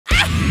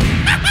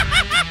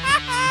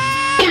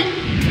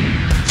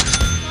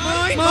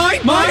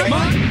Mike!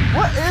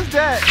 What is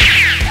that?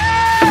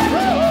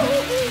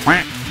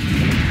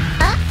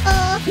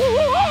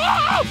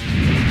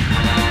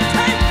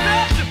 Take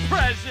that,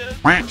 depression!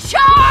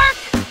 Shark!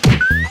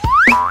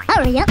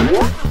 Hurry up.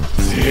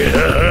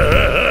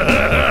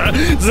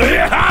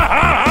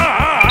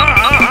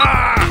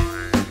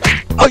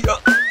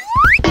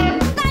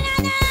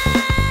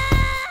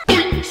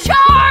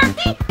 Shark!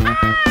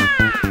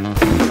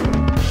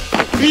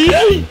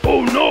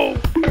 Oh no!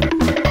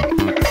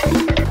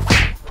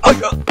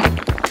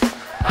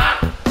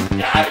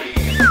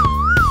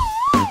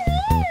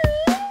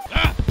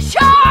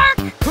 Shark!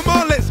 Come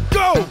on, let's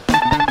go!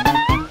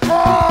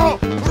 Oh,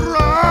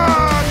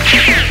 run!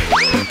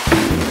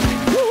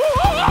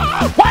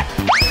 What?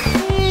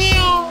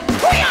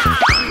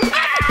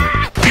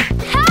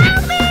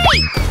 Help me!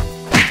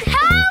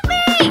 Help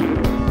me!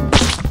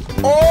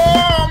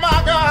 Oh my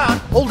God!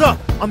 Hold up,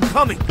 I'm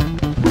coming.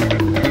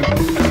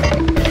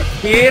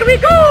 Here we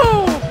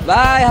go!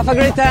 Bye, have a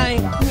great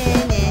time!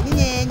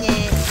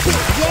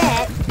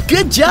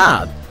 Good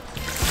job!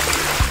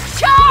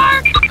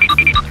 Shark!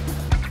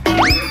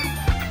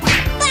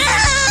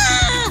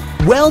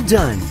 Well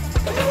done!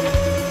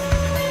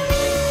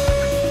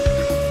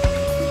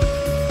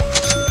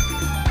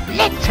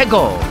 Let's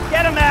go!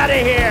 Get him out of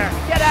here!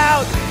 Get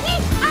out!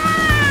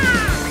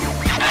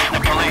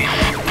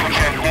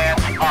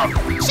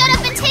 Shut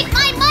up and take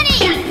my money!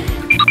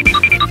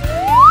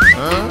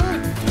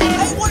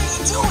 Hey, what are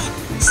you doing?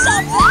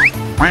 Stop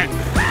that!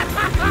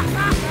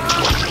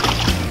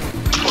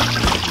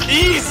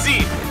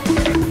 Easy!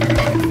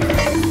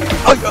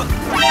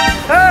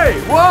 Hey,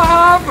 what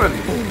happened?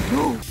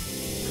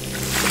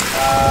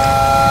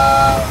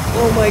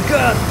 Oh my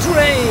God,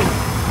 train!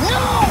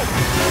 No!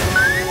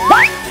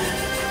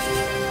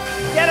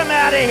 Get him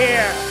out of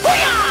here!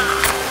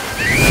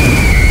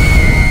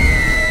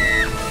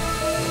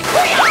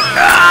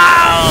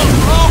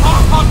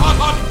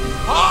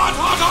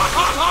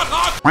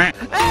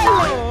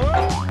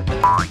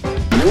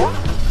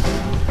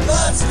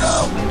 Let's go!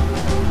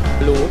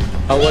 Hello,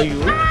 how are you?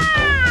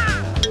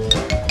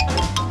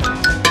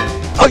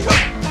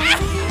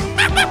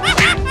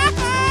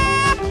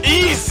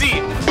 Easy!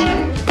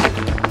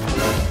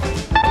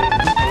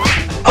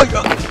 Oh,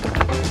 come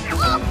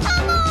on!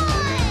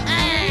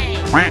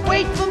 Hey!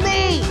 Wait for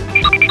me!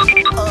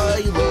 I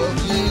love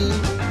you,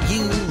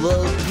 you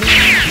love me.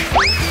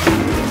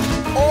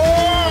 Oh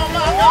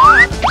my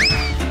God!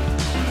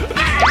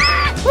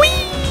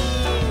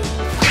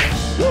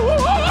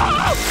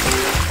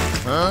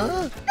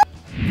 Huh?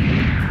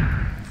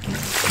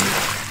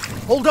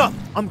 Hold up,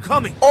 I'm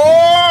coming.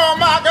 Oh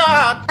my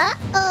God!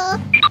 Uh-oh.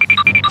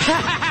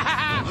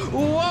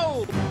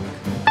 Whoa!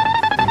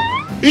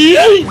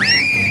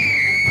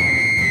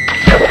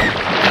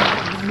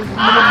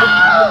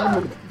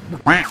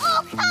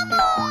 Oh, come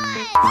on!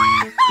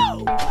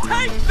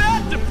 Take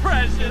that,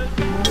 depression!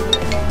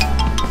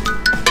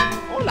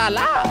 Oh la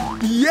la!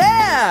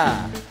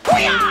 Yeah!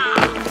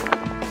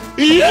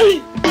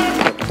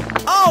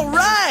 All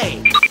right!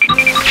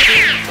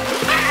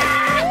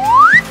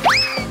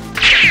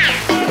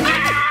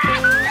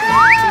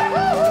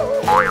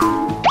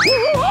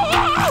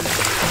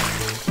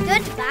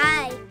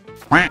 Goodbye.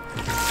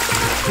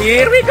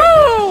 Here we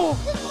go!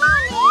 Good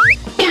morning.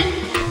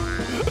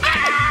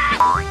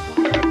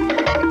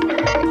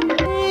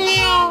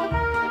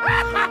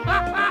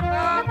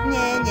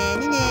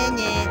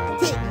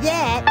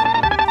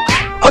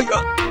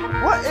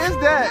 What is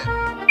that?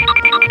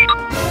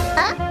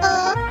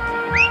 Uh-oh.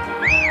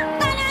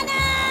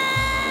 Banana!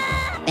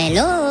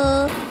 Hello?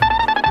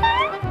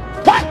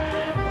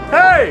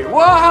 Hey,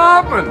 what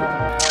happened?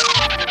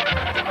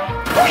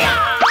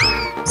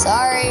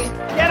 Sorry.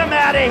 Get him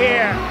out of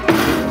here!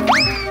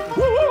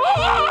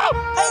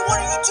 Hey, what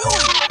are you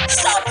doing?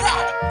 Stop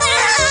that!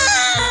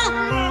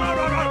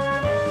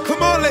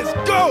 Come on, let's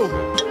go!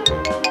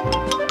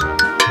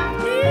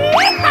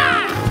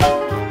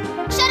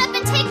 Shut up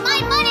and take my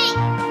money!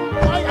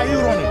 Why are you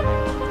running?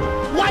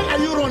 Why are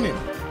you running?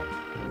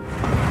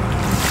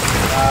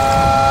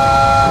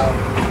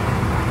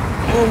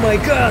 Oh my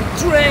God,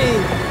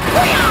 train!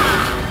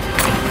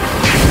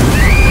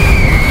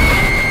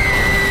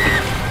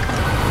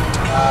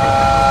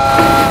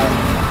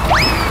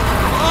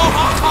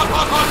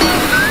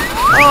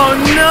 Oh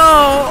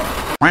no!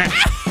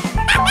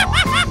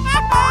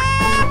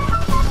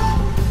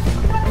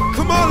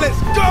 Come on,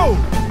 let's go!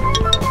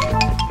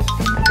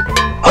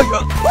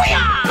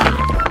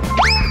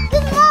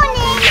 Good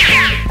morning!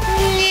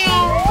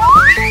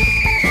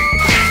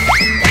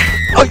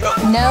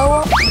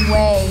 No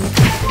way.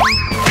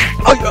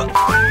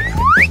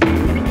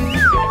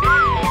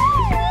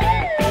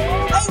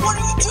 Hey, what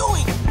are you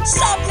doing?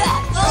 Stop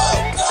that!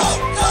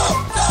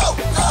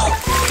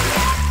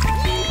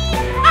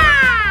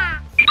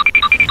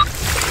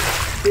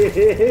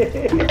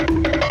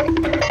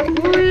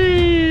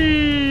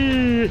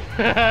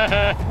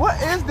 What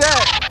is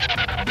that?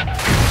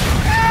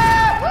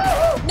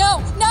 No,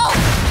 no!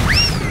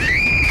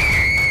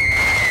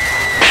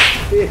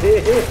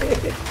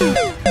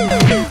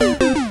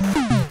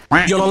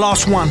 You're the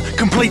last one.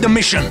 Complete the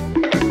mission.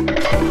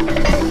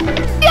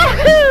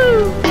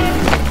 Yahoo!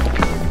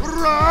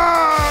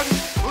 Run!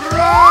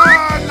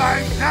 Run!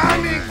 I'm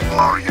coming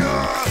for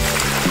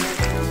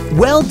you!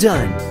 Well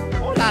done.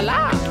 Oh la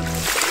la!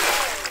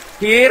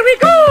 Here we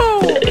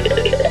go!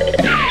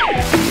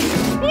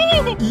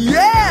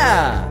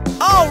 Yeah!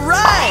 All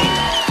right!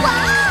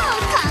 Wow!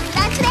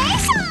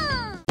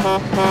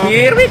 Congratulations!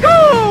 Here we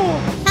go!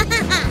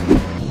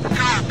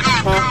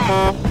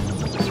 Wow!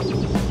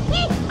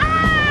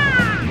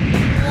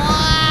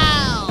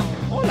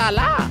 Oh la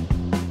la!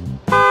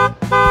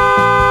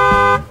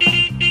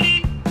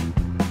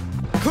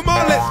 Come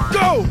on, let's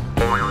go!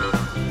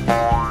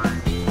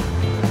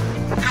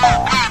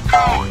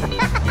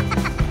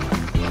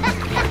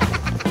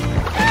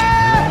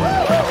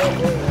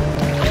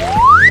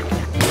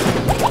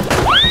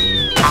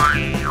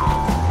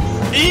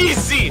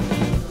 Easy.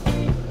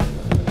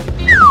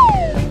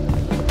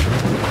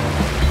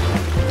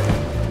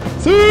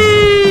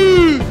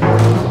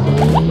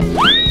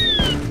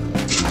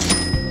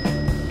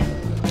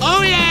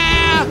 Oh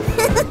yeah!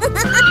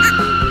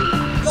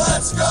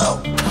 Let's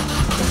go.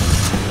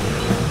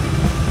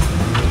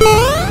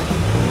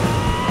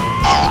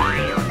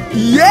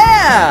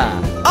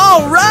 Yeah!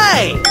 All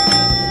right!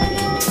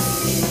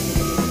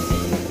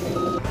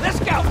 Let's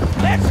go!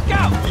 Let's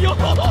go! Yo!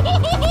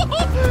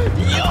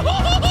 Yo!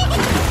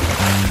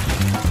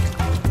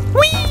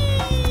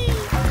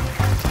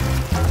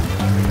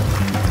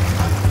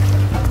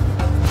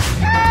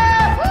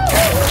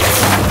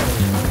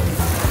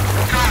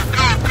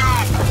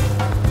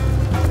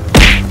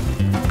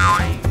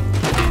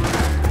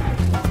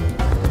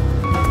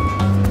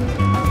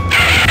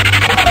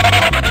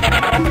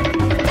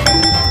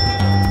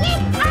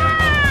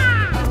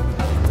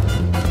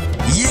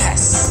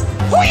 Yes.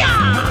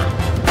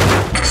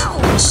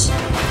 Ouch!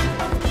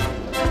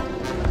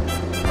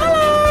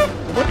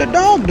 What the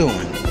dog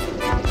doing?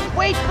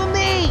 Wait for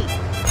me!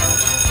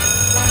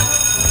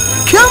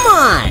 Come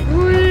on!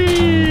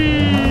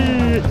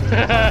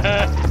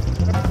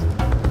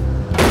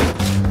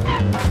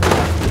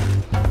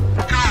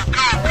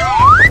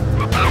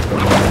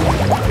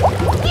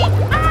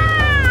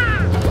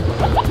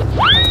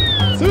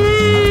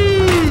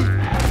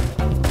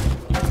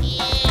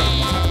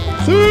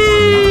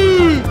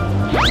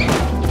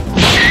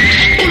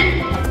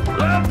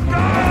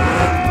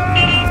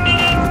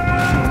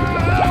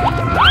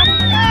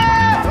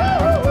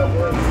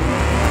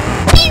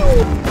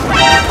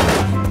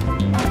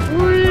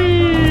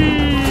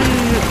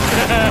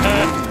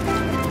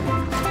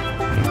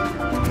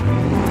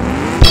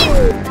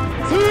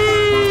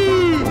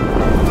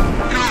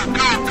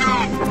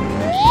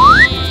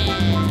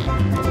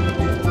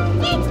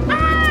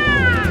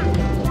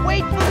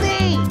 Wait for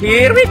me!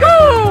 Here we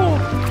go!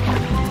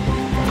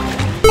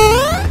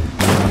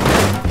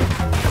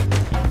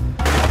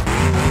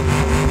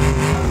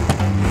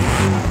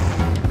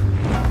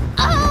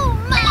 Oh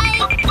my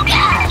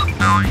god!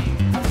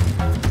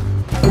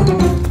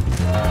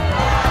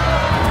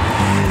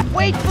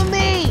 Wait for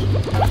me!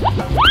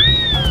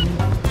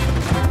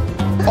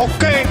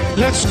 Okay,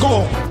 let's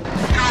go.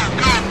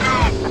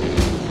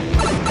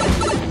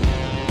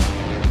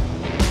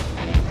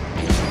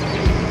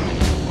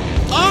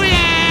 Oh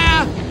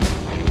yeah!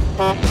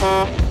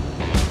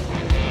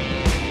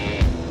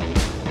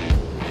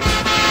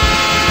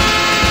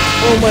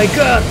 Oh my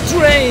god,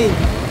 train!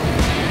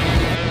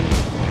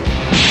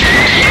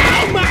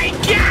 Oh my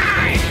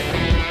god!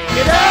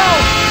 Get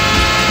out!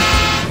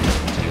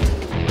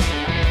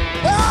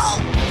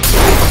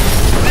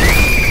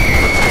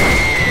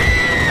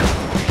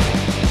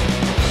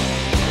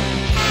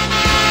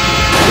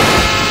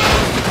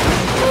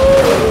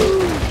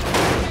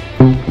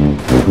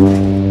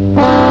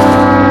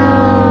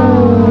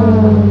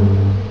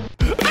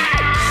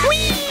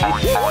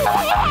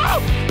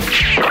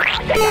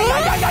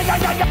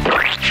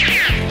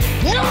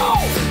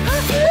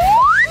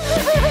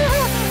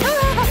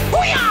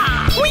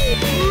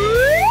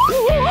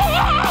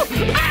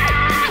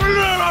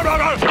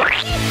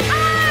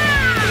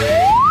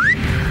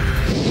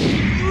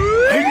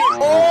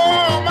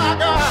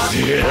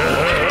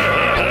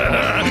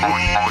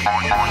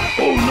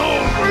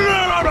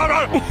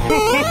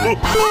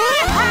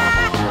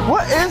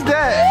 What is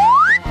that?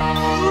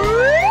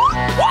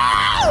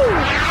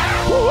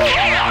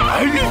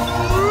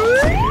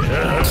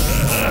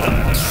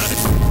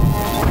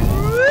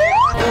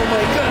 Oh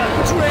my god,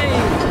 train!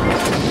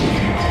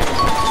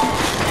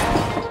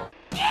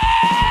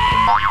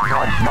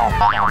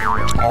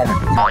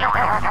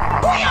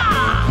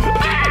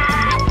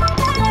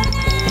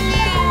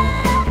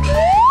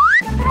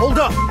 Hold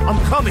up, I'm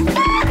coming. Come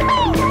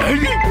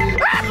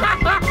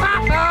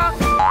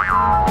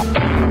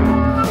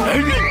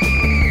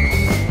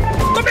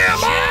here,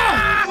 Mom!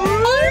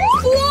 I'm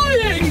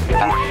flying!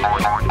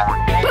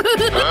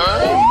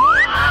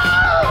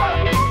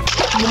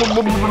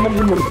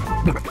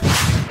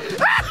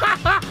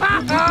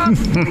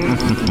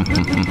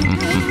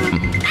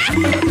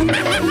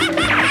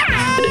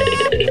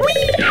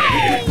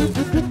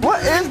 What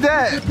is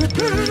that?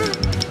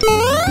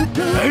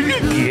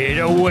 Get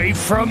away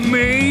from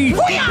me!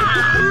 Come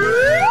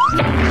here!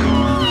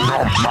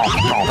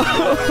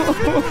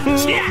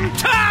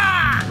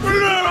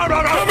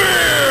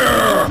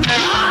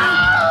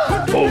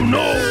 Oh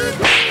no!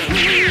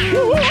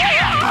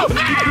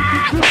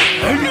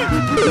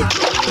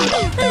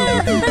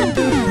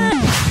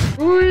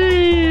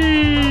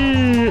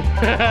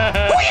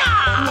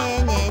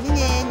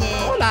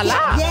 Oh la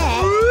la!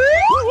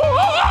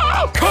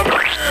 Come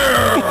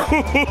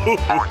here!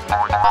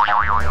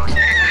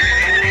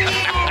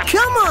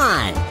 Come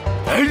on!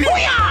 I'm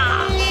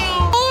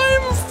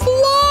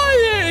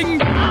flying!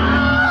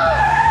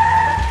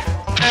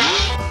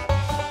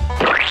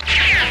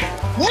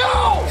 No!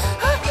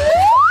 Come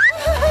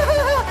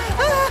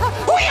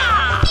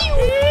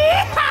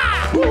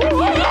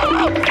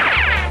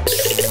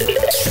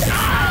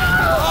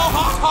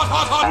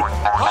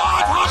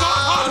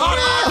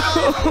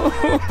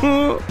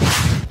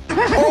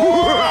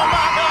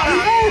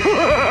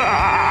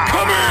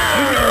here!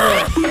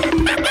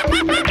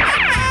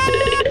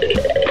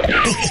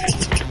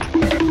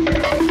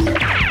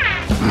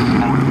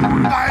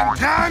 I'm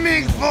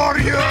coming for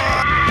you!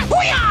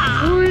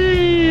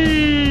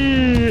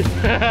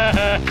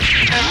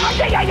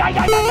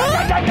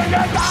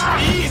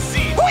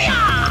 Easy.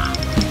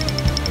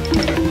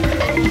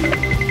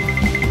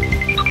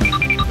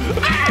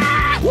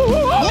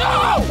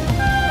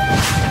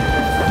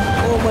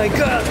 Oh my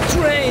god,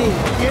 train!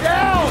 Get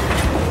out!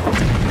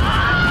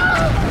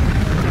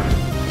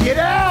 Get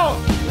out!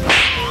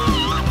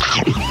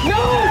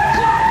 No!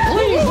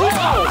 Please, no!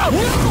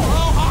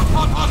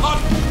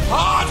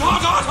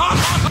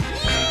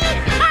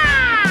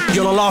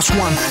 You're the last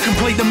one.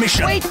 Complete the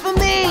mission. Wait for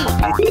me!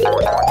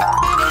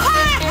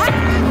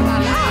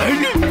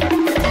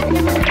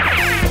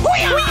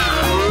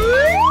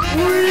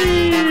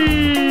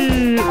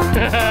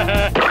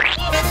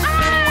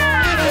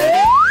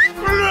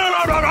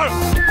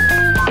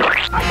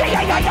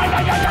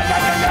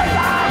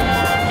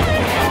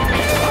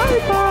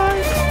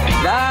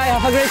 Bye,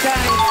 have a great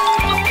time!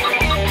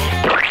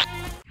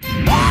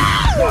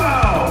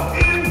 Wow!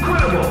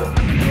 Incredible!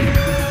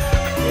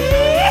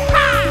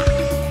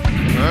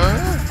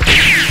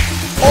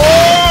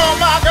 Oh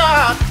my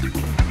god!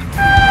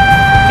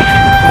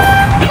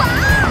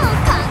 Wow!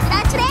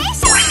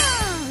 Congratulations!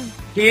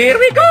 Here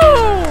we go!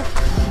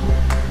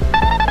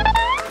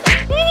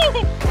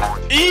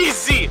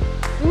 Easy.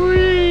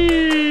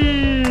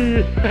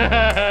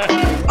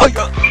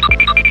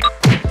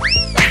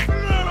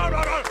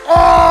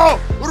 Oh!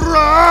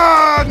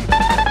 Run!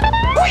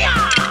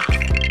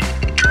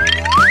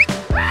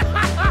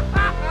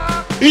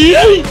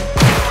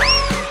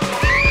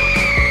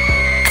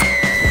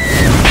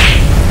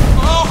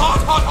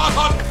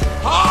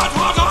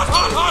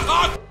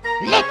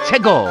 Let's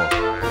go!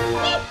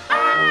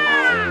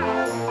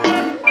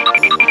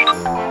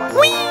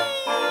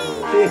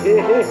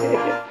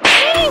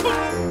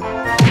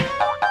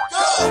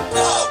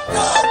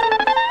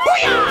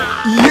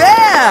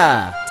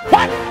 Yeah!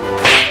 What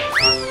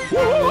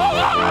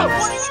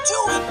are you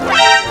doing?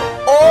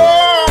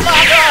 Oh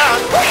my god!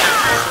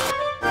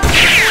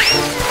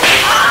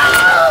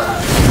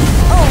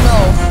 Oh no!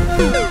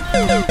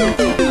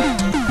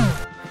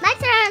 My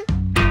turn!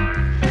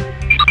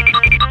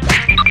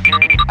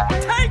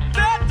 Take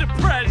that,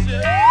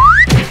 depression!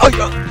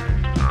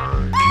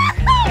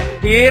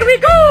 Here we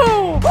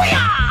go!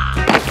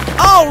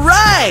 All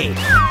right!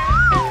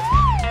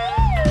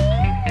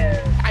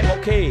 I'm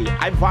okay.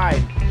 I'm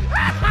fine.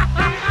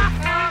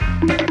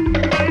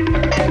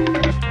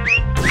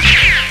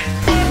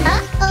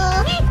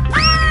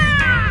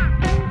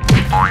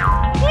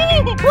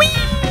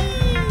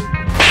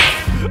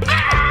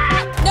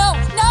 No,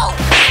 no!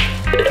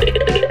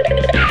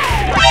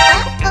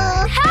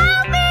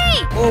 Help me!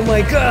 Oh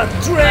my god,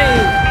 train!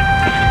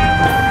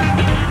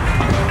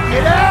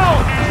 Get out!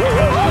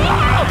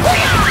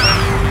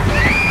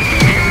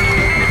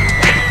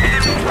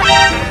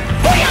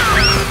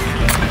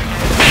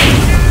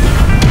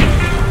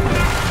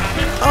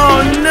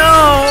 Oh no!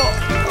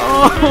 Oh.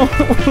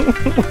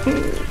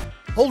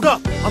 Hold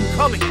up. I'm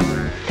coming.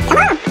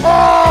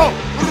 Oh!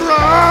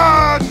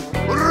 Run!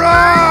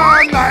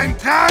 Run! I'm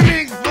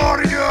coming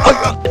for you!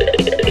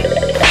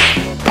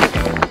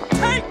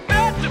 Take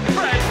that,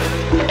 depression!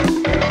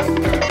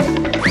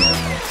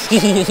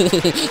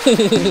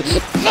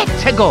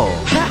 Let's go!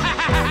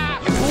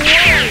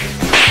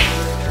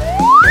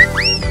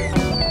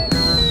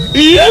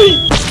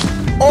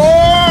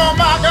 Oh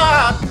my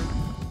god!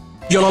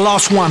 You're the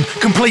last one.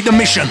 Complete the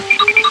mission.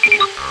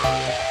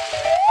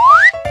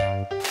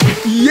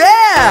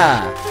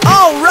 Yeah!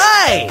 All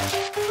right!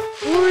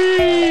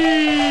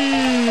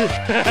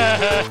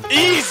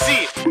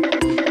 Easy.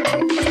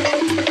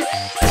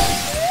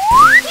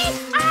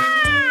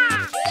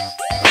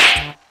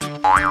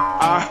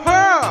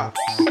 Aha!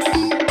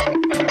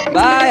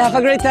 Bye, have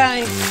a great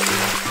time!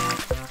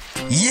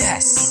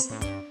 Yes!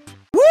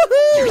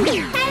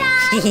 Woohoo!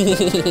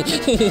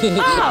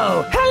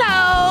 Oh,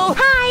 hello!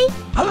 Hi!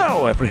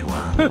 Hello,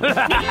 everyone.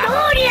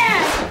 Oh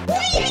yeah!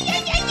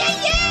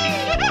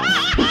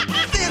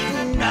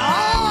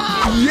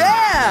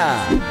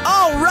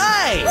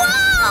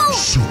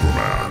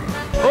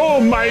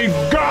 my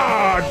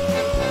God!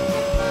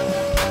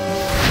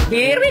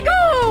 Here we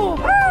go!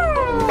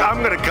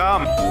 I'm gonna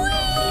come.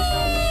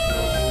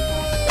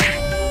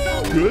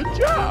 Good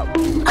job.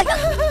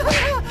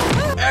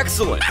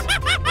 Excellent.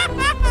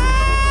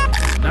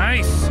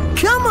 Nice!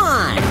 Come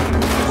on!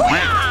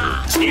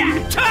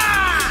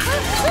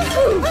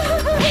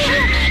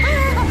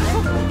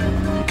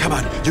 Come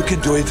on, you can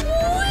do it.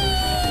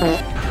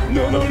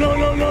 No.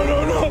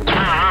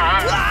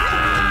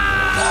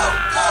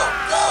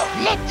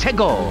 Let's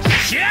go!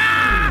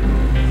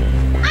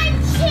 I'm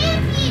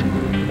champion!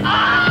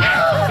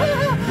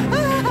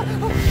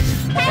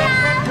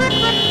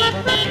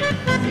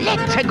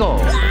 Let's go!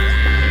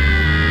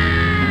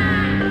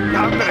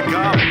 I'm gonna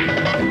come.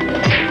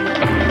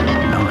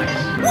 Nice!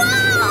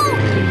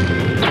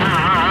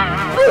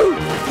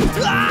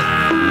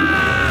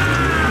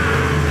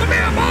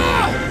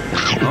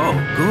 Oh,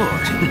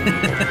 good.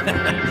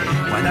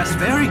 Why, that's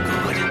very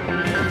good.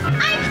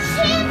 I'm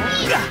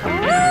champion!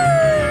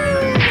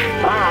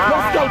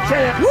 Let's go,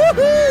 champ.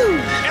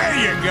 There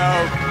you go.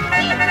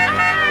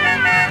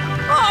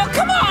 Oh,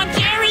 come on,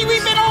 Jerry.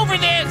 We've been over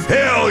this.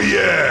 Hell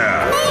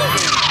yeah!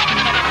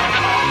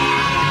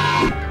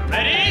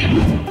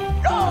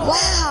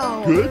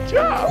 Wow! Good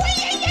job.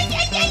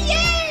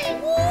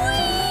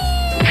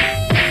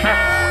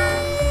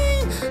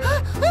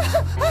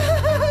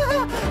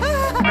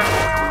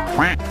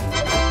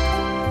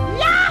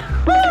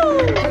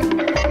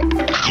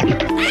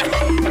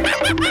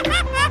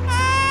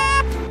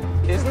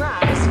 It's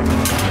nice.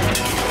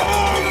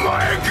 Oh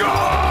my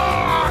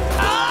God!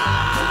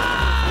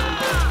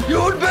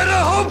 You'd better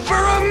hope for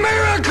a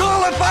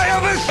miracle if I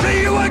ever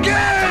see you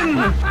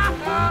again!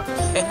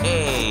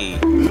 Hey.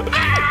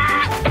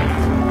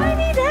 I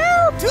need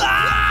help!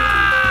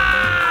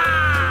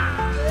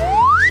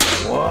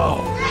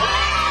 Whoa!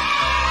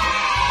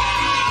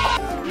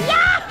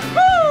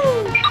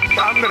 Yahoo!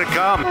 I'm gonna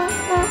come.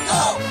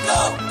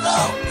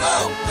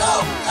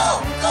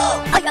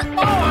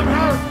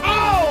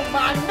 Oh,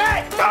 my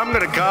neck. I'm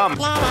gonna come.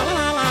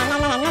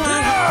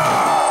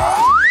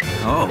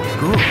 Oh,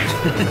 good.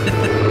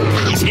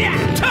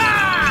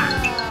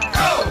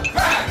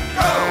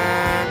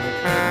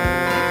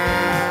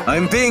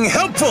 I'm being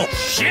helpful.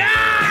 You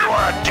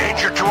are a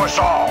danger to us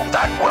all.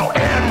 That will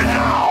end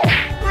now.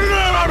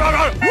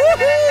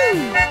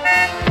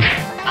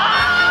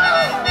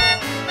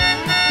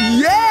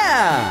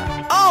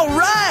 Yeah! All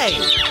right!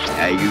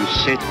 You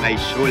set my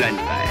soul on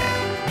fire.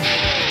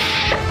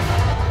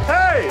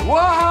 Hey,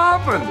 what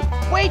happened?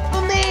 Wait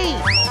for me!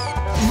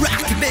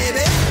 Rock,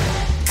 baby!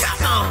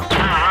 Come on!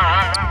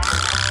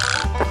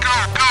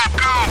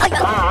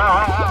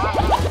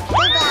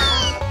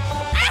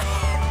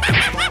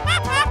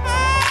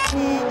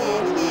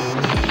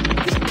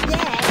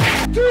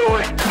 Do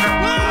it!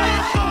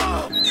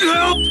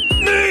 Help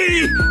me!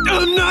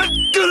 I'm not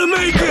gonna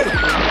make it!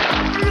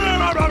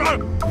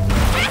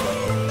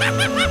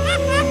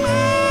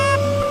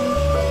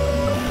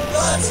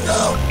 Let's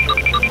go!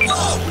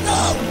 Go!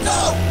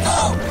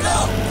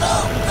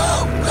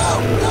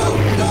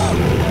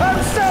 I'm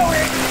so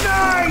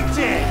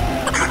excited!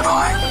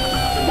 Goodbye.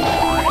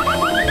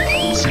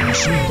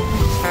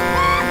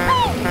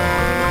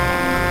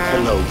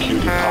 Hello,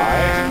 cutie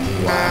pie.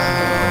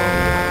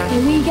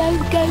 Here we go,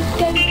 go,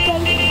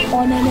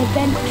 on an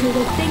adventure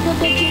with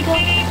Dingle-the-Jiggle.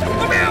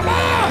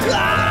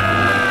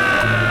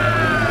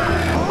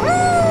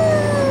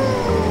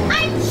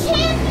 I'm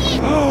champion!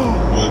 Oh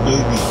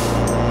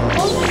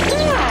my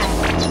God!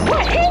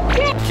 What is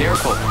it?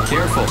 Careful.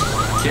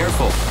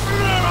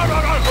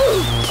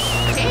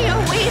 Stay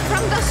away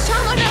from the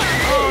summoner!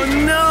 Oh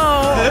no!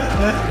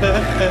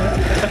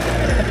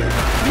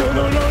 No.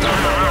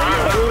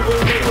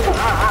 Wait.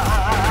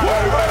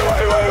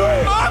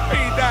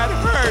 Mommy, that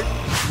hurt.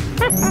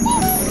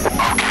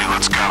 Okay,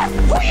 let's go.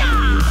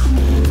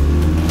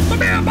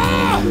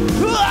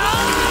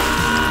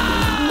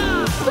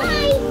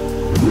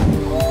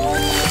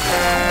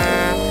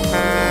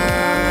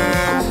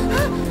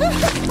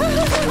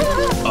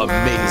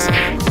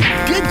 Amazing.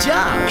 Good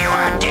job! You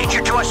are a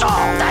danger to us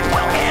all. That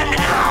will end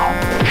now.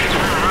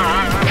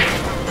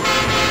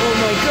 Oh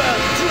my God,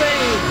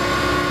 train!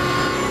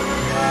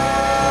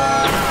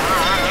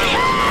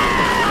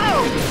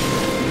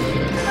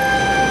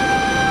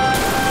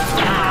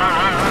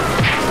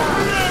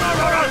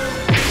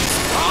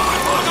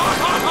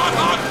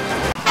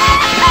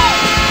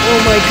 Oh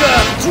my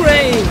God,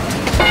 train!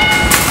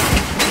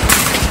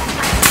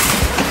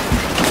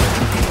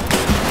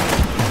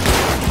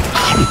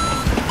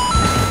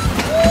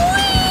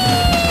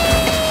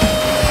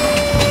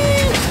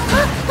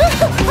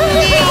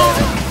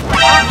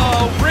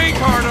 Uh-oh,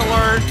 retard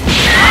alert.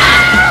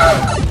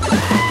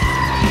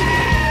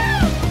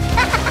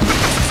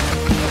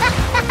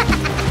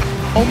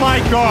 Oh my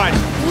God!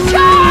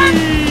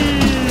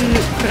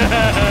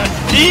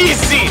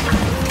 Easy.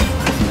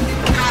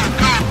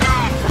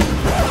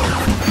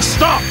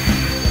 Stop!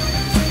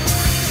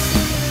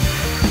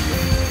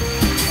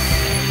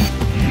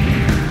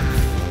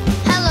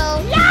 Hello!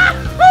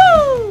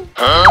 Yahoo!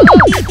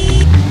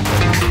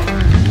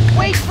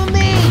 Wait for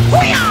me!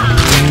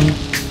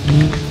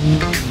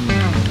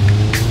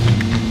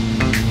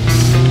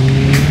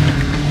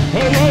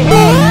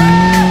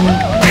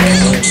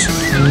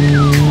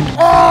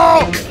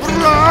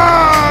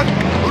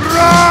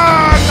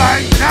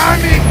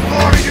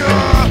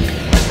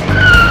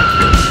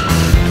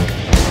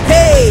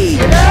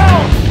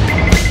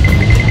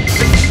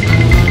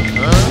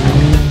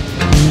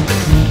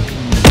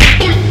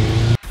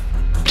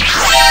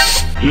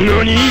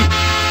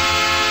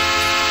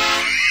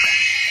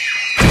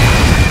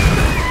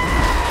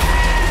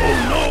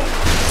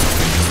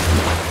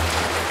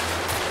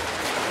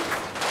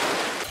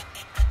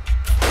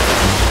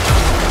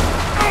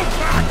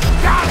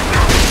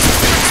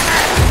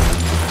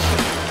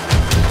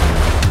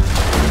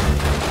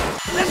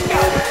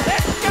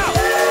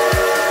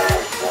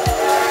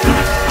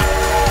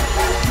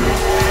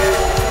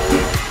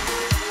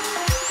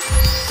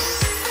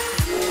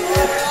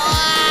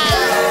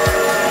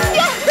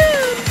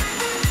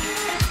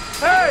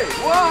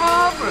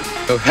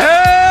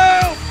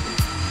 Help!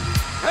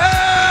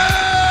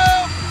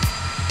 Help!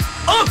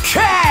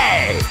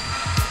 Okay!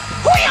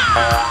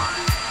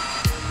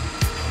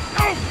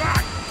 Oh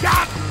my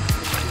God!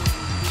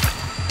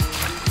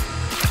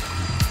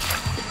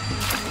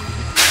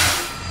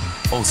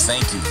 Oh,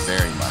 thank you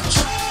very much.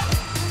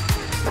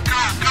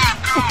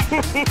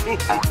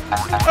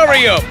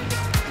 Hurry up!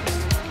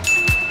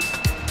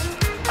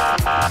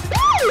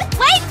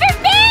 Wait for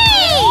me!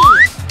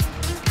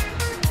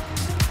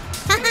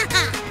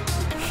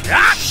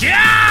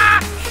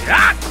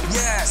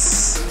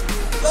 Yes!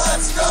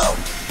 Let's go!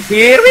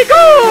 Here we go!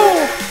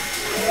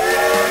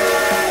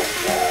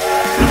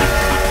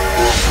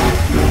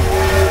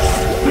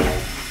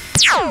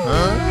 Oh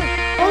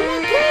my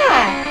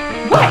god!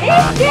 What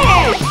is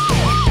this?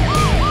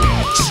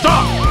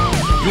 Stop!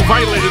 You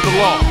violated the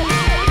law.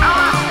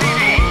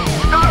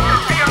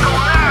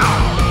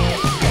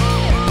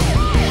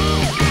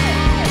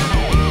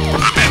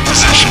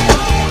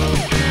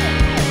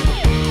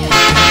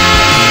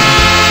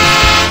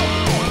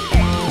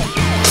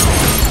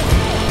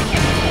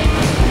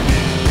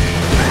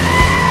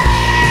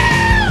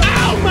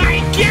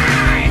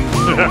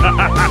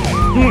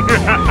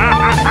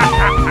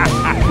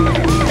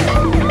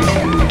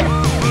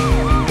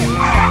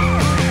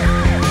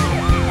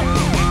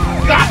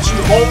 Got you,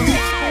 homie!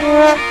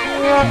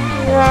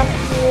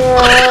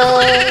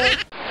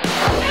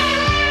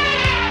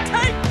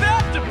 Take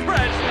that,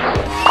 depression!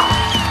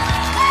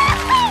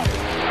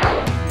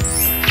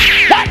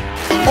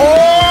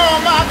 Oh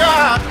my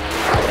God!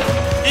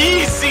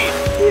 Easy!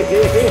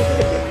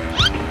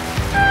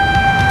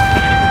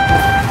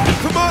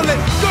 Come on,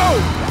 let's go!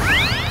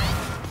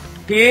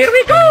 Here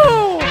we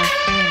go!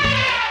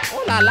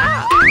 Oh la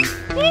la!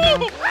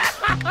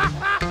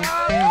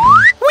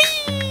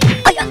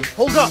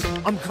 Hold up,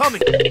 I'm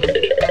coming.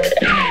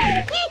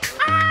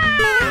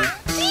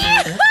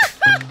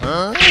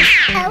 Oh my God.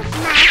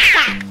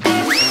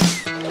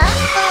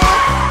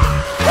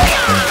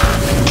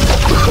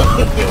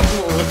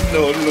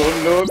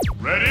 No.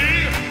 Ready?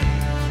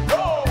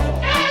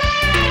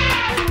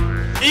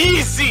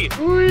 Easy!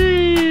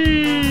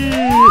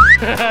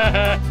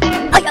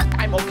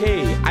 I'm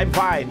okay. I'm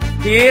fine.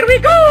 Here we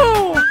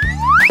go!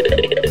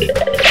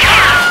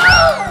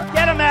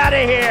 Get him out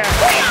of here!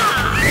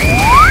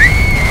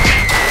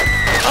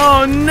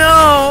 Oh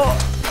no!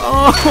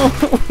 Oh!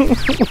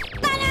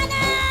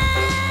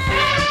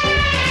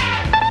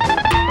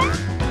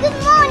 Good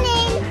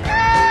morning.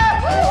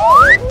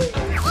 Oh,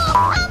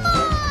 come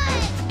on.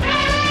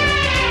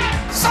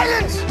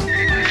 Silence!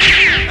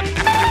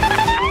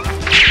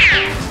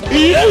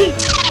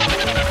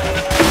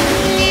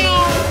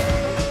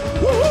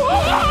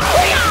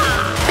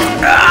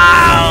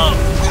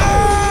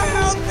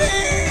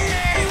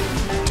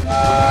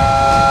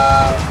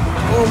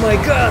 Oh my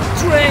God!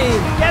 Train!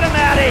 Get him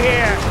out of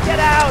here! Get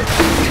out!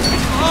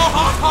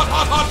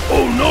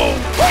 Oh no!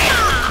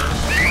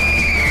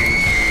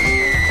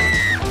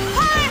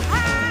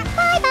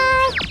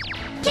 Bye-bye.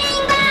 King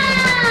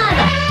Bob.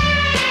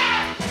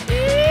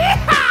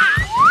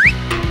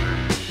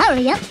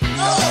 Hurry up.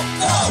 Go!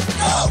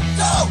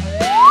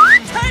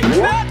 Take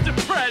that,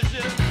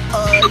 depression! I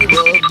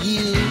love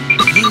you,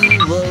 you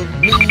love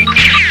me.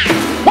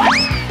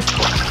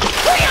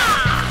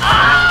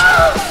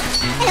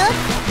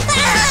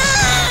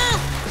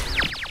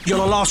 You're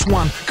the last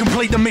one.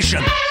 Complete the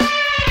mission.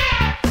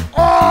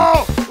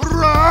 Oh!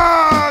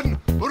 Run!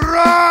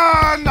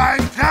 Run!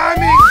 I'm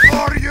coming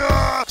for you!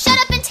 Shut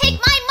up and take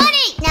my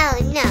money. No.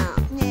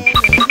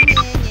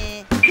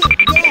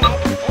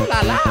 Oh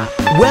la la!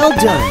 Well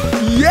done.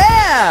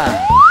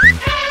 Yeah!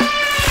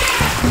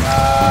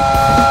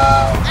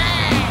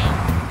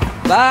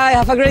 Bye.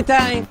 Have a great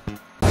time.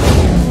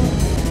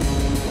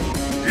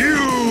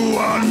 You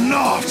are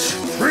not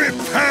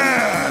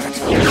prepared!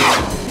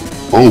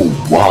 Oh,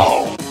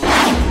 wow.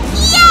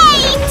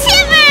 Yay,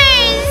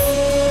 Timbers!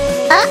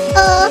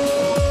 Uh-oh.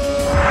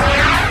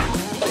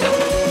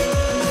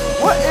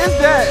 What is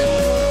that?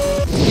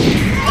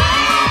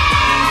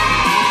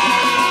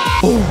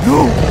 Oh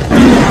no!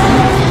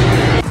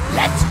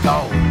 Let's go.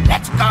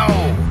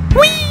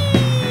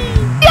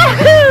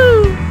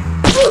 Yahoo!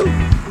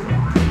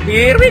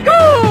 Here we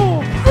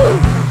go.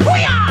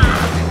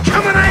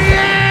 Coming at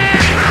you!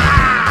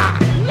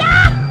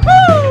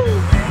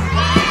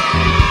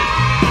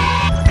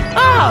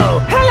 Oh,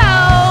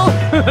 hello.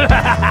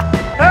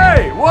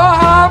 Hey, what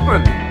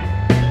happened?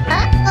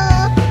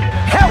 Uh-oh.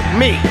 Help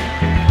me.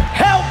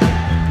 Help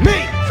me.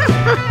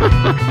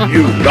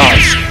 You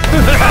lost!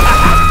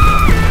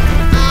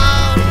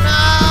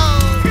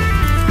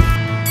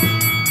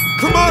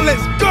 Come on,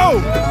 let's go!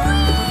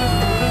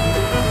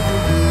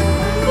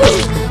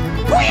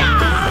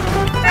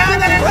 Now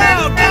the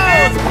crowd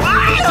goes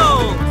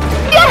wild!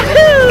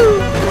 Yahoo!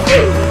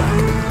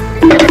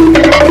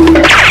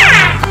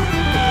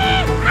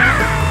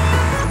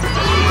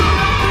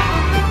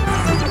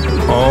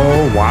 Oh,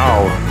 wow.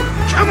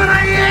 Coming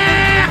at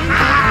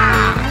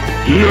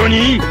you!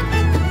 Nani?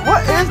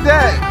 What is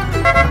that?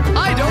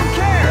 I don't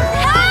care!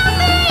 Help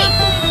me!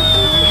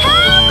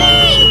 Help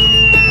me!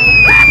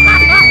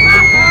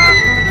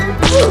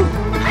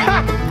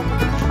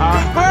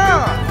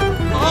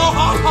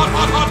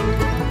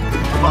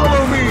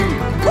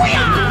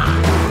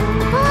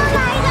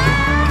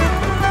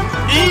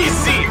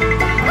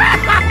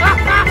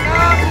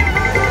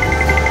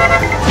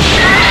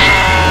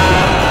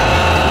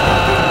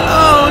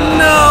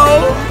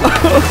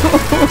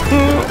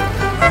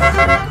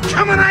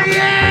 Coming at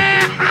you!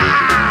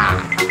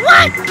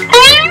 What?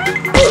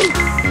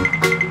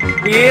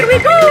 Here we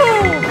go!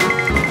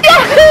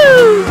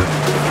 Yahoo!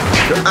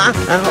 Ow,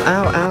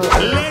 ow, ow.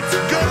 Let's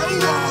go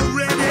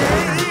already!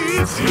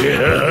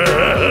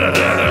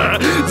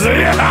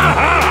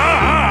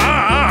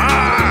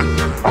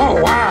 Oh,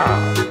 wow!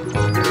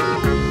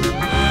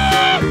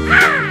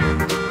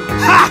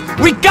 Ha!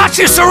 We got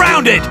you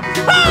surrounded!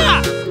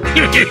 Ha!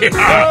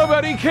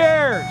 Nobody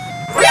cares!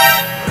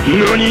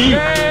 Nani?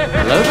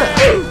 Hello there.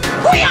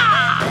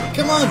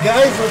 Come on,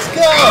 guys, let's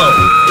go!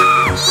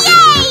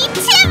 Yay,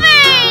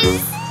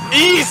 Timbers!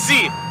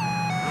 Easy!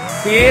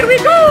 Here we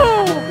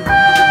go!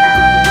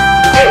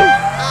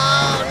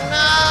 Oh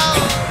no!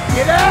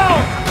 Get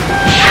out!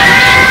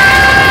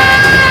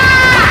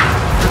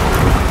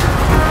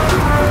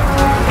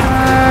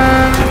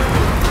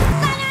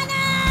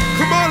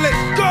 Come on,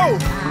 let's go!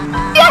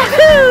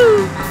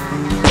 Yahoo!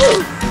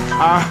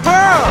 Aha!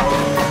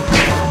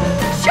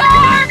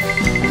 Shark!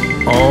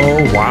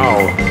 Oh, wow.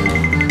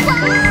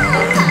 Wow!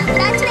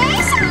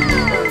 Congratulations!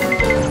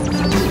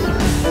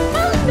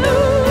 Oh no!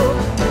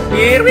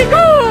 Here we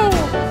go!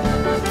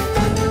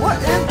 What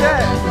is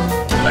that?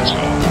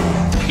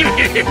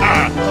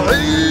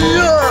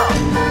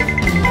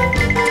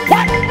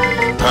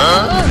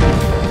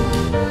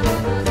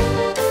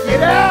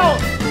 Get out!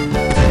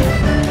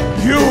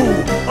 You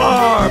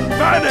are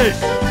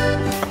banished!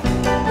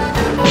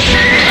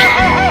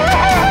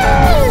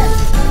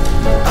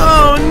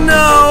 Oh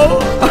no!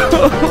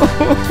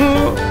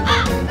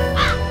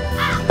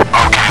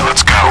 Okay,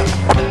 let's go.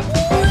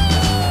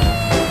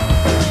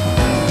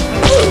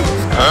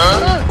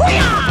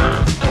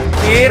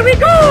 Here we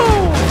go!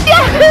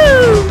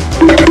 Yahoo!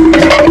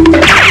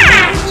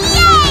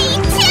 Yay,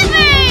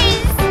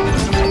 Timbers!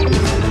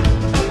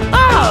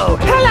 Oh,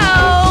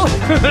 hello!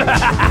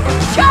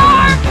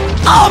 Shark!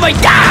 Oh my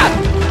god!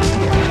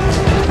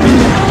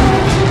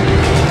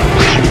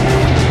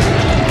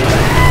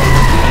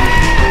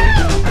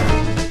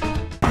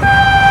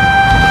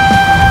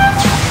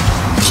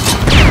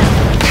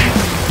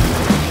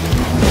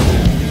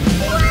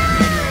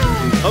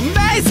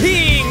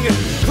 Amazing!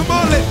 Come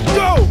on, let's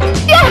go!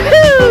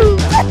 Yahoo!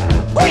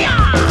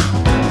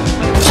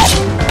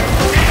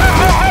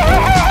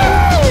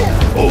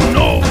 Oh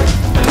no!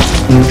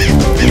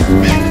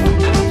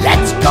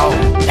 Let's go!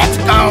 Let's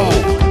go!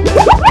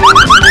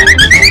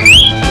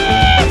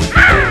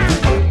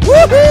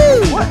 Woohoo!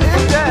 What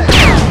is that?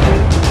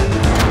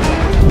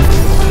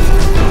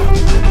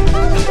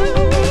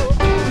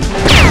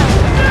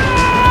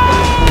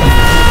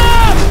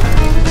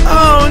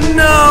 Oh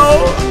no!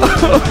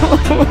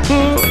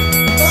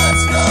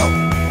 Let's go!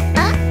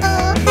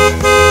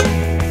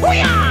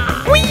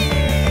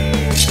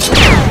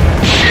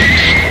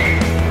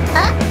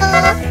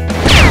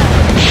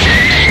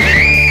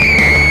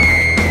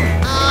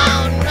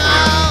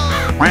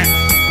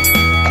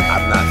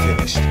 I'm not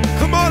finished.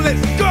 Come on,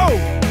 let's go!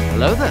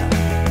 Hello there.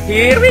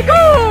 Here we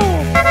go!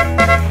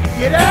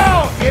 Get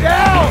out! Get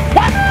out!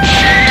 What?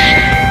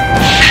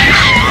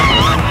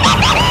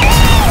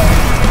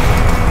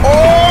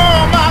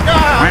 Oh my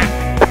god!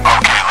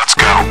 Okay, let's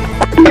go.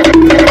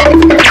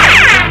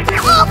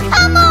 Oh,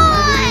 come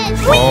on!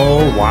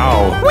 Oh, wow.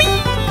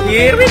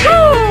 Here we go!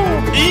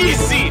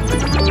 Easy!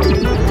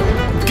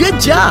 Good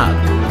job.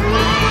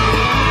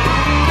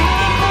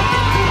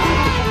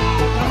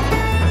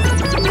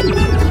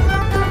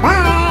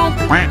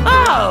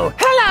 Oh,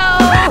 hello!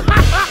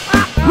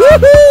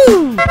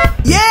 Woohoo!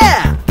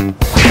 Yeah!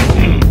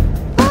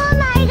 Oh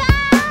my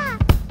god!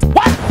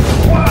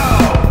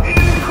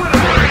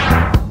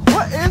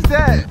 What is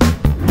that?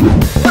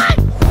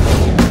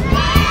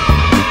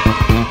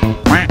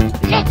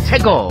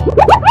 Let's go!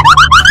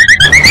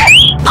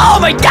 Oh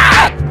my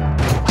god!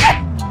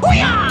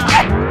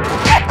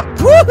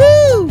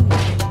 Woohoo!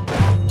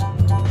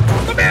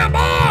 Come here, boy!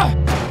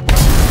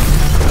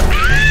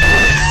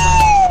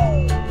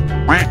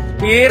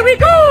 Here we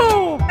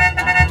go!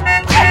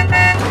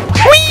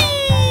 Whee!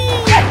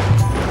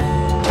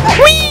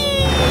 Whee!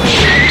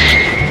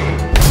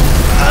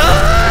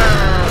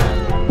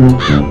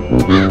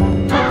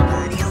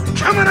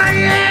 Coming at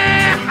you!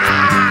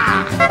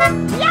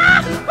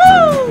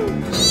 Yahoo!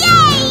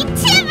 Yay,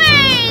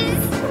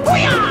 Timbers!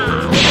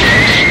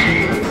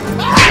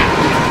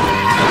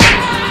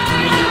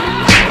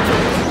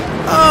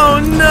 Oh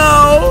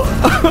no!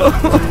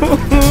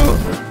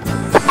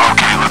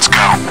 Okay, let's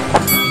go.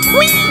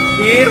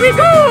 Here we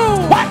go!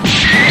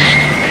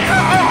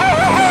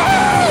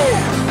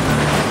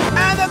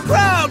 And the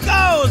crowd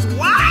goes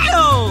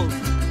wild!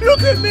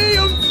 Look at me,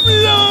 I'm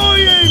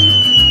flying!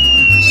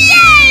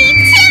 Yay,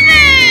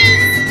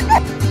 Timbers!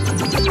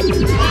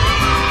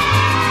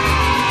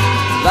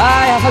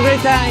 Bye, have a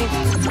great time!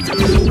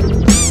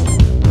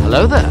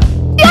 Hello there.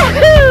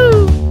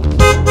 Yahoo!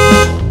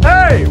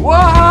 Hey,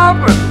 what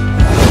happened?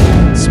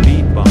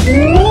 Speed bump.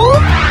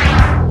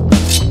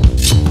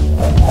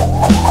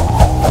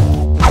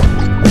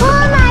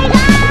 Oh my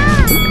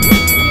god!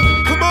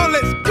 Come on,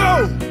 let's go!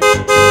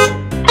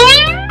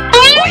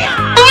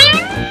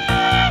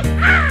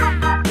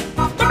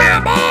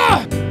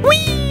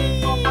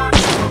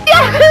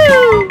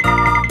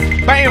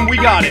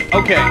 got it.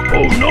 Okay.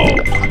 Oh no!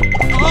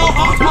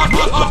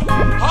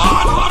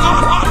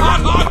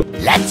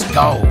 Let's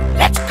go!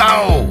 Let's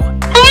go!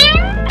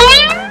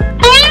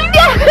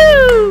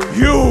 Yahoo!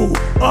 You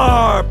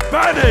are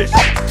banished!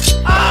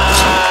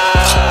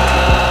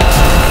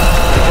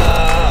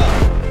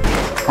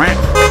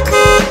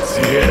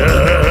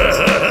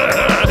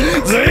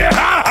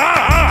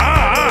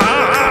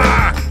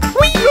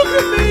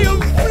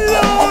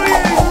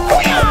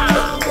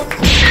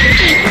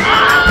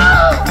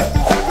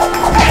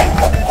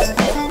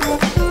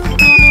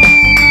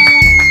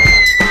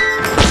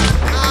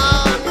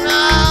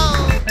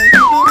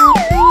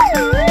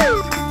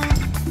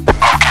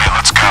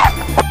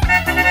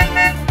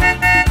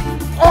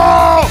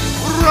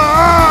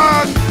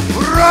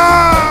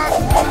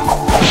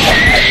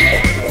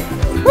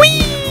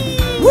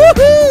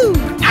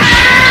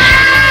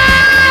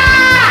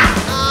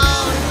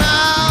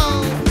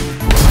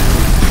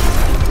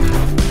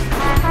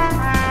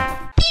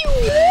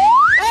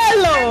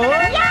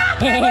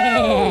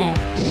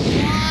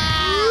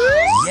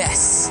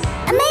 Yes.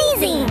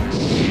 Amazing!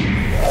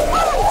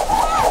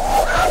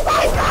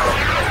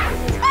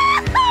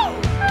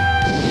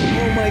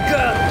 Oh my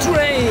god,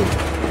 train!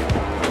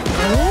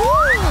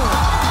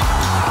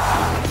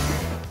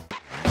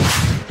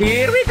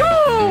 Here we go!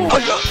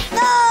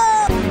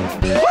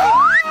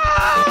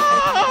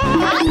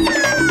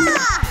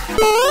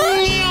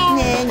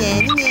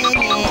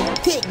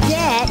 Take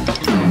that.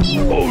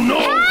 Oh no!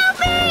 Help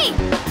me!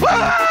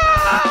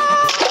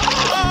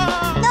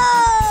 No!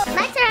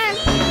 My turn!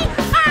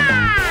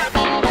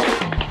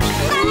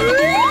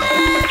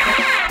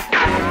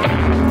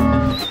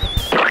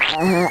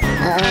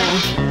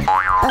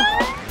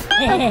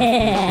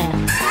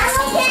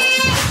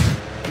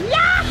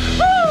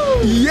 Yahoo!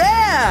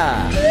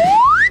 Yeah!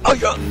 I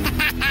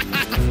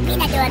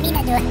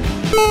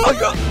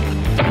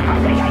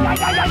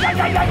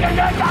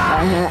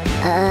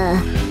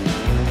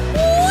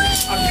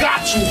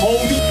got you,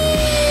 homie.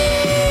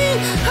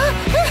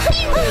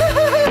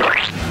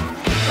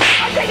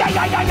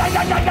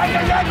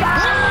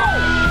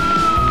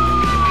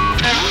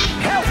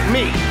 Help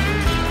me!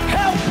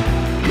 Help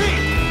me!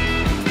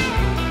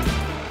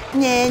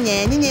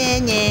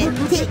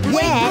 Take that.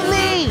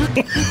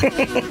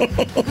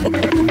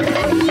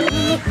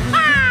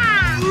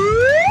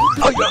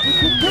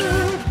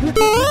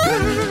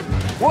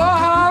 What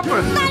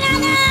happened?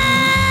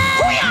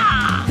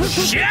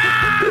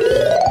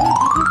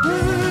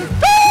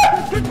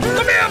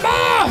 Come here,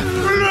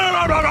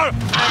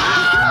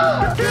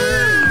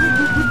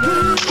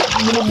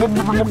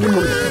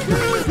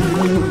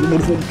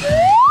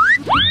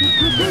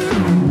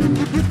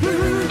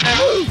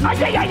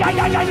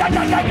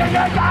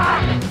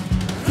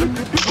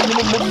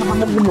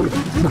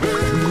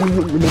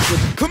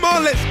 Come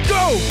on, let's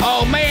go!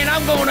 Oh man,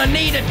 I'm gonna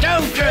need a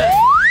tow truck.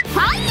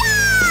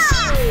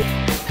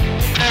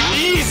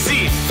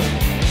 Easy!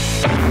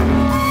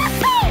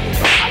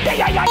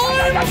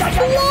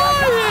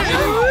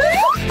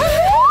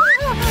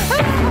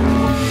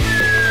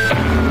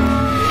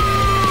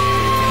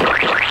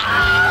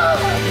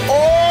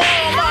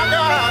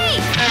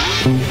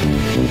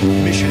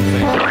 Mission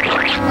failed.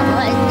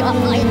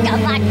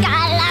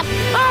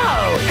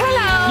 Oh,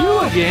 hello! You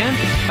again?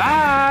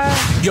 Bye.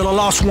 You're the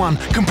last one.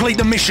 Complete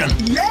the mission.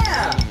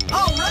 Yeah!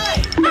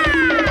 Alright!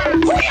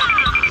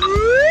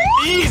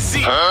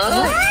 Easy!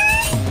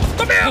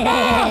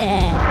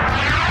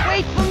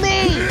 Wait for me!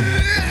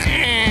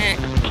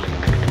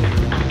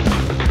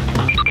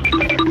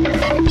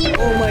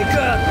 Oh my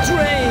god,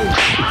 train!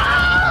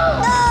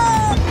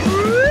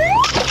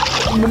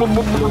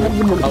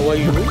 How are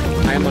you?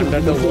 I'm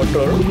under the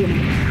water.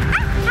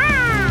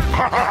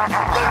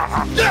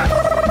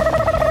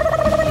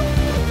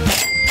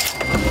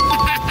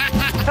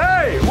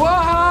 Hey,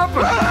 what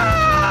happened?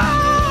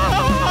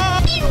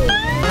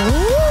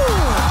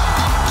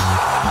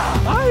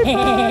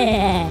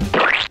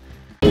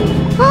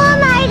 Oh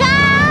my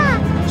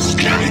god!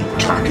 Scary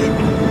target.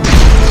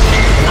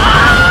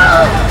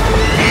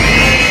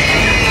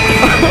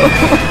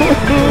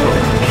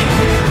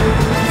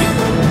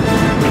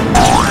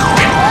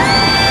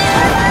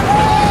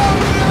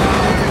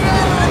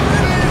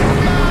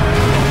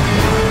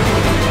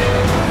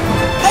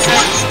 Hey, what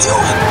are you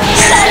doing?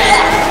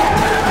 Stop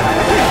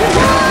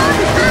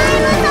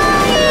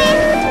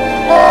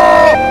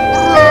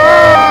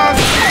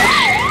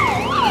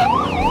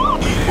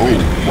Oh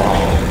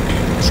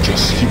wow. It's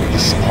just you at the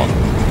spot.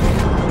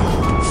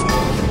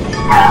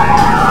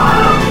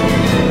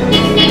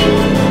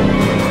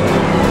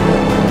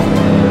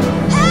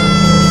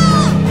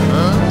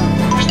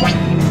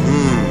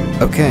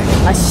 Okay.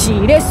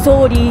 走れ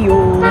ソリ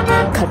よ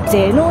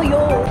風の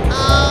よ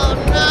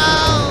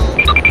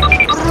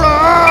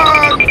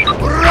Run!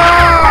 Run!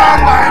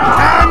 I'm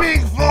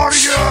coming for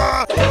you!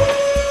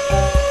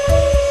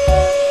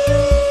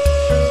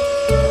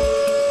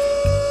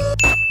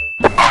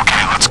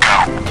 Okay, let's go.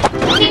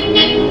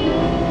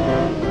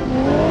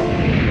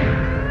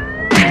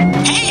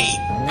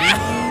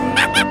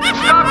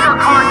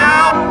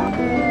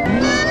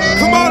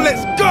 Come on,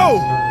 let's go!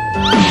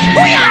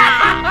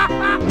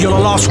 You're the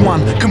last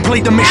one.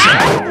 Complete the mission.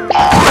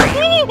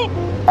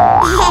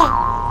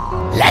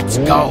 Let's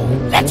go.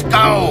 Let's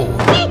go.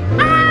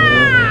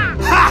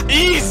 Ha!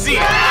 Easy!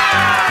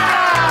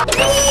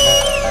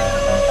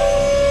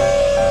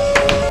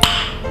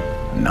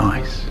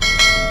 Nice.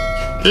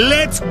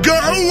 Let's go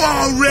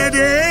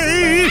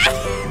already!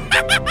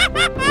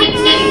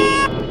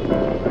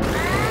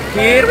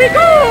 Here we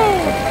go.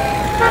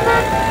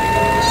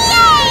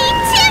 Yay,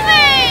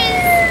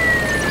 Timmers!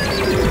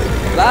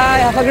 Bye,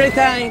 have a great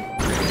time.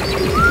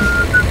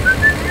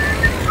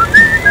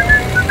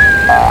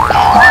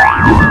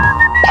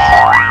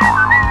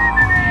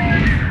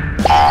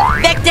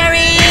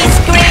 Victory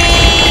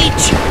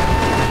screech!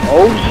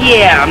 Oh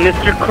yeah,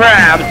 Mr.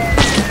 Krabs.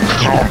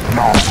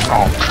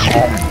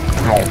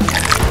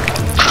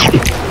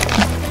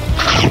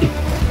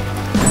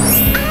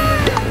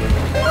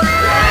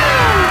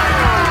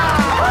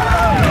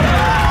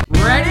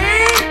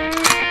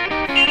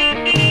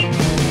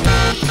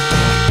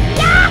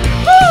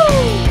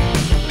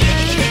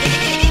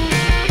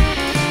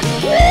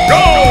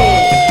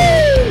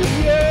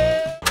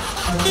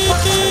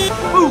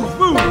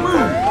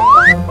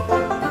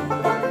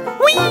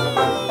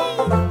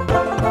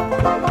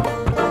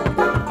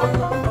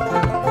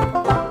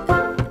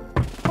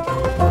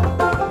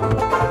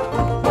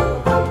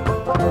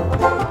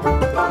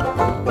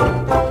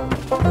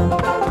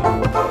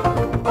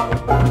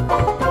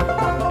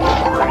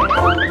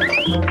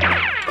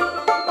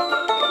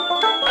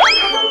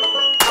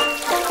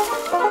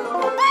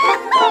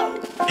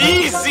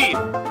 Easy!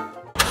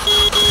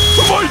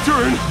 My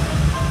turn!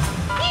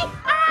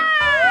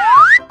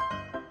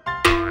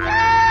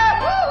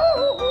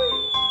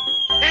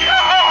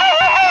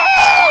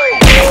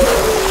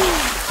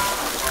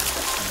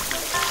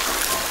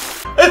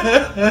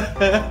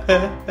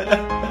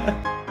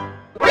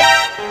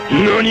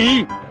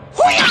 Nani?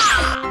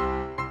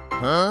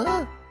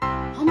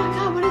 Oh my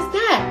god, what is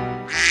that?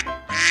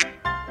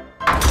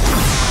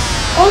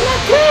 Oh my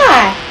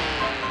god!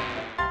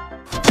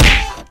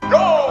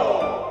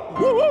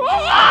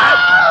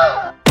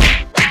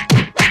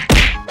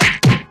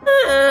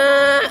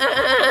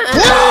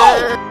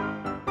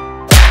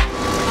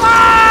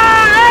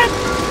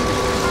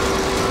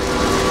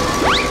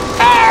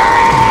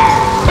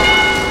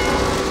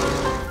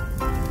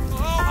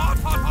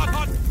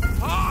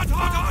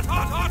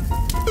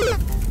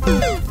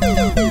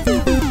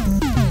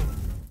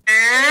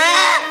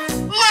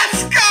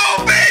 Let's go,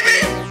 baby!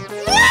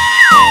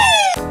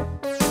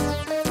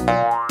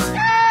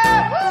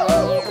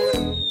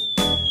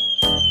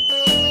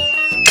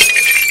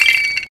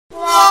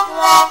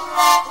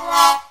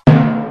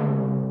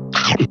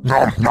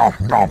 Nom nom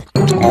nom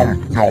nom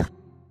nom.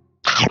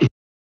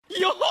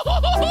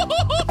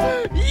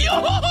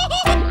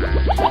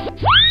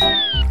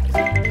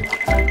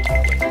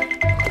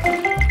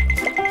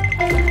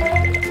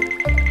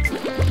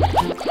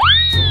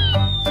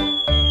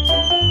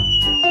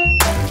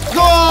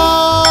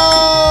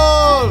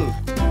 Goal!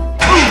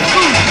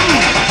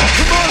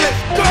 Come on,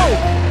 let's go!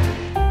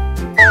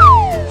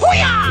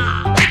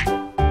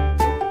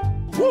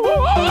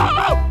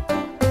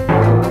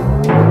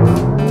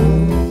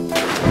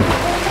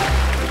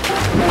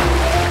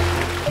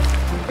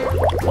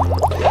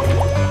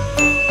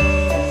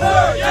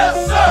 Sir, yes,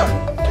 sir!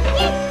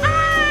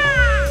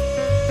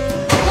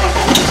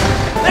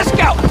 Let's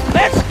go.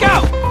 Let's go.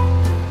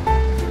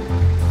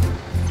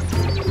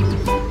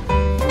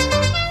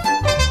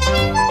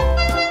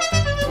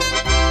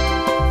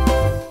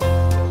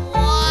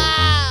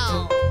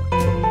 Wow!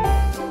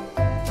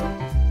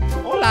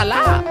 Oh la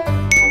la.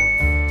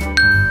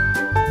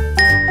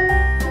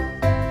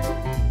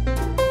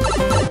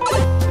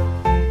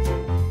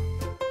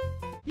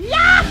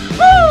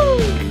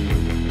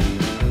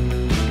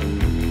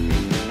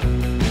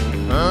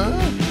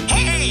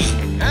 Hey!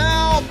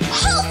 Help!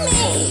 Help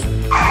me!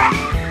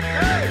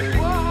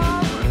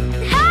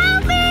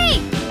 Help me!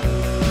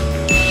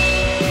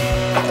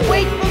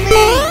 Wait for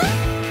me!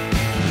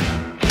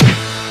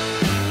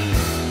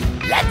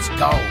 Let's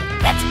go.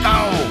 Let's go.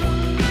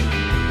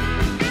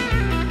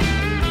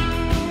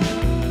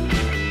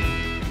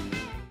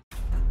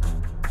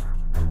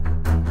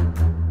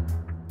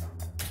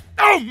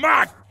 Oh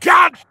my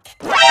God!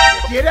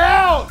 Get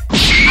out!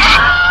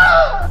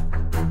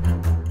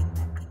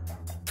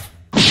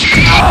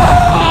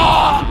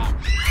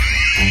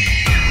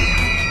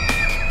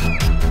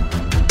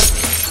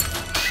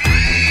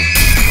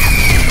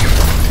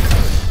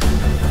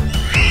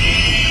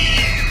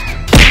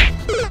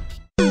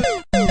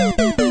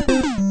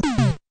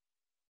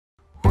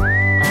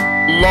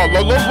 La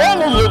la la la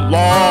la la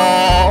la!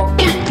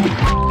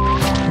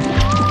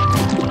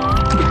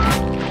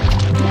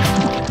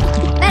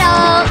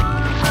 Hello!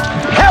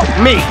 Help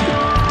me.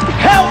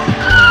 Help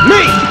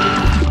me.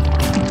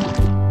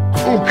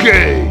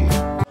 Okay.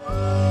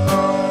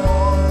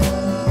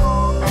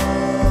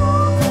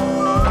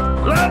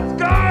 Let's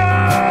go!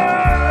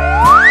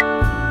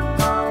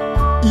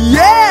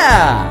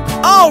 Yeah!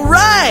 All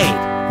right!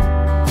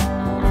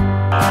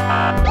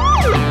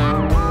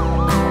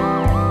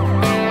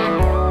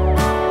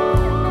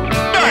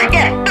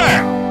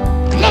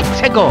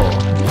 go.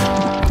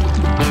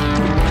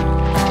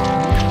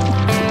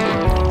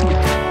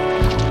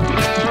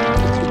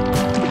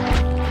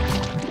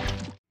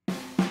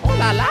 Oh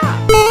la la.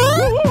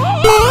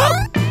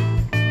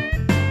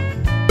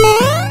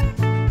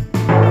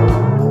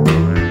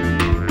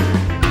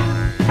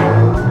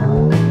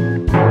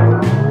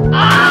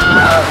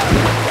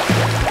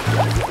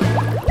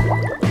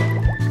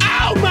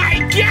 Oh my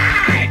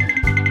God!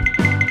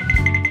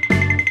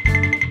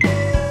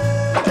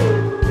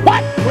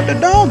 What the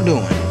dog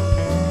doing?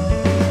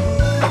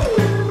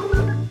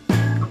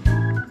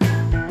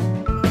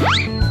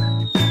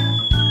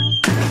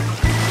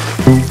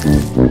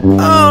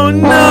 Oh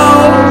no!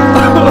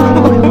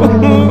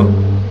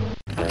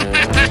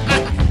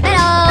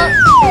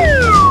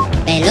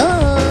 Hello.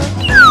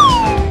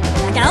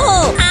 Go.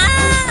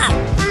 Ah.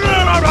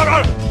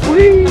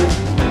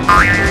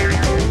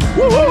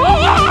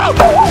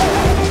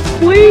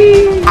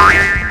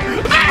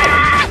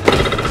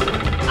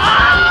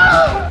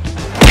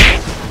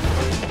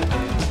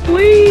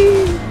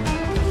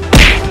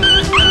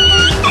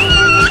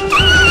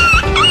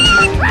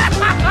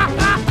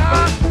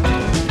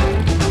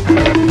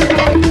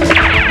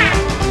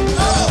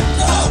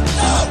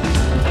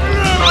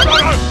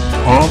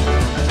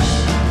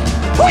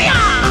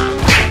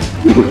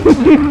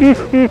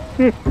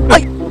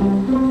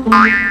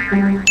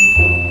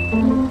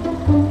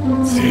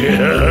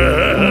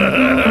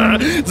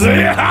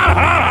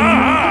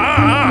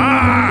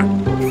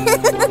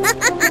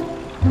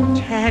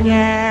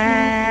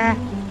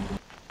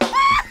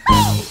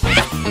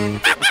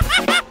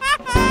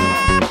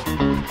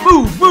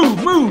 Move, move,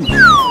 move!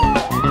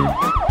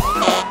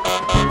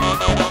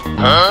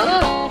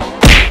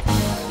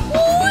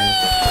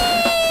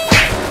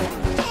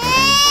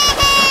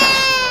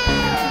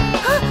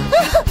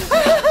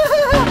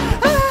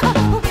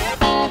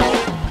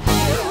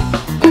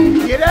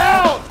 Get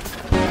out!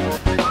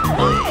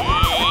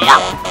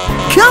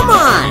 Come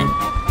on!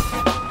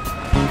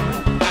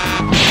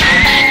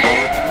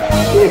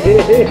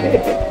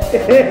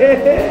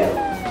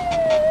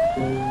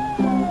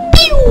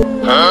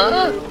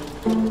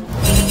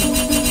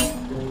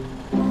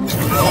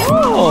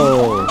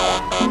 Oh!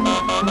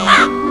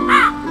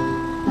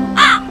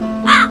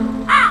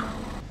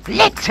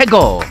 Let's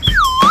go.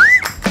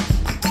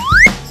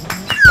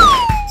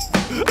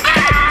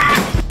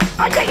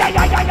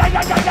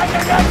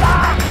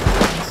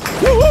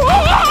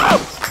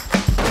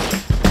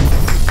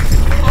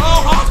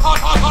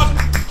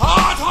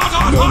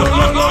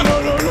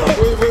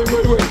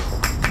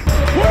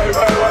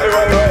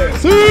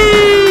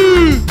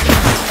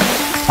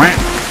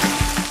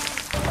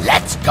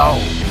 Let's go!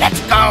 Let's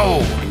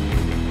go!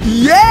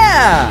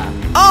 Yeah!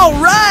 All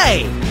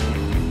right!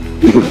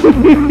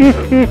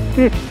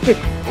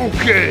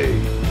 Okay.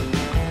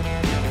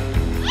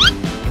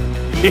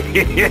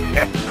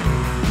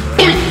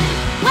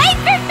 Wait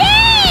for me!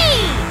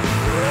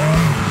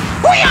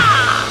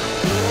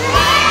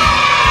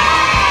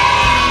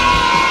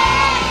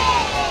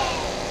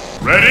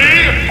 Ready?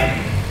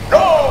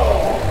 Go!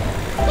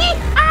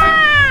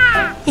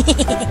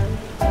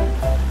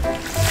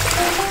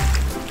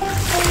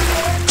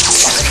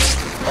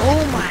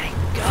 Oh my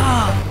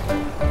god!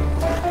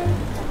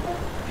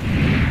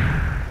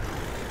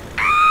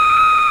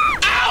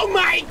 Oh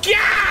my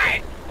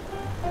God!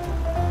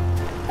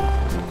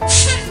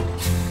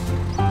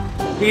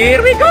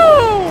 Here we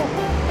go!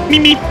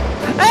 Mimi!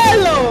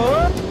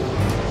 Hello!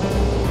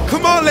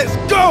 Come on, let's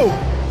go!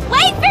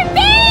 Wait for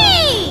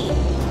me!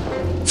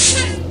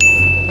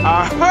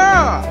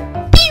 Aha!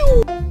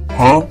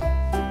 Huh?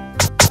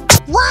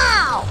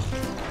 Wow!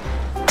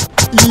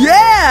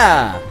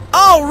 Yeah!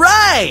 All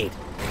right!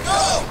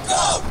 Go,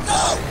 go,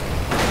 go!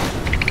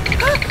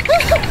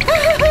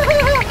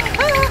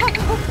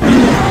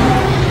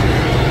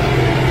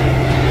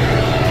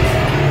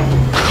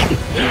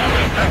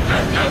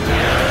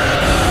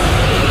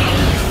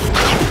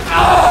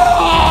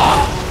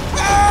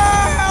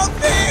 Help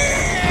me!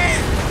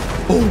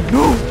 Oh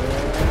no!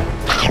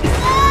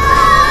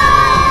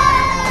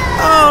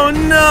 Oh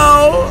no!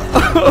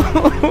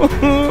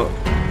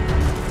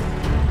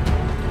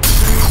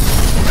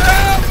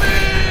 Help me!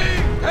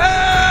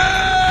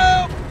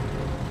 Help!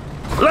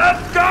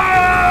 Let's go!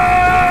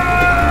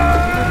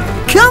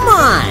 Come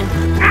on!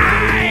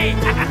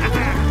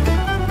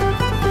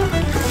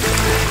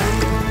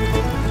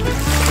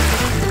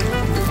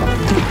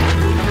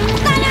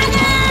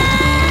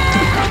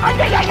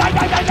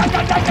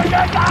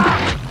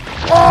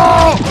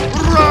 Oh!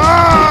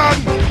 Run!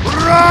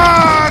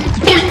 Run!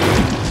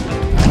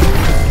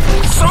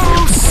 So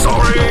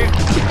sorry!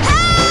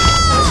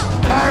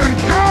 I'm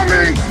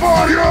coming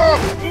for you!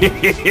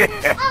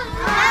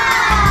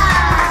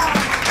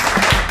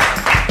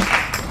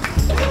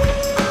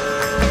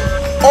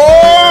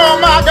 Oh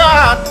my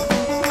God!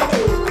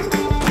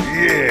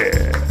 Yeah!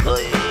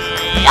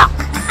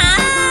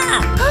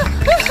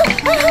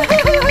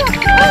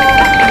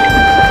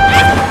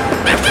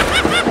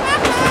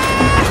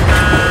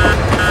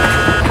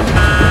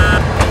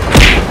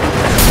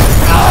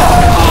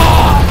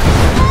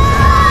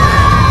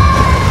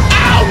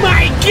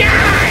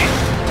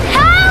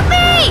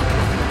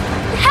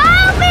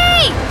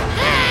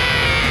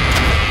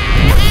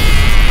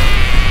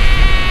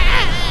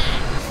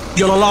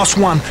 You're the last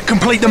one.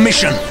 Complete the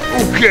mission.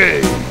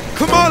 Okay.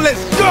 Come on,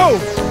 let's go!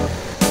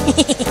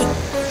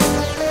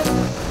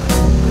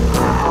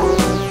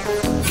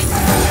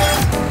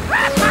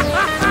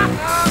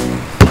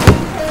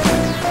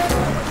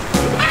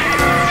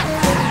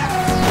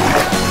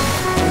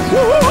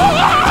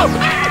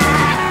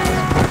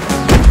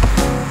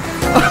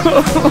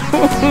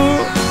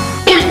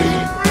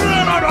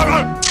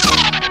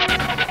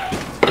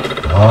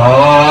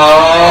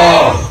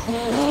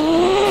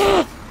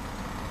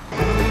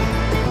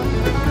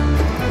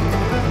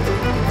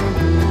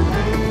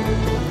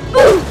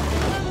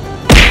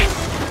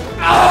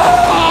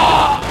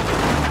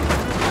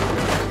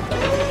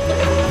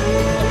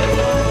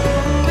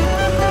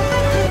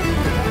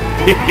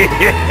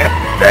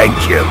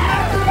 Thank you.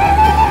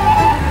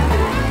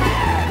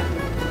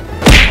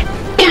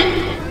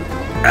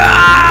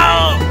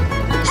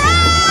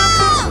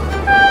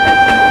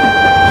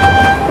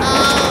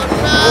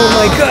 Oh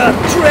my god,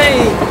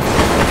 train!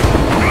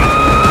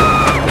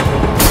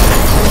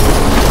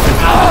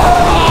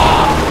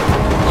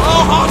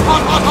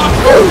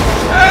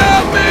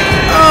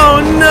 Oh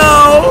no!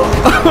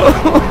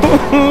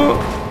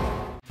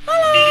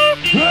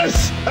 This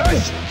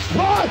is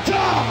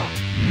Sparta!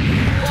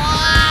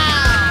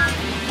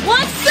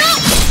 What's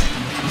up?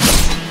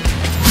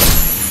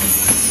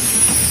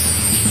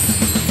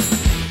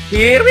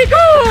 Here we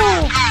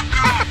go!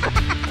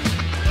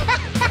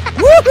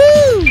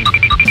 Woohoo!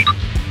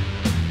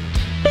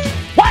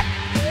 What?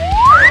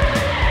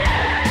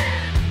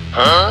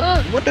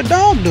 Huh? What the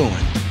dog doing?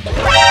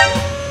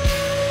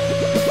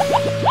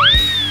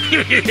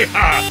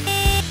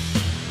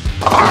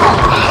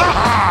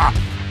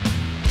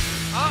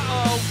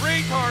 Uh-oh,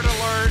 retard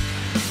alert.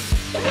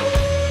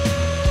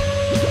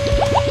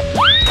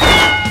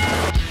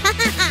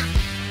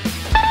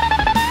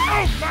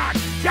 Oh my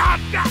god,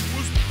 that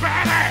was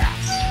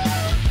badass!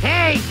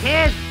 Hey,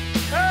 kid.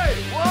 Hey,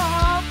 what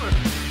happened?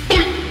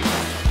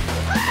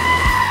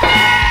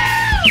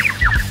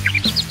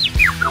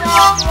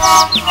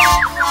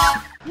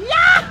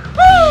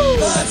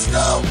 Let's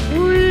go!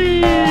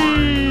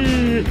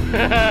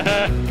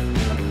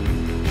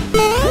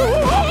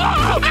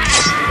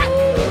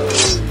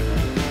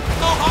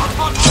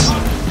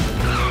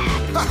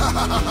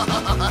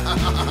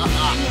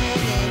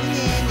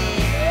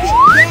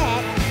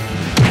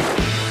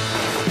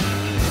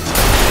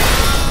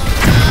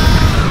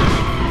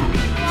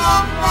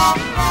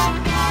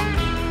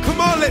 Come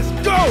on, let's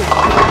go!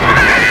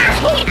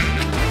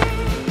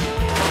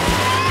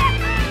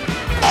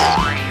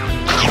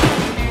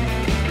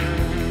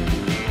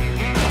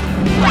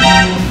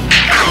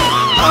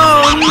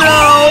 Oh no!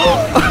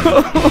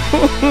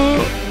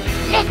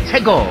 Let's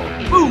go.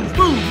 Move,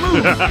 move,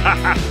 move!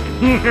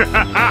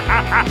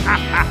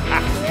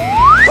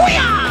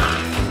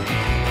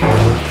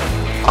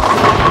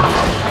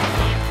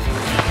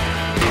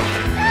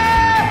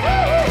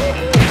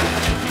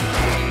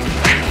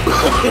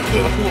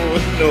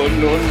 No,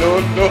 no, no,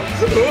 no.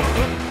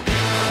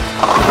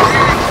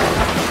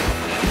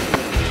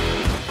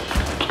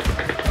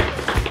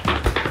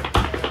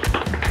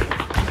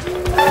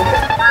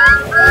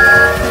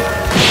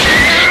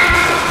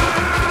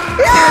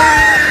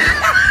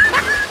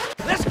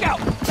 Let's go!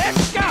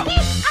 Let's go!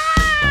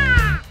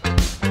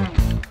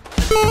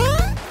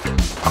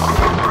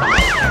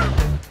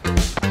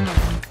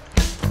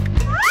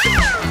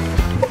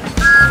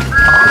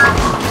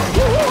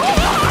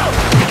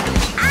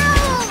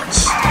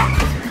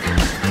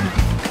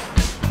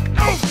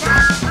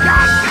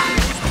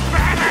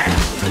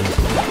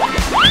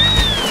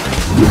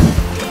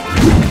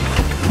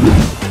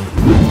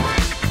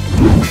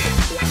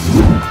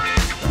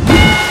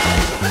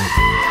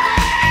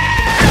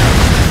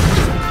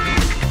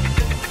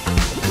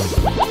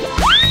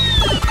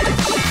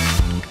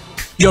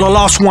 You're the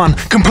last one.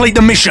 Complete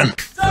the mission.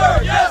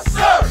 Sir, yes,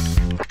 sir!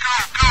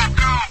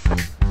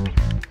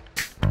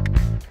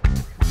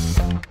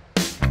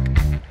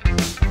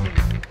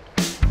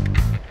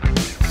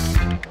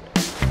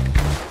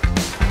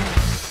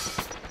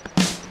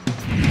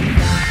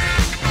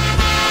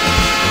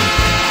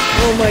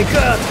 Oh my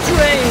god,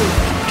 train!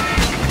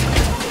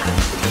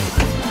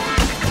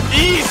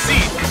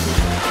 Easy!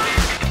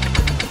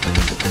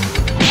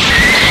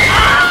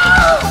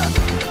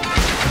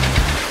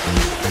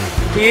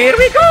 Here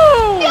we go!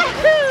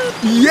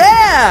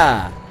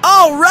 Yeah!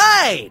 All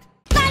right!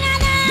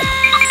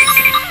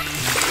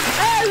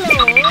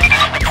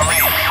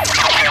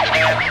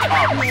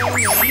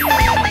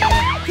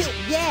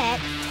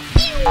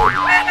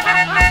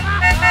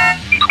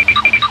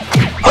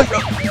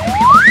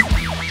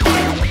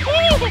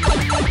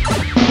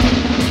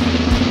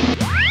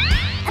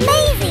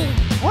 Amazing!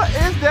 What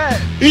is that?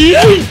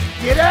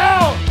 Get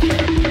out!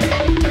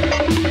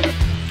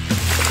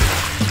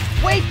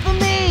 Wait for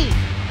me!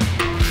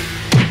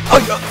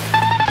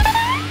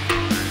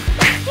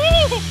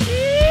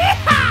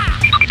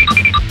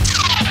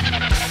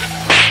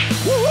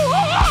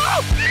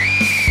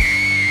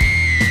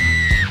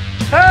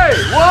 Hey,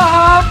 what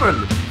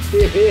happened?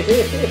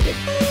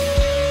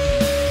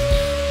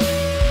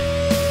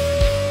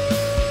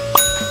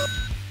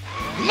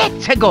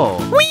 Let's go.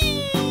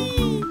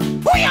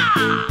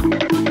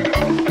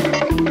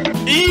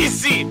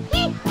 Easy.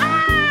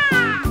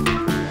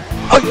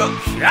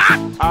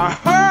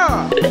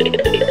 Aha!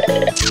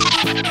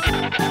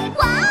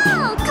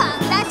 Wow!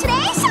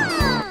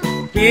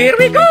 Congratulations! Here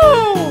we go!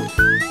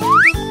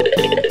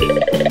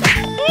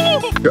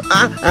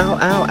 Ow, ow,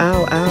 ow,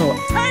 ow, ow.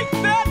 Take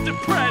that,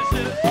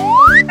 depression.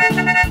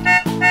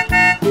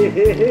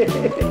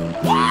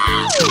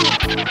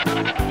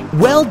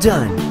 Well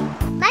done.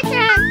 My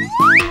turn.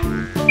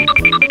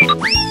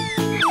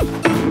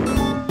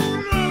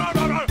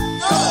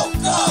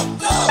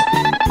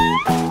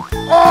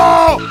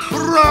 Oh,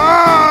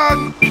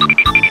 run!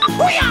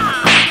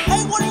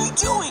 Hey, what are you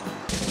doing?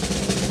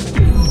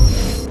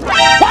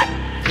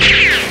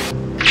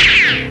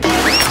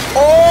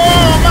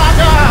 Oh my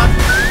God!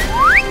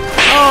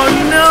 Oh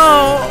no!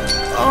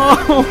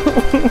 Oh.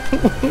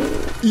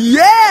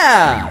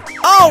 Yeah!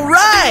 All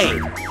right!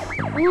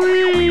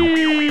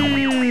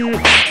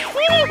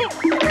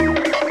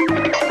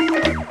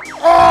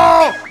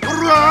 Oh,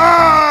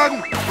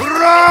 run!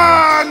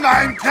 Run!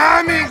 I'm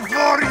coming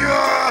for you!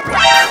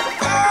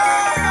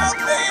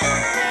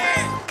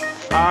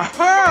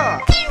 Aha!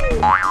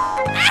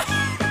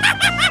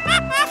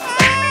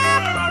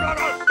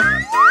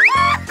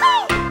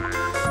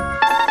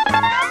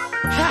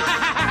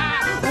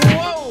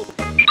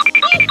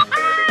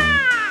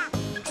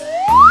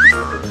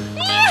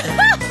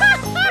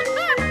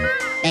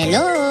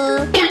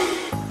 Hello.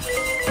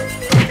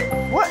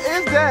 What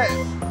is that?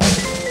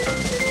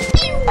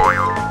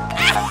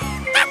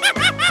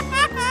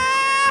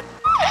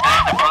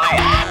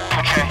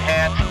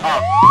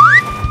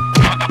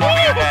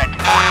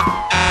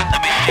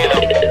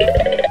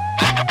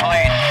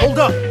 Hold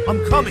up,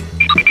 I'm coming.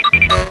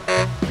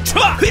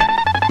 Surprise!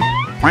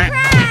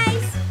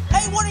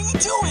 Hey, what are you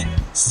doing?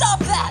 Stop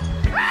that!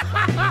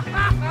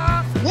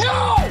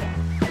 No!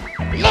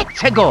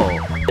 Let's go.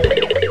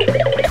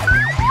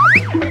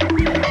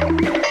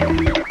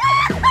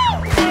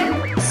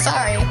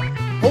 Sorry.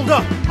 Hold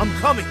up, I'm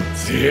coming.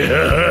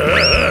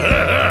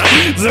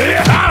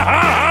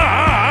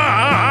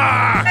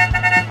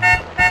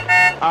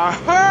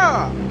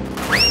 Aha!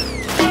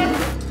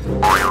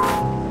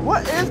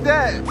 What is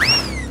that?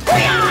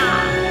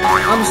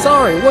 I'm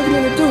sorry. What are you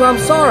gonna do? I'm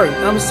sorry.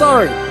 I'm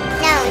sorry.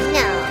 No,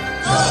 no.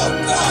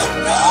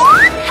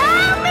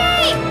 Help me!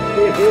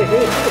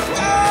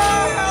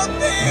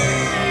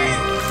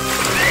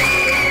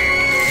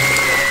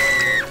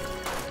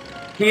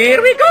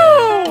 Here we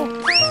go!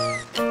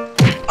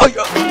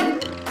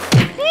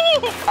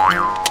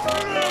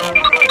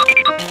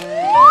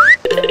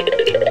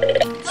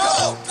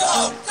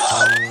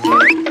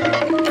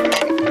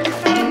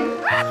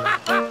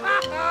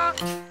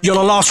 You're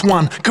the last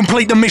one.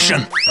 Complete the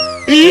mission.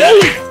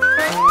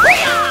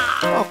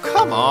 Oh,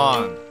 come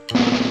on.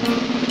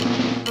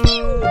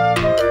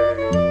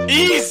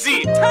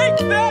 Easy. Take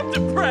that,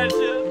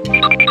 depression.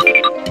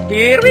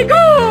 Here we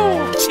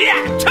go!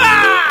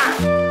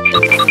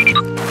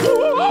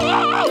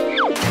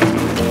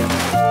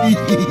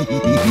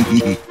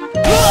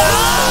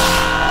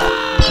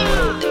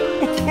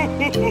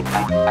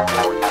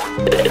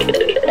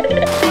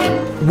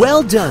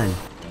 Well done.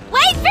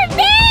 Wait for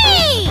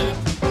me!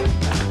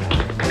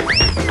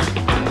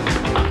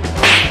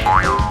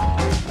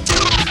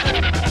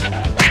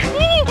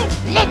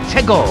 Let's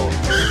go.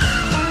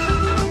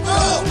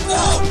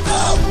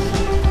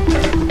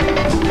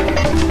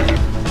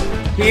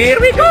 Here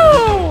we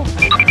go!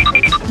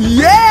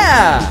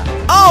 Yeah!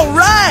 All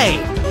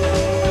right!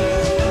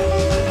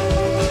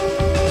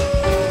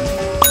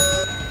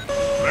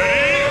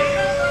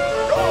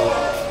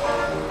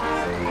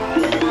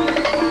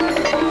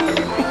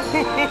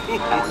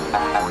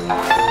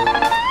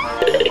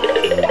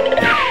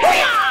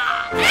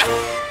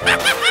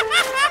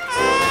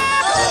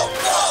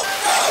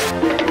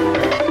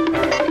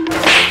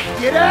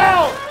 Get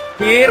out!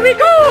 Here we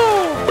go!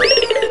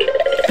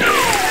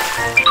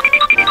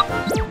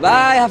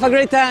 Bye, have a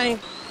great time.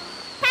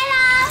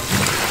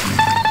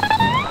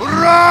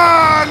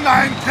 Run!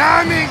 I'm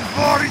coming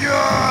for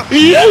you!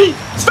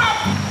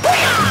 Stop!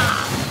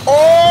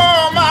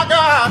 Oh my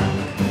God!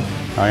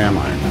 I am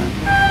Iron Man.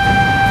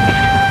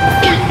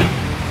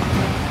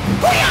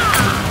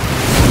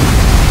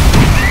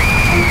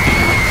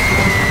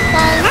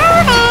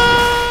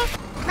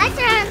 My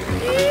turn.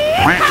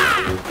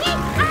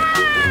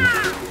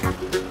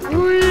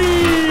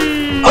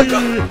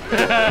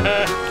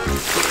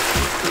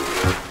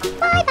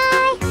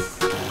 Bye-bye.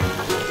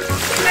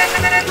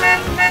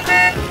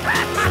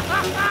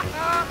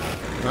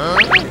 Oh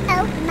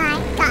my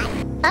God.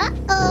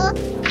 Uh-oh.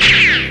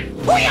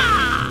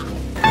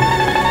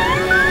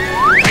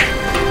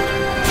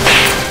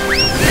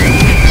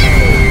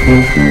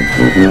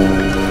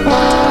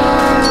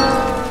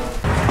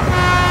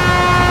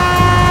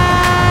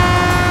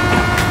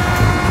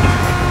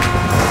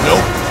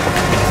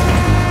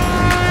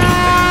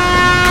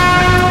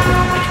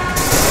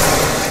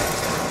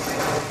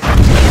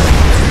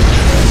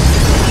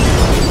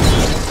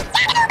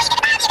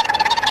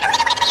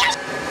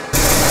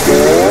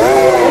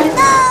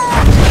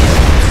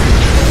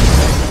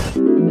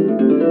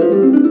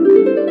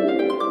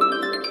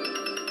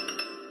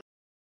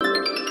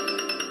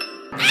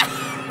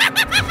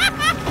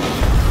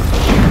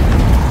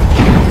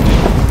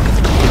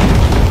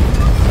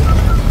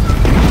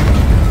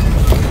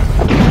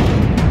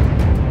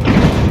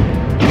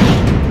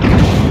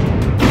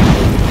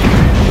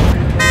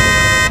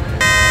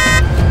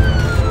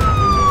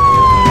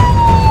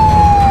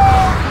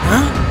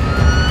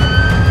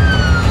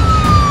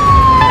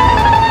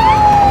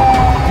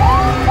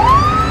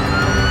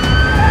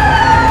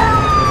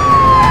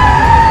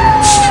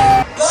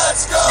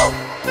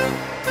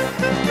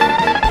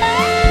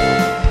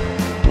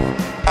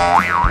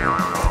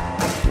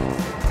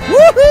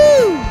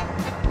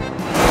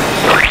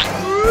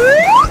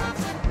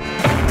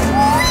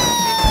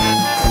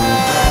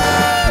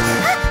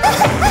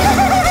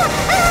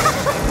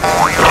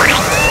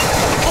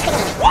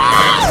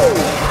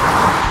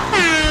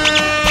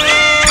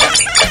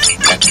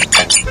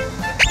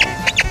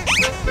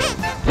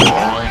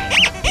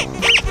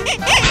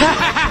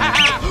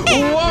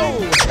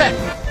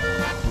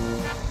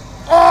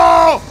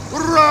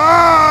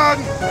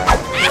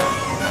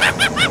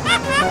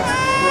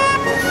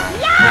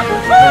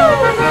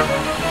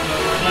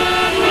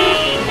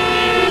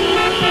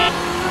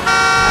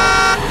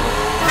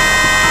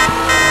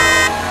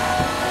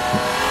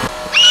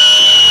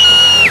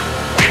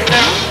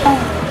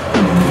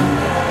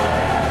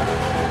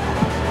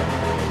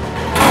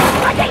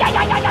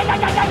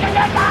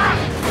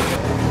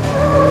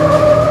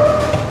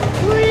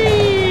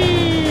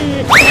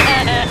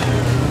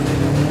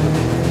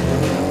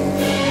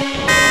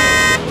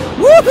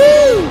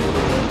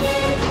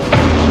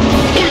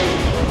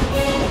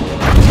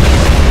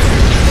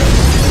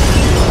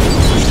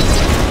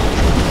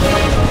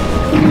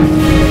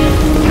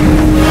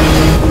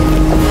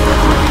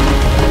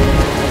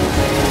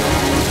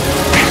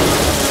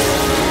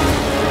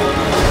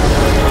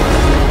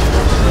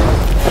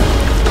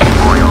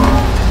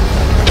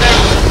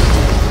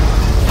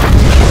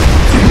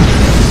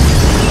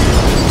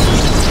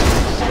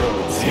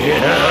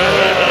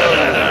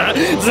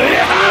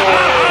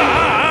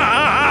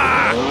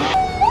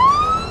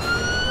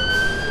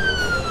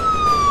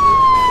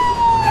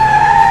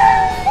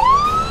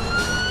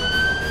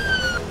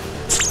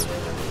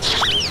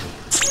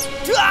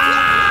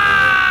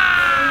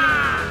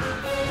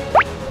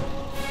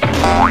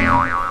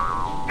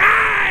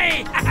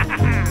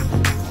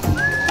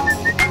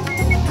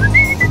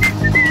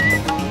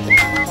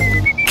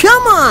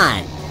 Come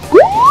on!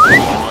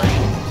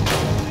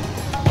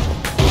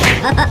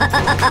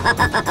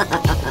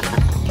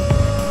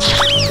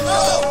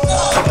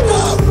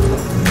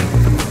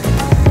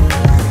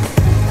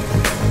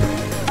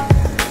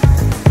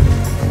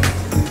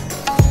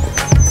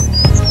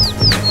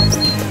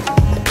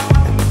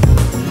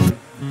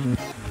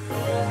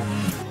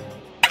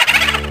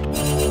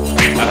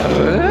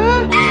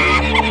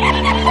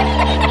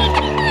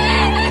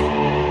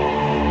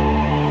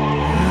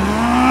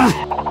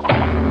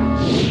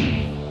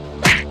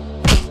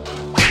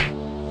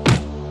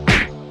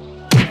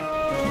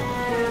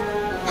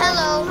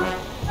 Hello.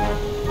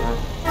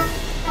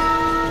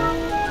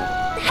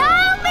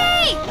 Help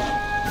me!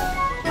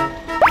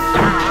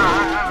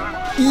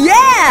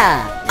 Yeah!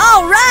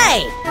 All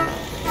right!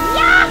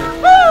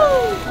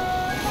 Yahoo!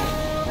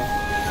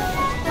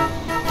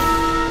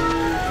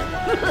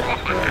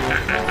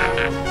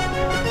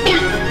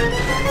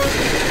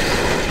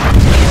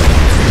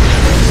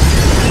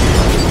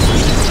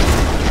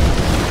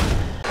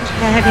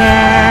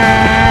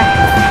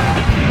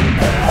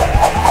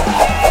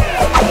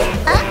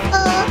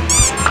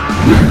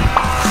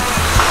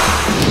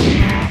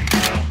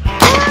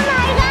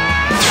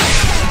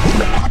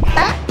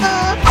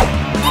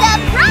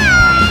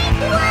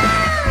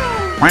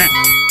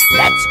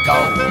 Let's go!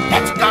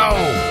 Let's go!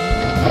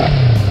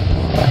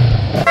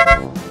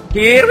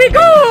 Here we go!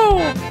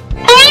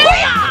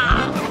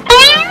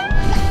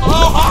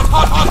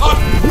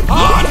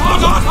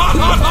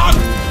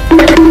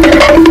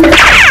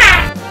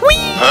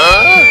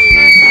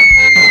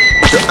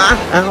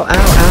 Ow, ow,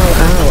 ow,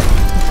 ow.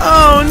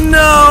 Oh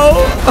no!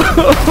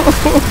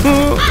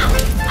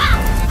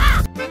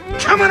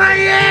 Come on,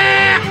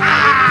 yeah!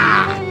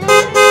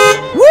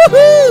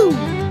 Woohoo!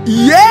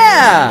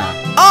 Yeah!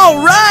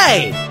 All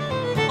right!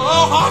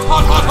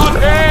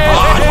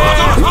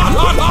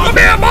 Come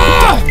here,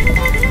 boy!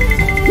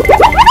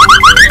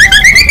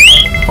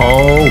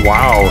 Oh,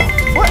 wow.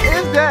 What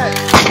is that?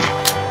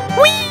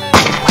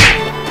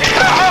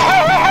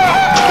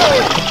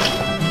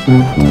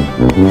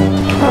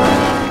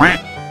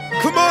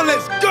 Come on,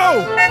 let's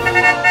go!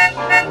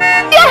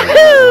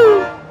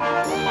 Yahoo!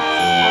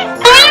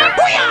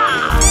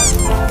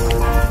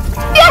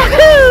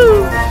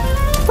 Yahoo!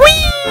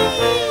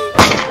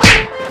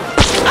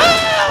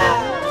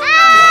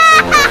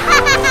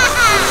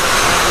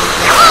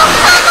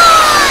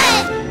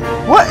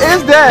 What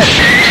is that?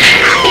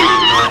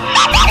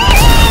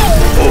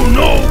 Oh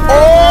no!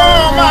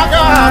 Oh my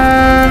God!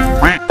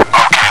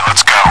 Okay,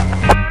 let's go.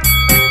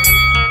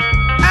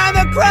 And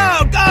the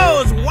crowd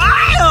goes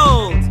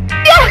wild!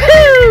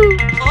 Yahoo!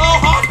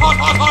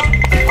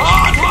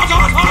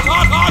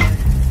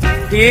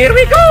 Here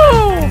we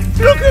go!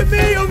 Look at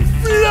me, I'm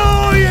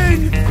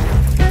flying!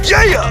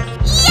 Yeah!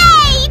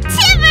 Yay,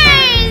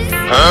 Timbers!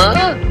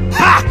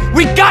 Ha!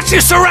 We got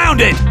you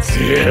surrounded!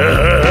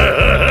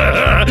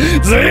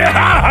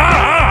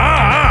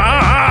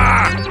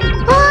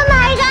 Oh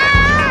my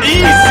God!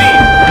 Easy!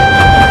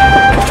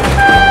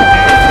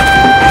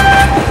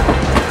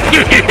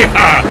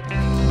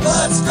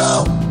 Let's go!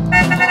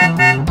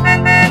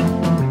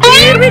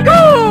 Here we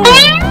go!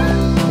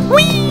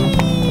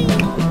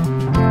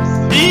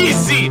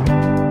 Easy!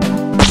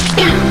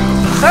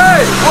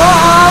 Hey,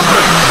 what?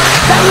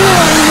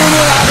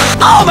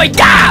 Oh my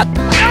God!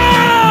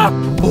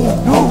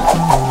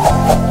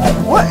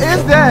 What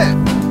is that?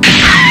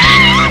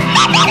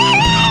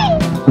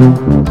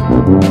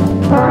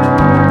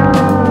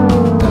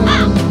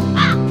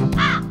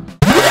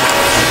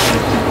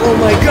 Oh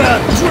my God,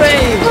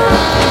 train!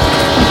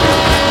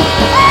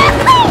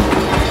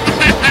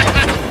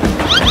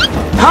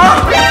 Oh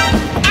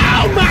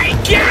my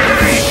God!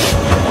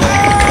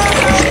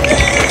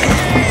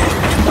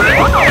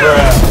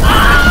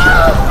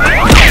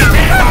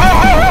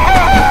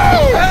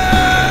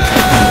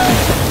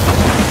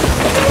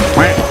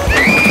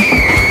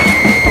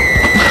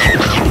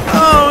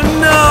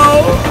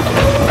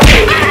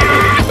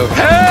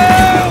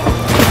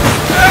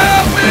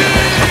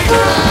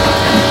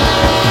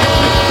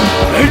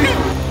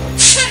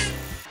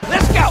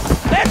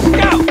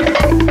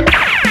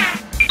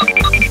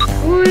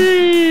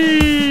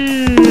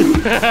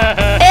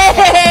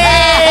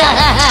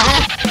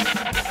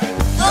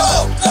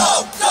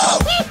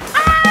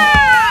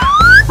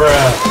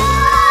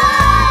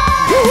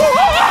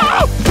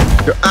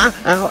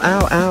 ow,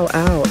 ow, ow,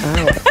 ow,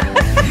 ow.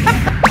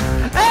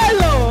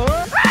 Hello!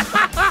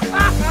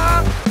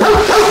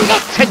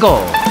 Let's go!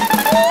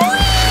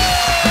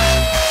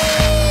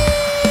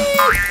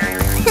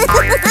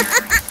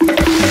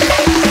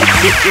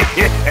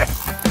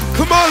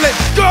 Come on,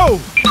 let's go!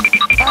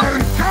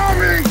 I'm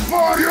coming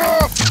for you!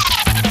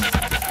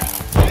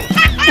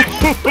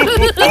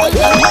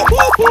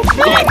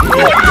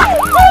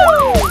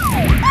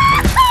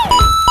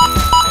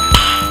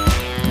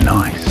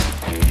 Nice.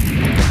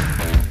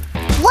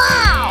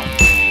 Wow!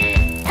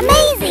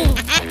 Amazing!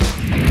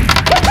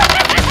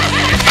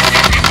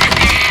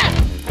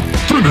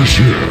 Finish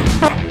him!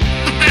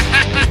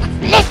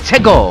 Let's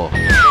go!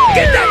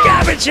 Get that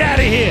garbage out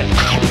of here!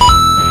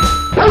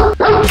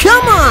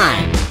 Come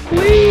on!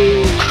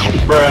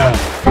 Bruh.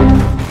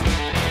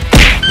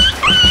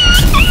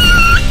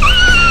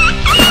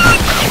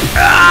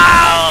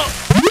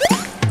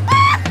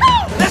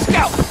 Let's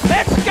go!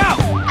 Let's go!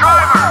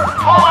 Driver,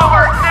 pull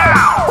over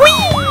now!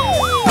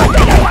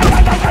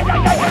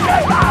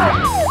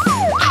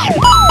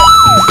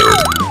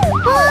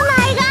 Oh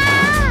my god!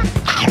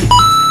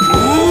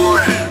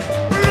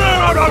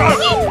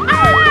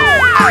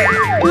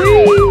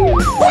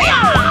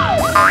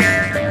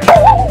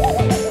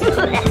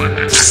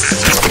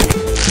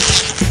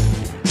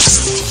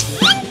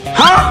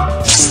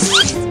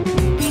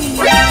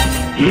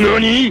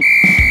 NANI?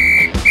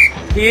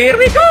 Here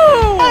we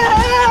go!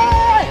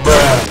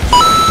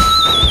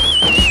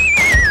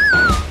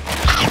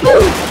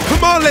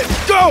 Come on,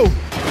 let's go!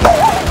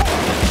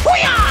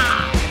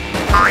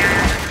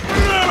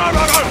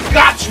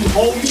 Got you,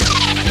 homie!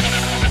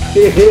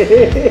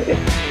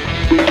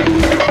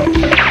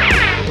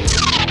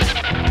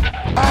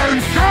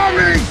 I'm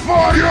coming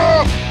for you!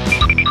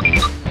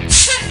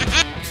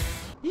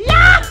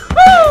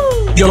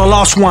 You're the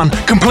last one.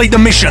 Complete the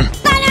mission.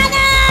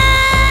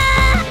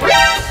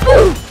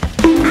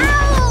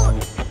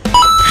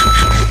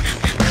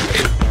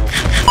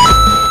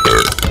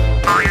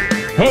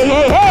 Hey,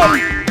 hey, hey! Are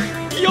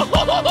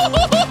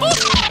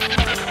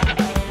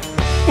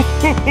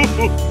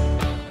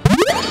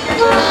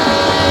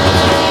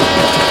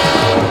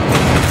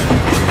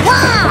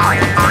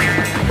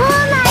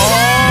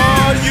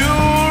you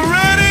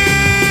ready?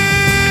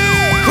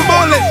 Come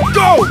on, let's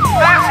go! This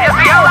is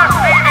the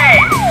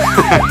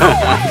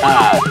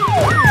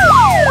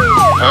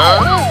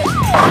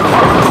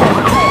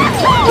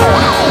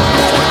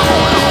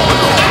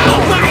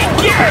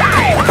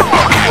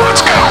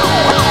Let's go!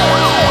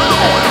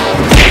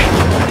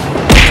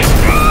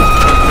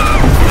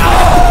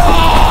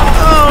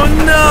 Oh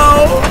no!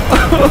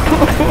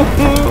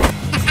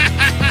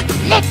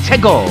 Let's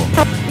go!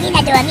 みん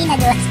なドアみんな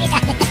ドアしてた。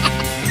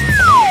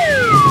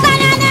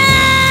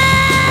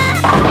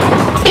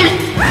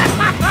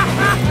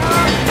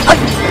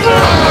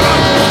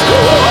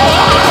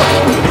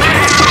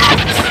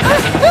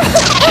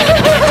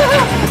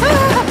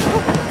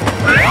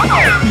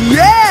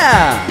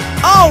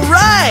Yeah! All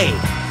right!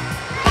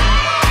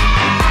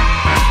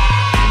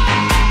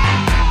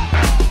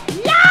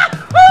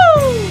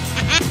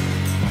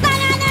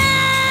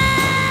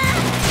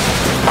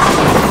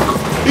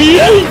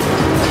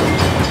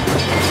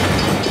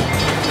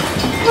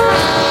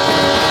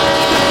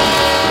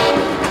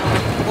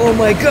 Oh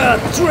my god,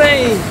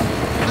 train!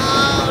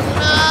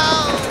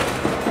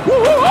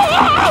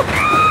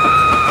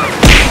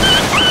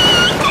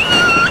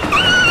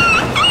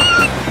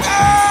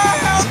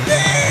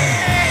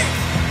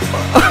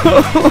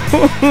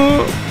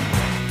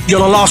 You're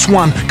the last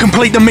one.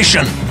 Complete the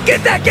mission.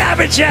 Get that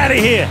garbage out of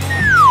here!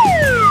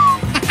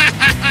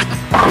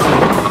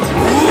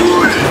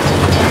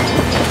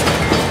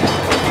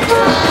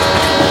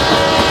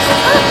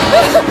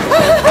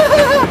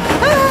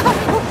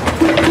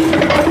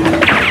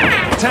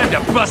 Time to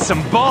bust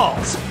some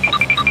balls!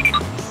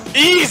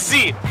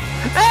 Easy!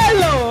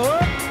 Hello!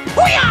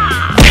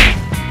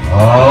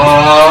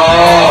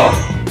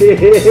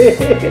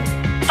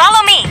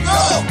 Follow me!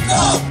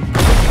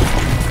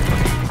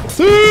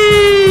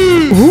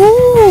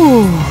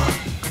 Ooh!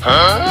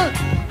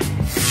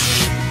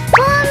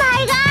 Oh my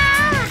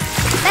god!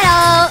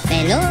 Hello!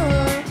 Hello!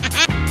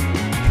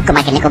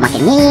 Kumakin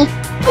ni.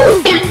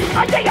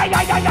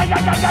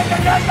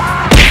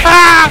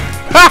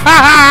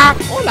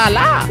 Oh la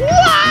la!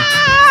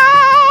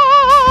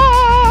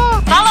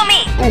 Follow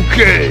me!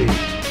 Okay,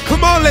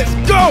 Come on, let's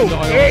go!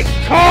 it's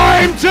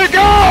time to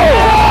go!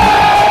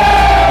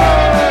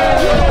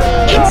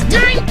 It's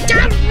time to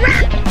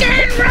rock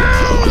and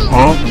roll!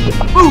 Huh?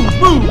 Move,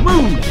 move,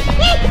 move!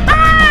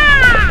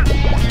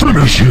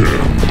 Finish him!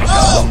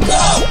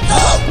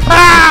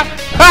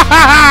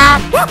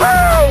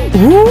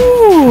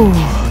 Ooh!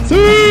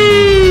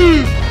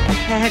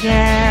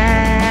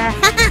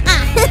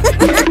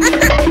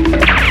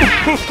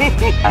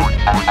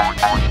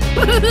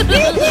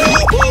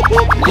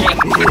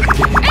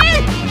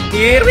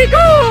 Here we go!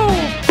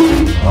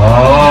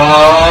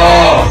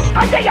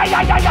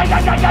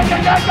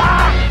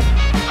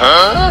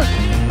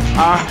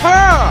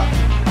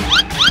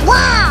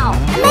 Wow!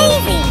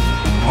 Amazing!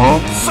 Huh?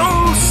 So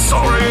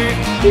sorry!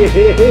 Ow,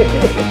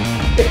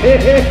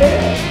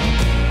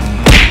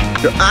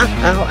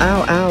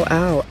 ow, ow,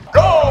 ow.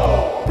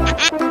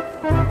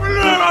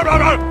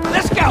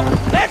 Let's go!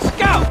 Let's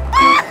go!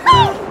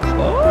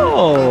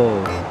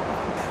 Oh!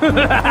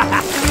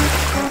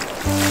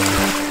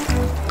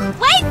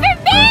 Wait for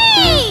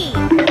me!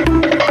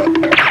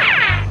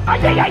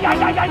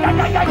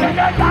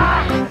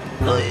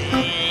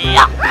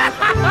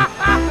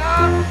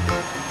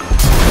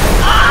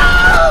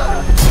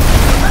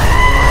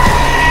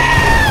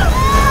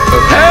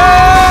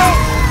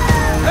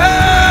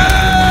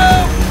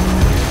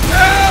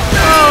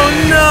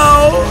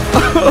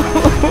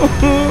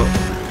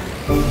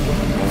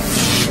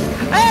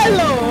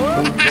 Hello!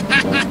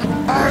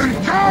 I'm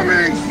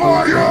coming for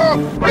you!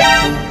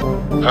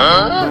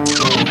 Huh?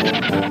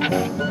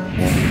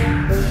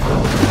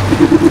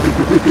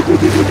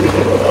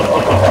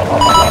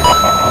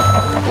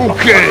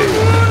 Okay.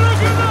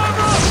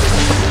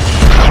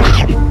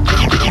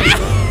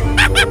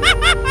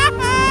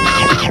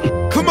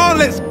 Come on,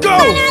 let's go!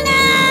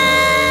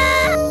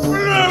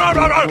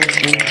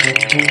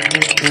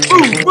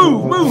 Move,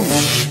 move, move!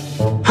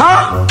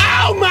 Huh?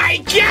 Oh my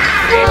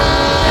god!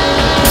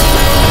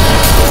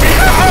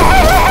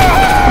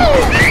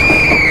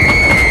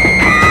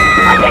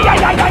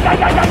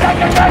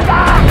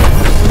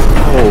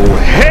 Oh,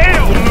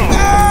 hell no!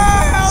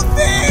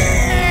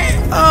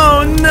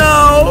 Oh no!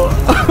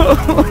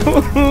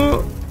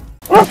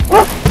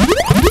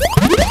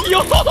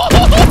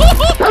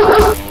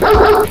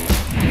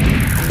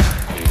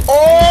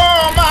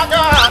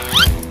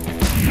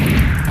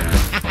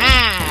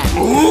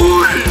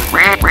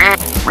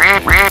 Oh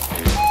my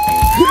god!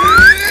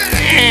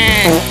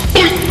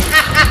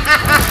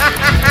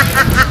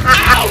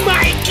 Oh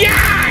my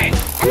god!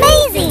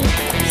 Amazing!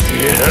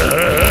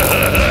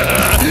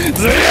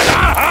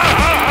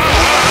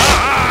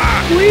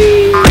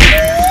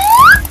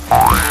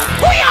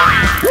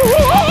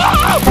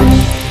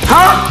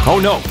 Huh? Oh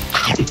no!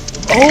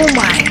 Oh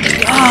my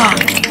god!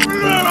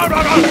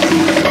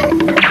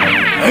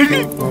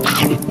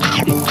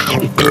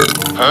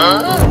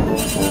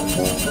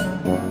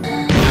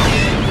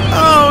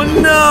 Oh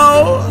no!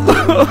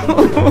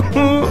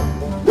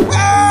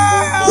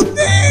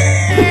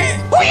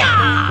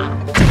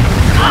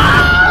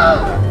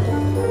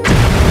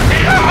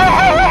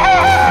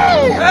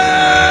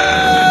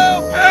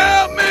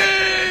 Help me!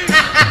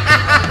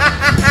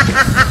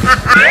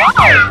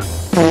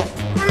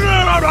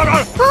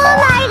 Oh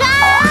my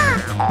god!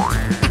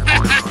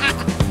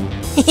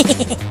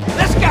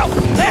 Let's go!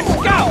 Let's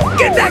go!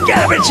 Get that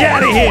garbage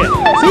out of here!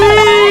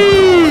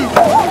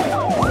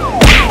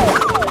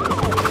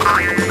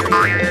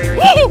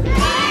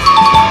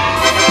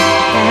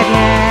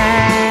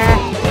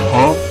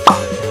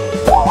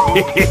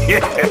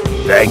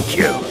 Thank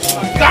you.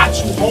 Got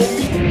you,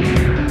 homie.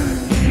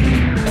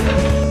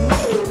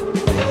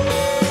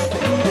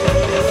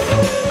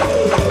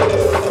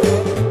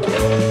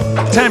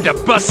 Time to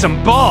bust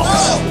some balls!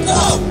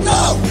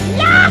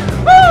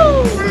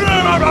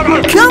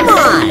 Come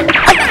on!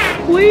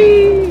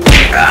 Whee!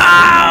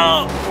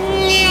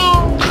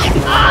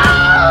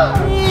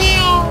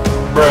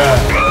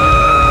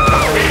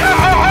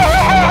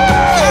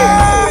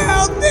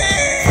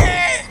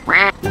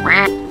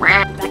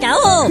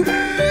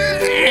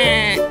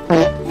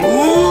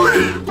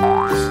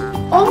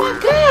 Oh my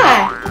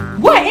god!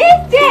 What is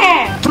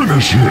that?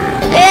 Finish him.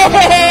 Hey,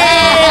 hey,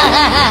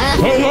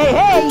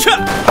 hey!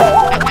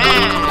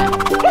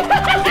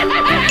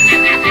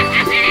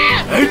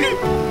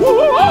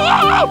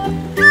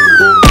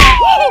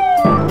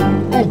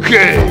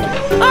 Okay.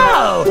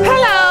 Oh,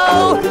 hello!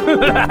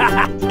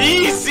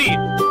 Easy!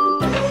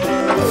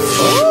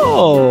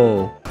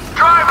 Oh!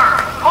 Driver,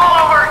 pull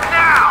over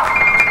now!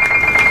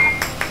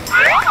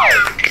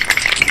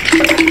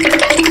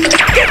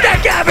 Get that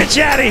garbage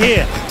out of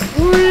here!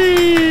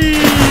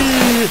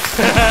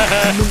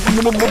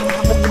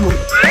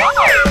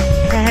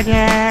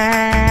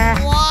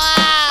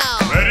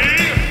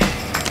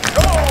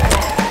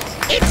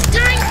 It's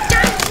time to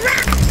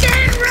rock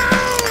and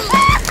roll!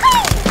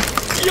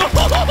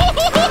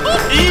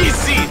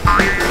 Easy!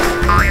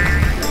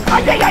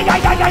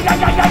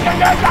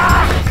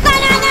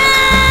 Banana!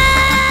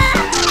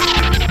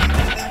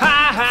 Ha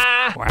ha!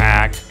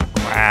 Quack,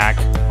 quack,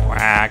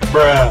 quack.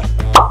 Bruh.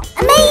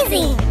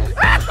 Amazing!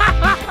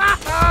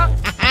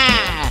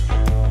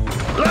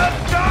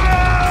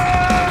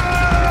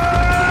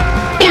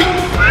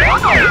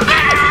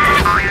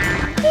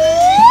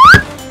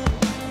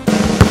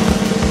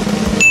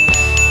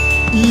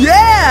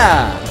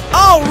 Yeah!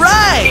 All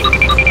right!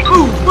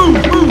 Move, move,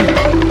 move!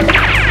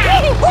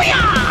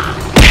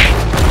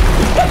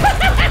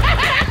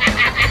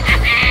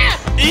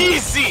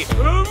 Easy!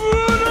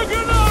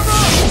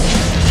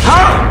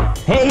 Huh?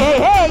 Hey, hey,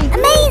 hey!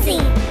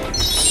 Amazing!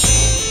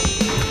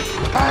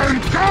 I'm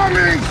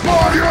coming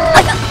for you.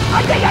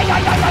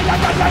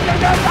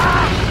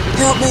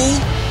 Help me!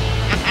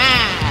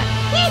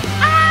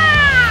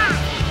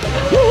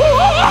 Oh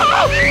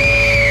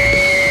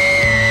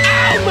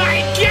my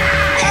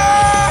god!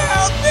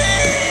 Help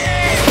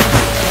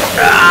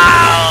me!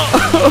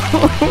 Oh,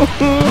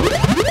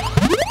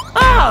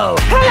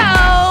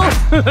 hello!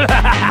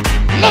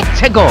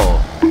 Let's go!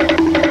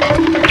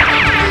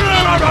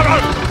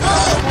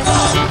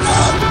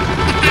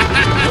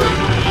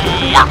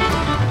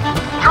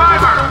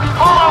 Driver,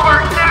 pull over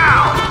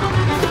now!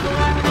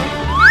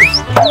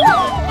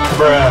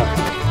 Bruh.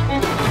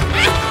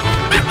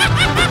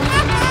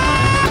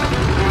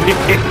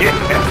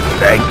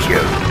 Thank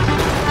you.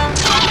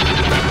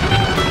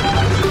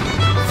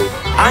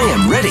 I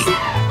am ready.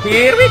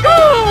 Here we go!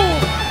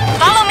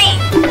 Follow me!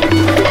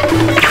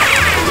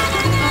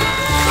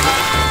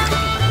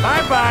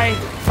 Bye-bye!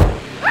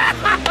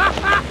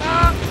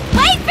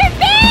 Wait for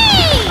me!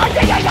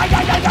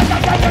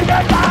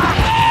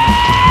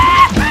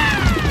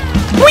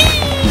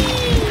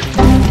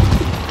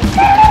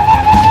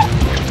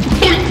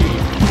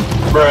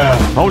 Bruh.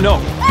 Oh no!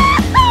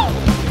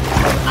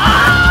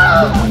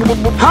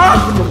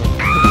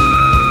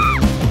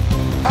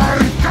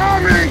 I'm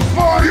coming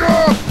for you!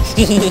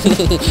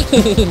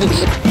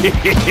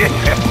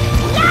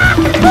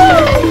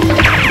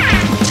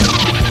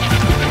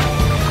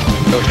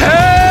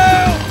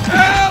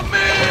 Help me!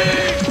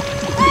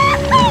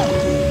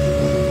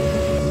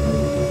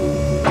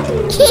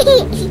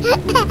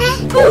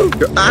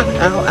 Ow,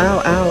 ow, ow,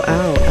 ow,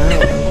 ow.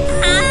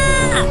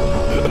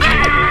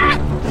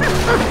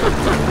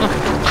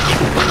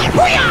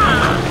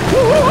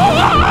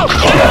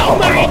 Oh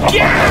my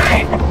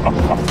God!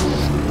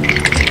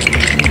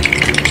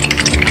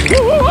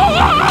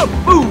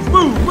 Move,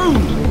 move,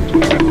 move!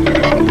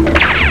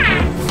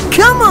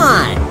 Come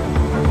on!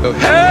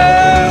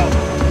 Help!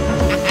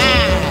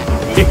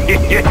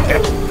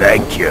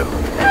 Thank you.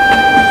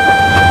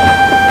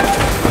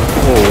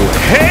 Oh,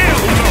 hell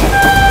no!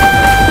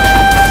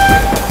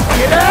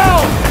 Get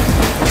out!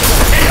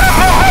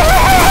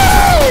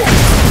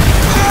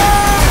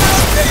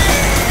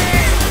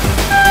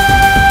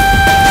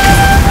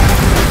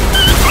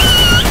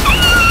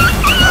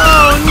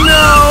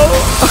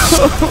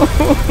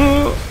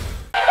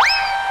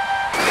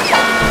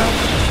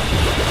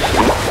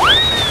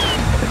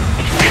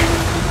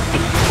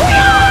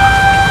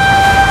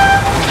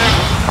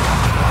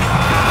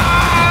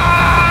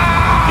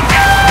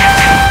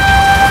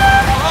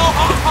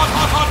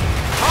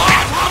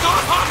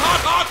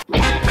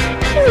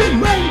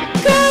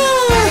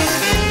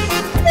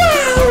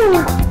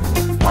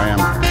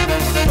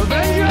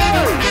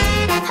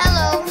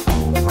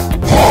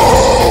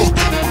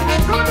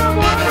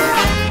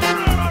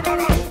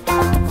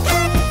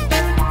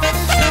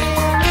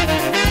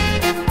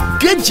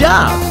 Good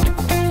job!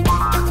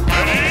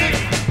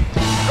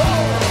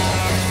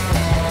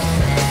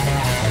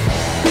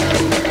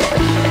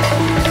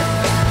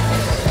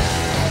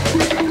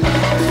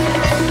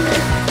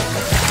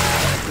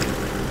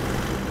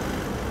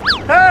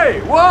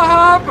 Hey, what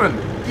happened?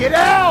 Get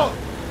out!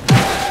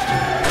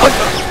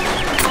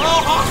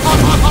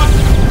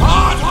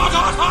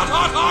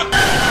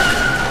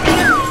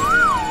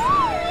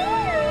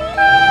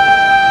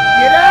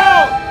 Get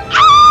out!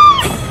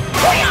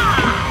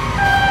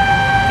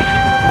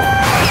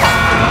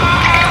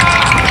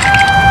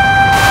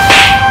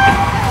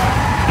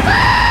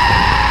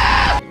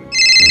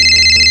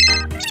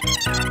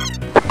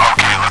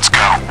 Okay, let's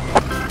go.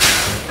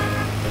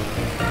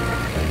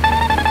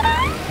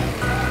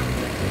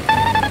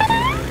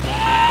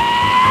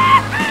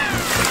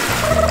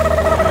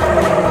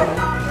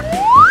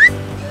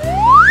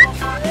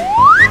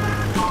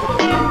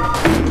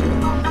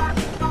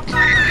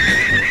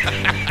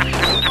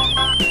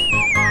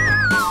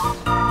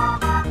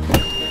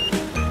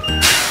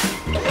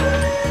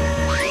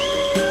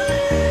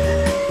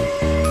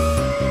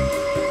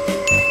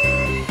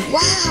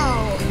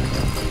 Wow!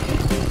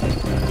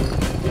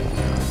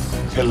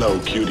 Hello,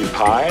 cutie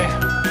pie.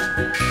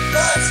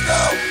 Let's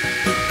go!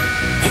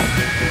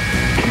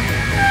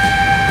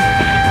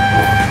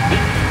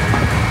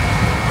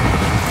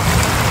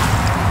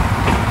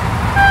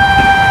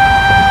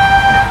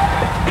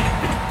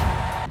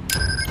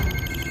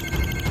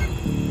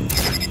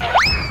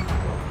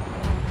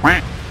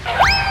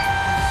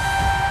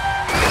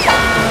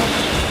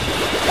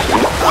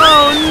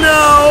 Oh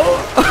no!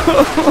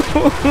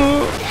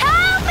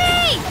 Help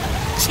me!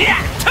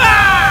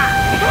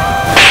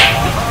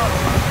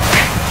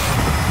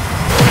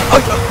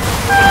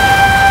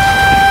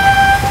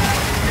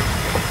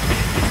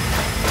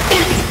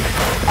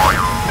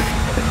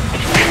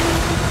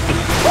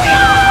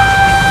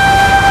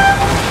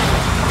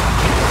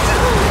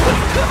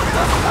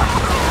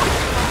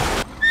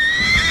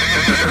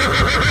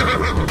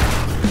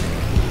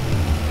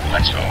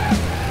 Let's go.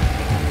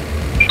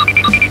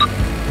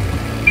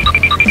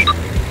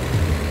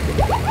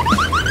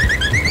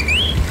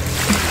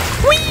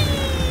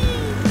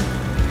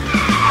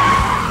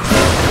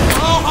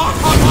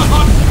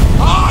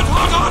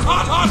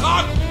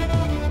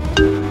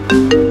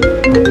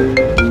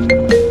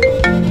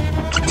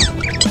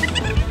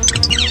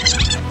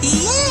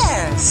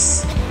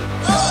 Yes!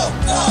 Go,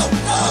 go,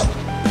 go!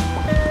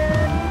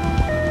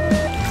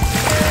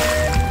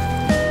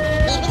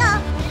 Here we go!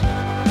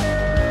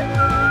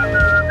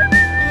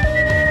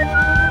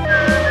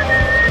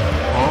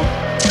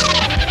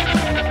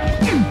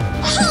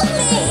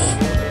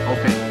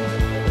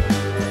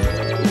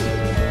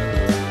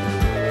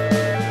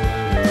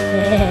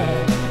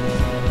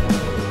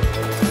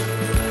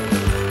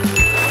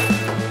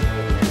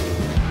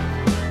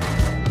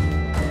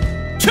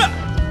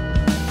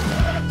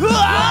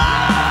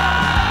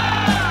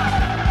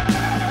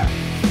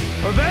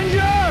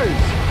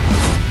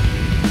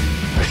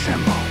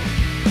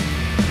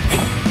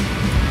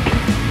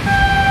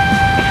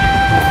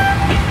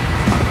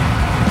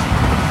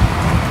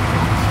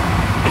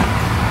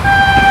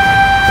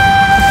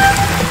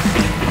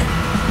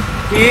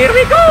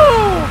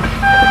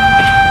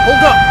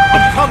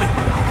 coming.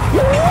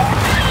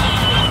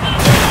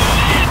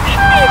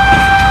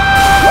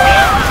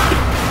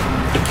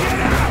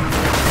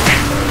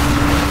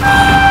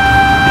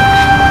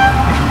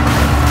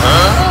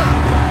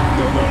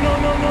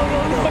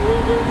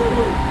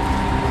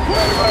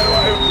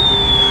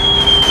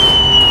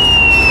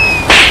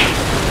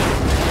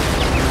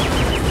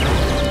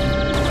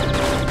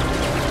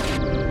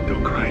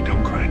 Don't cry,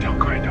 don't cry, don't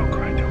cry, don't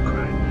cry, don't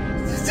cry.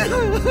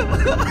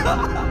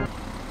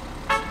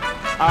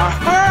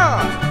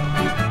 Aha!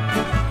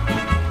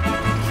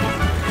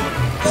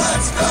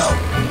 Let's go!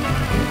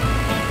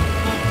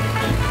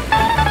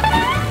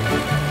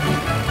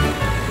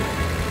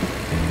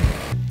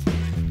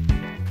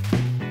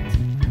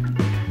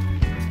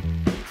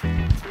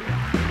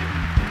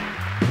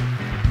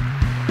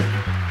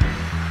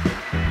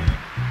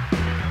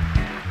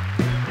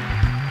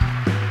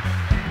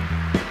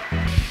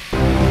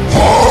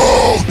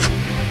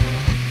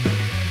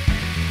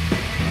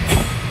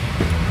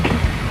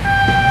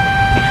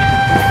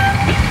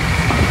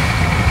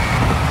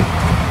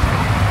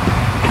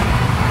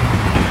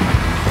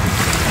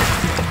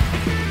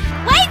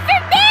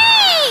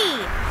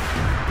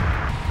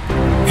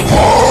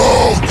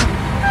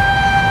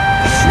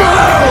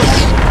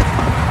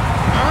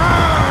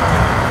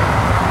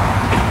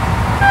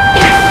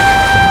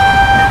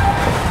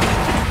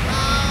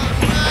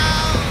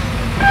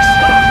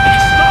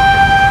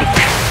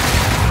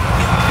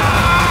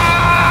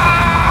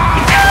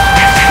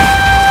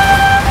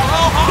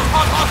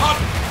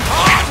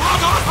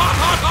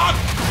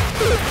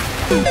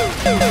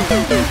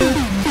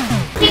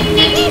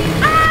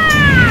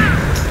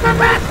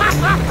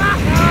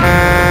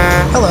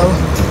 Hello.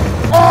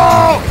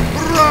 Oh!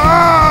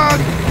 Run!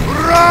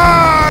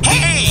 Run!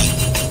 Hey!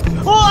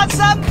 What's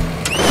up?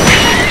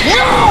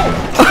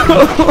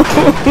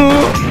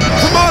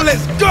 Come on,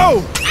 let's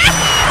go!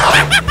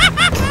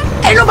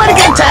 Ain't nobody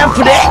got time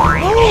for that.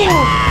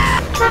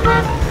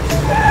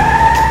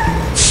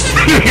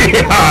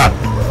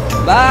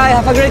 Bye,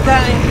 have a great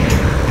time.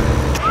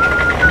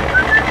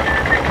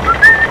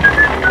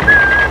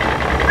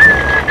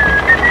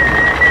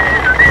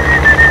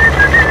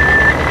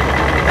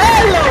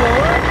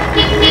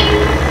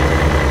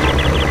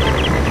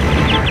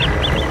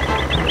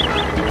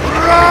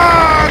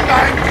 Run!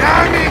 I'm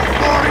coming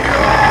for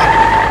you!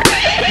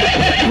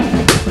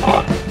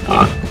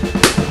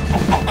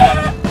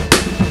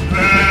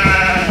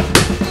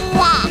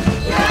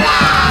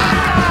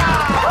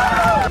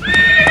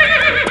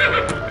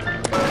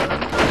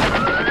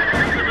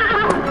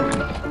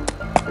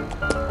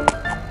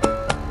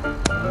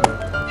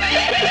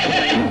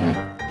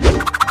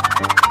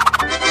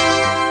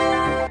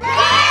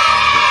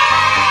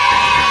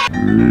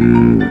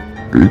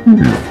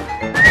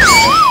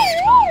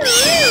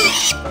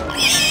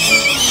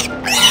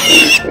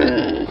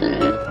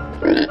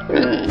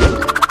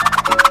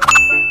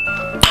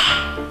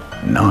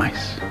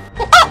 Nice.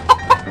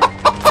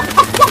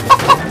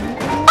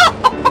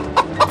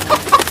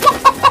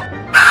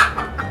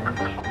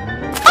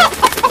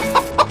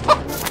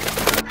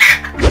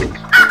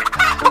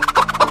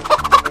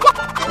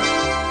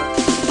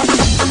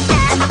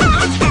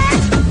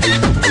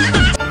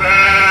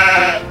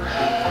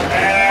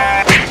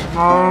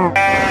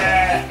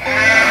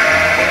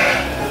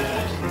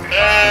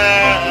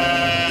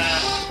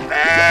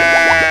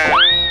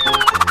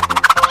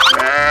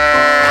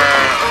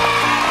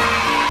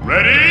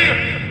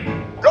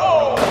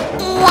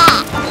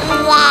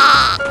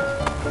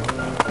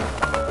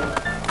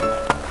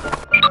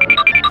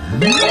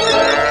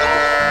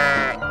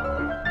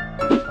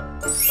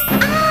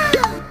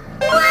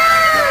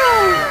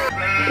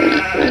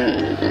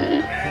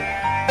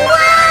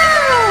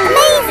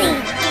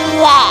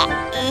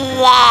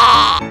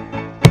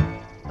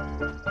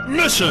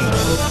 Mission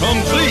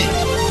complete.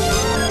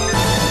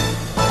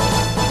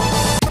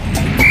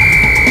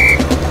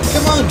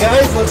 Come on,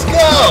 guys, let's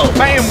go!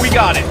 Bam, we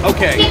got it.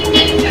 Okay.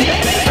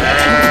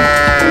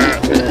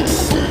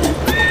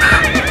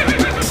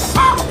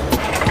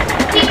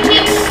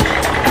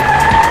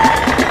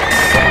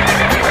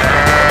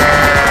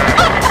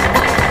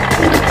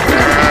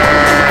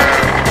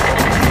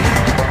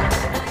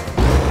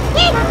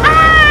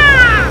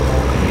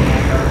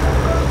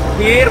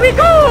 Here we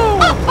go!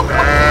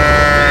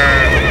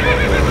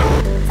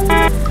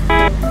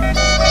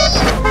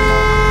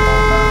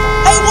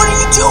 Hey, what are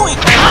you doing?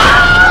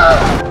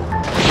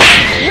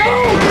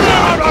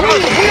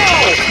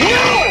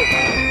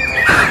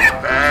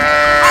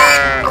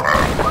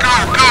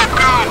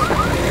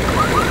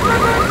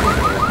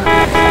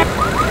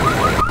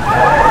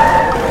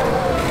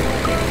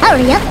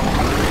 Hurry up.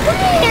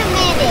 Wait a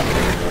minute.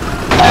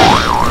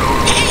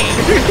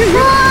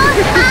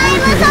 I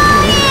was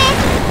on it.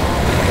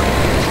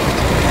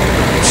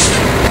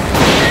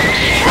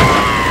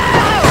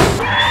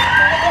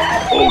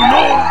 Oh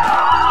no!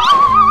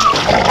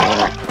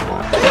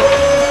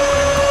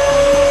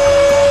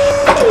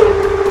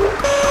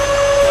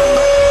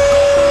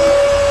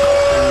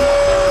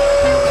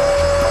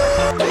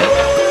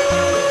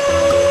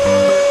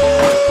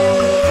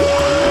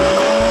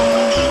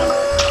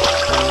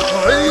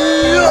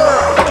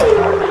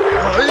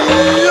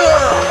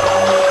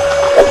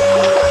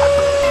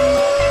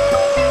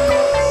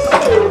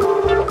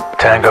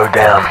 gonna go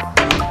down.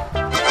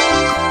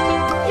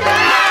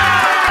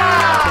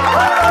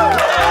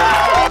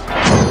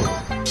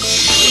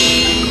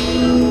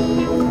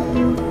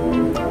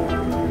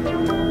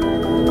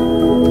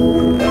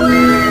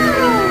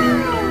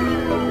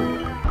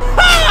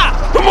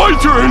 My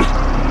turn!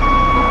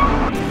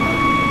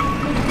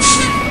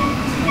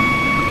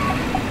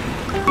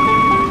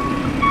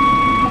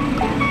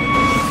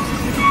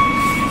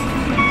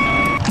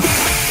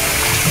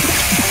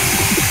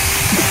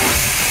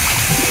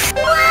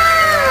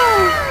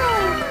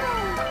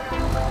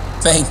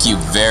 Thank you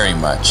very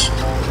much.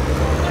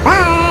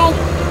 Bye.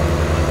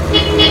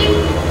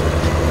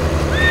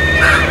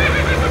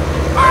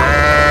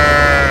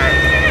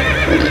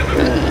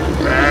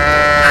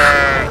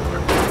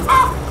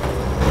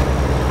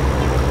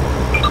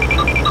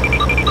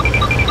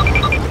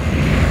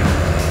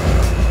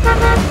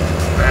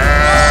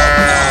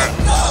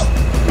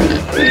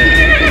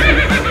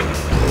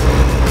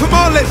 Come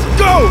on, let's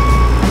go!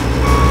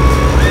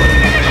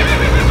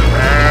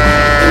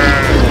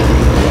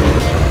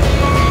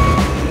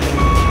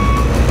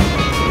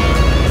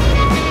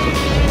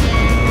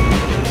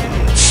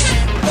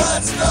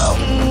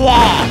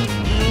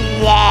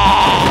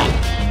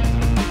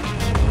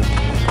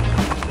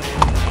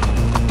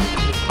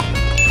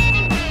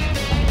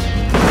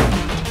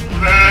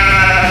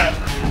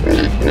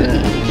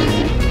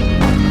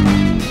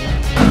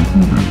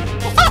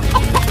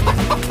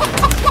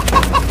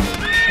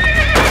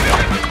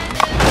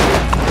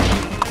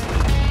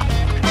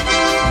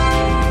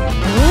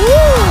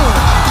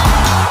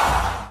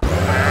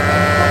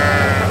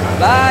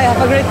 Bye,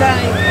 have a great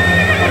time.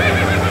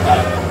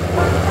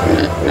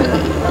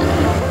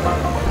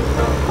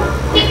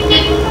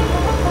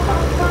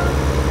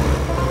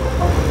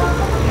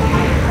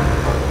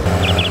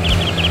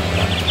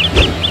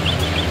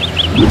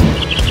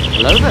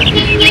 Hello there.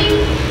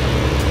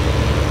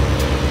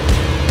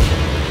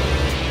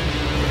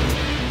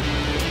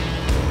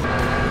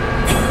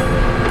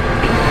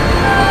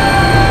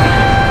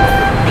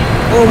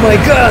 Oh my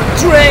god,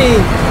 train!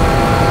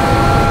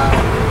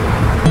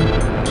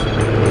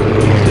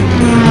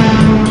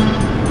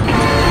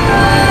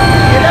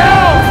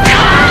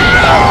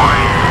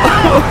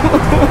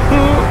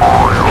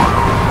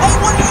 Hey,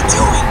 what are you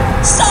doing?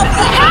 Stop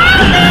that!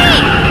 Help me!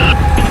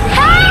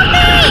 Help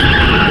me!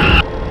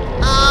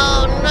 Oh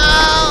no!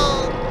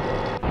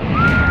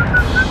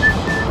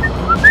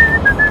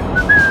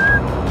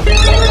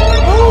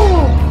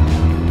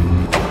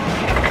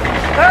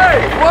 Hey,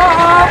 what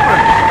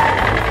happened?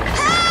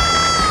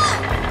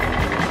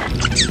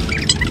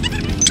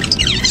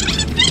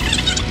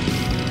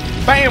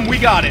 Bam, we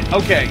got it.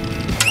 Okay.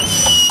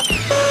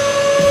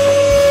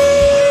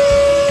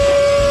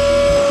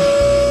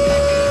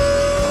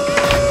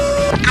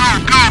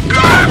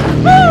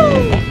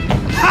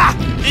 Ha!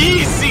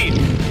 Easy!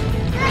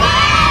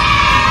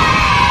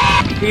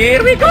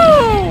 Here we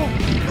go!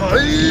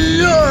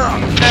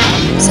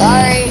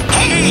 Sorry.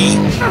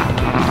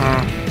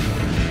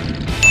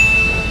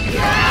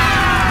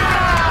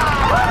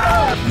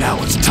 Now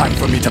it's time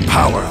for me to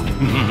power up.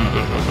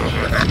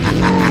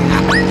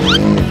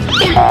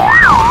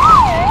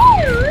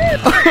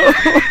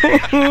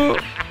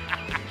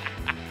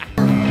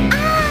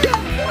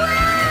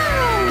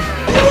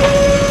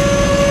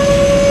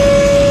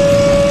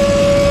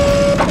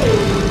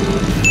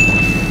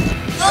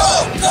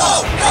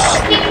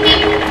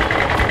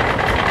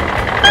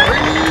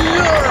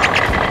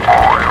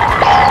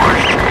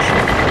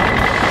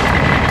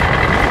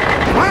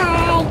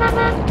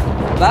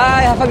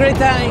 Bye, have a great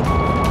time.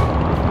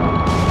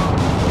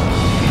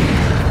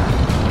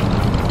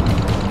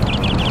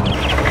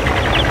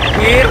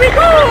 Here we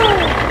go!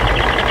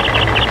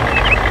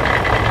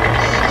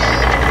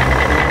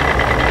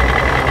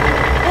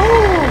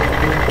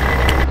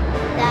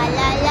 La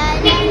la la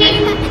la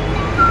la.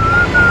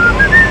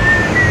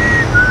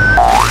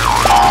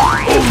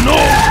 Oh no!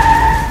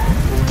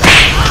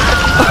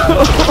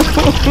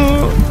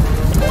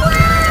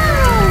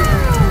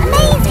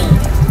 Amazing!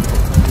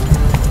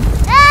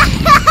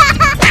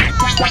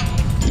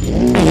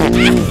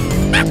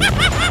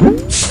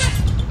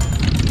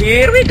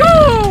 Here we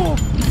go!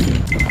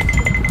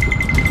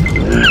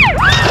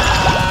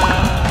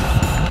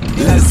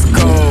 Let's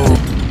go.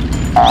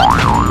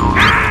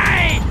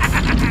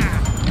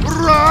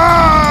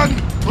 Run!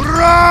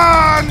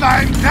 Run!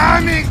 I'm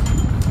coming!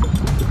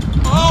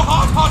 Oh,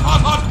 hot, hot,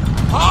 hot, hot!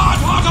 Hot,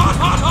 hot, hot,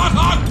 hot, hot,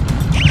 hot!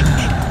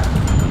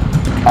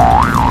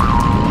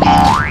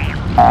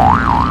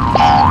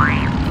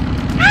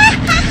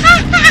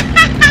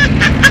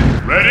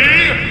 Ready?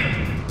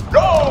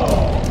 Go!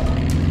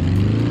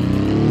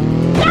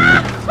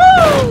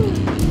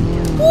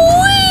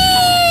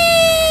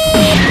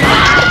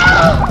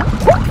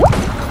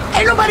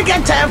 Ain't nobody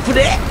got time for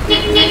that.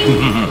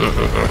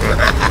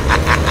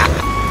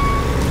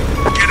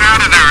 Get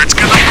out of there, it's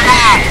gonna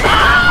blow!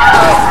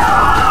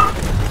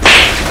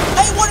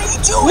 Hey, what are you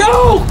doing?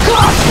 No!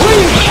 God,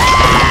 please!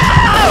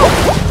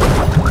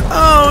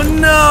 Oh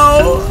no!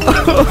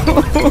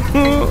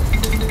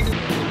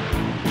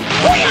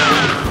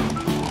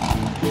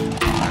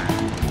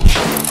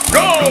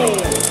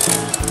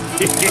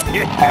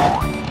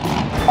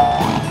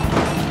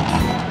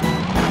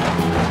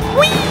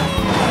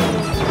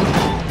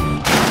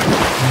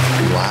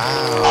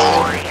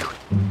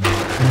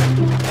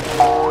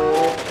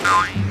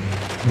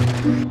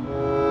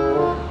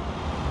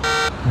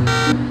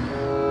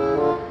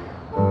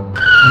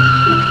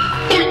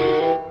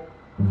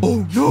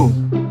 Oh no!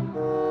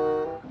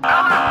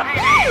 Stop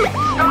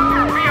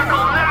your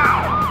vehicle now!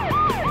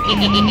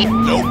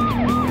 Nope.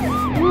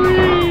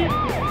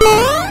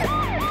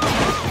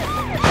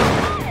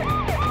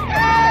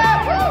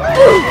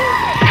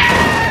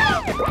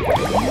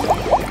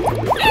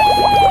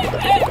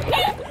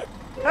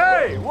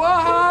 Hey, what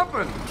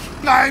happened?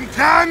 I'm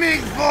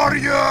coming for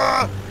you!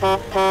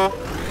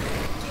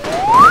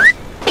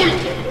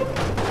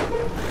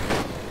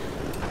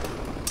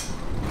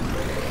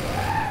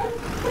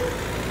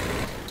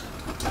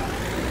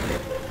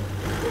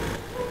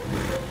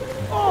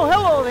 Oh,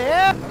 hello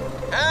there!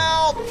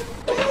 Help!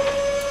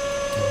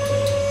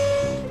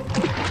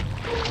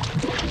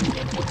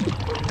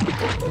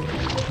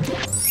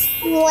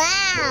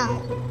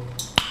 Wow!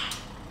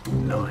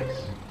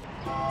 Nice.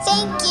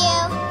 Thank you!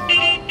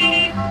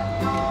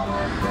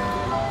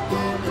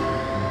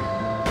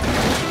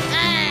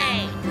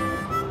 Hey!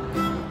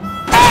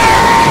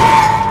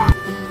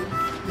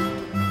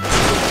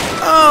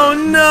 Oh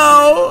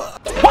no!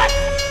 What?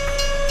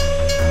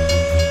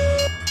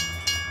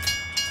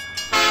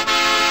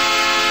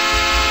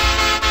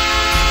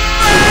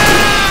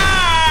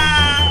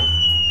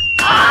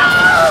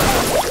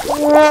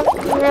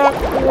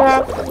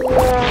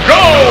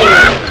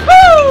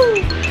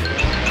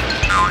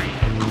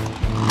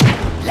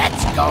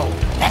 Let's go!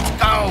 Let's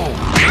go!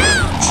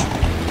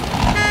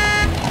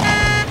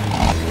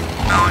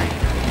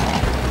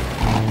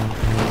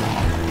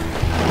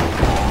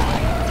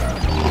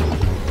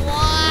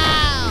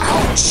 Wow!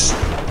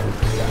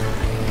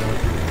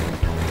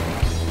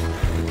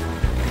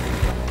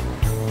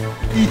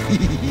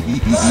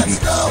 Let's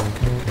go!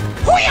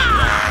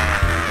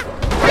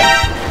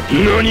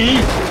 NANI?!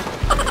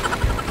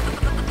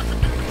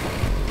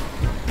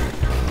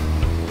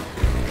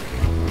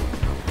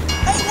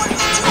 Hey, what are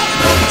you doing?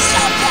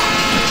 Stop that!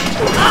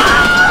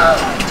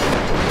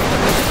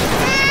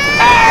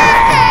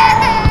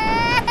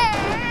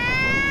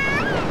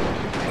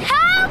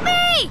 Help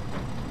me!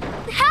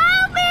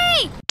 Help me!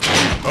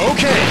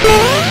 Okay!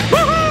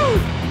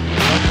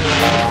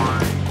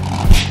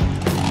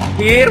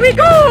 Here we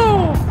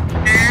go!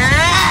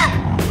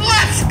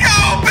 Let's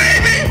go,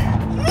 baby!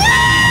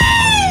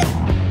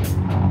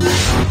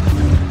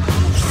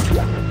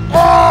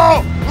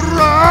 Oh!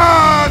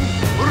 Run!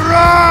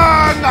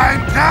 Run!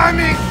 I'm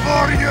coming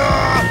for you!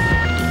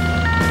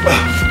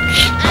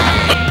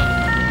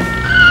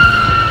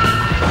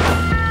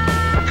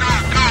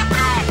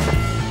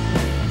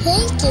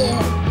 Thank you!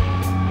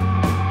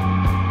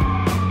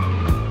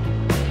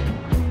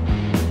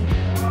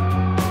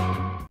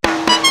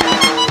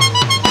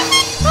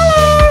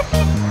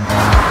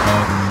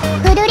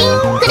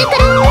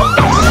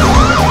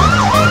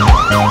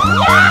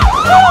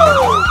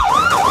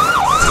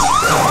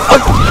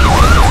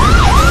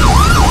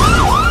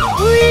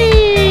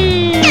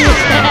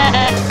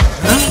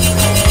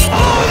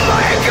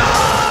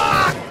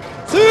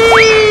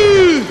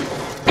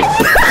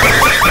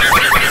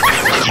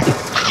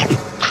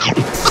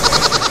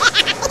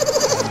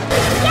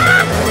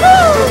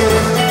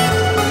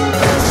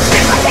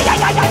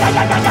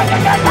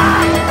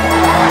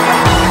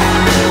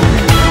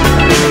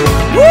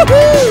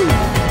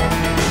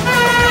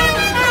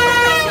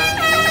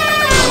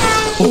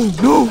 Oh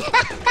no!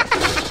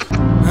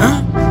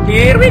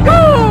 Here we go!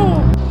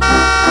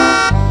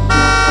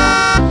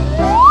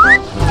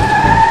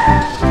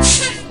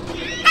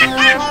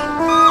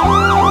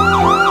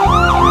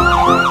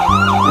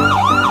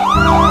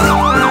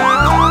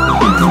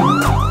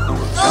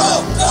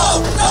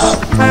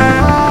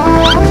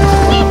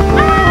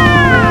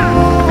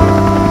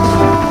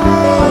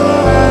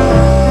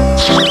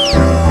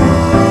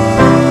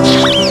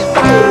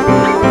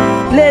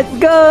 Let's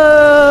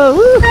go!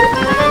 Woo.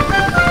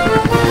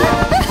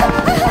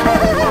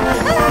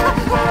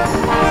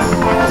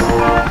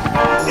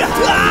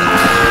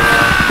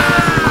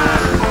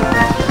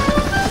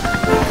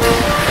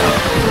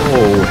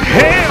 Oh,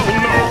 hell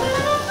no!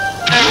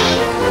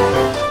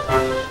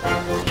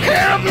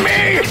 Help me!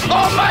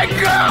 Oh my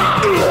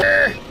god!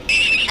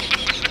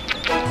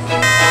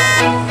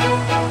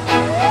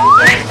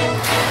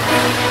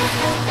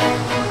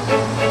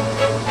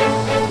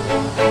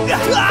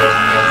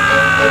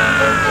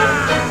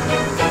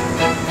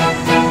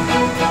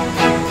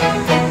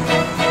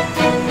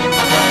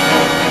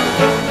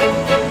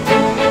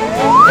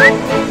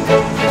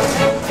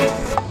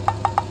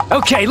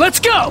 Okay, let's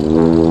go!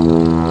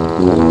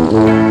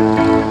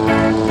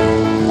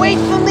 Wait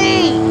for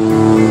me!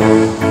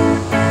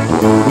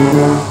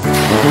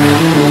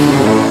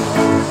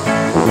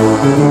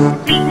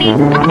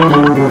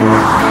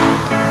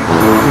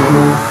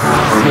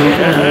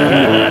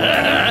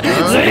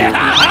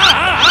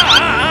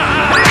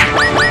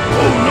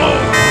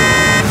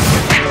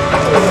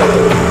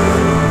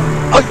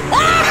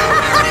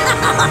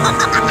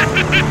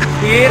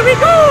 Here we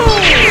go!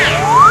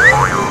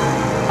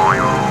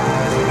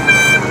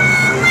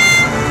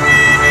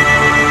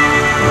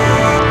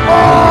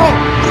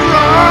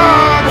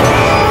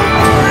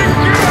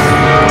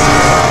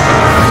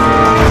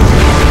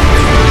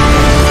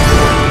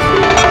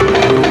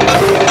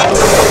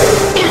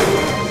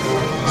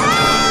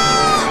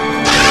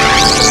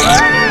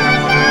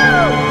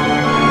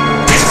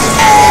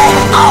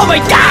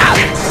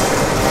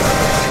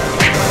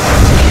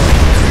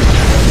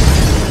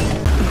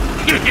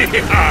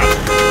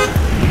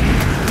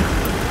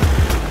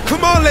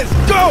 on, let's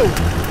go!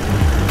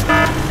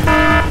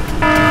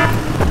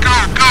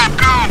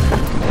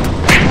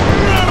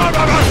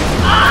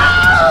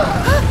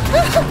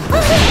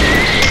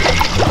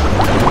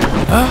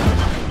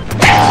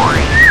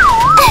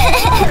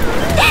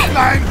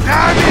 I'm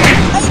coming!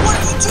 Hey, what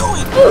are you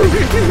doing?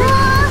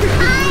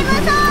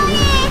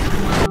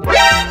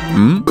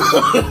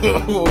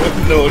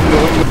 No.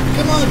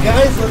 Come on,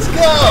 guys, let's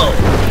go!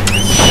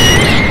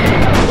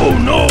 Oh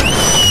no!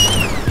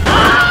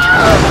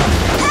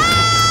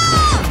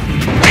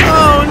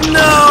 Oh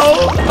no!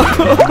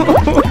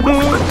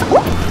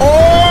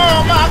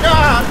 Oh my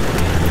God!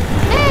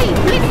 Hey,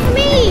 with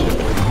me!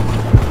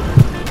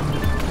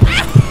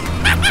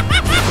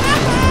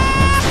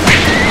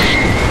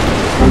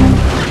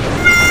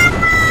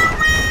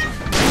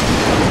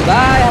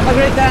 Bye, have a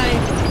great time.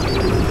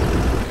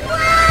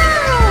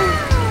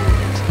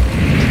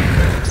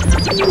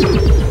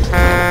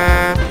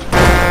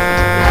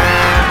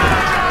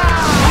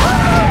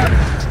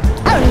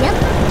 Hurry up!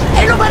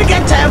 Ain't nobody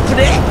got time for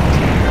that.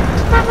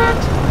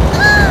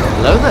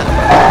 Hello there.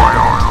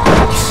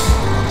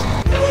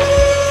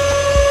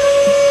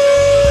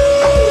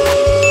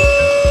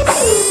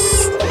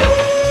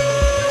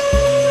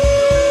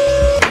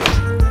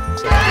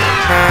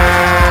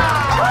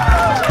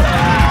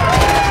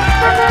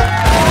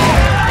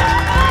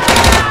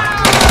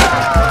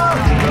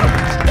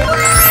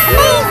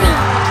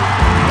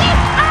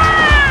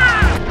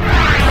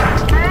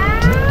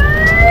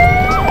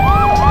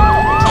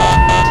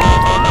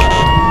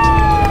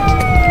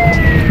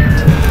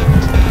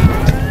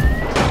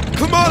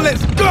 Come on,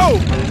 let's go!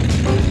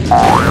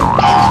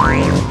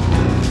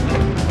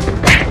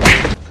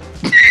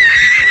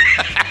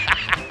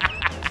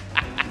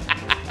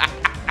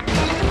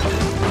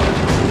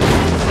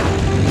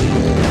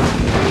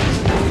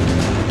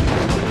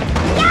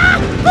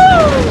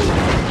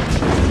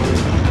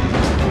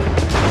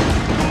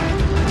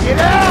 Get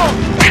out!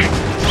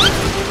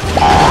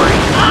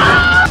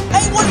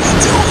 Hey, what are you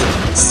doing?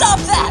 Stop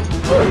that!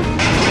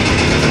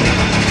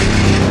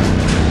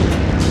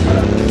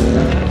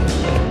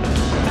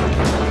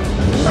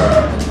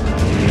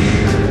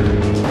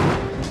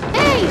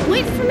 Hey,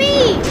 wait for me!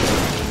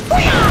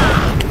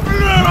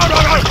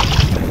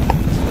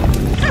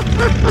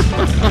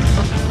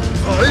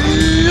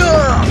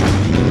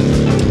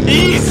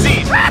 Easy!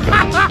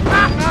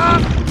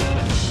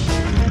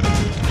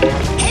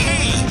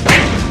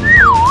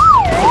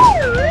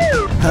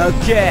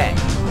 Okay.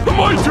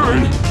 My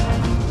turn!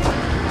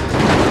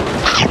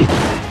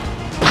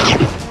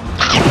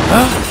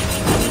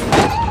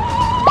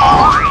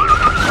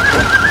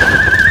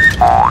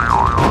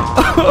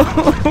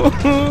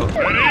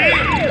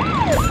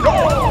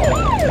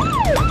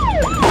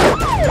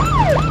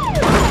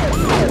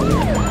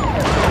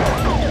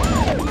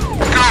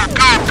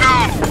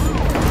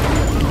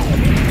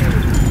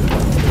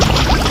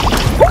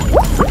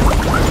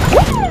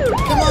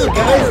 Come on,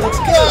 guys, let's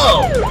go!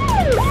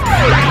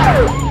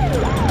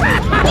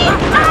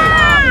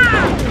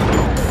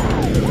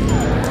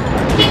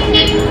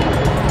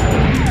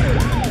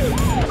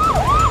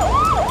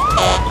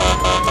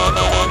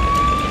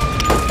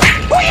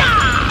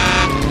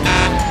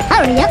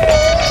 Hurry up!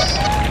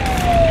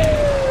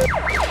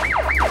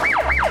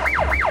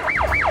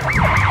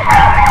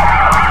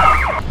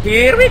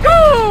 Here we go!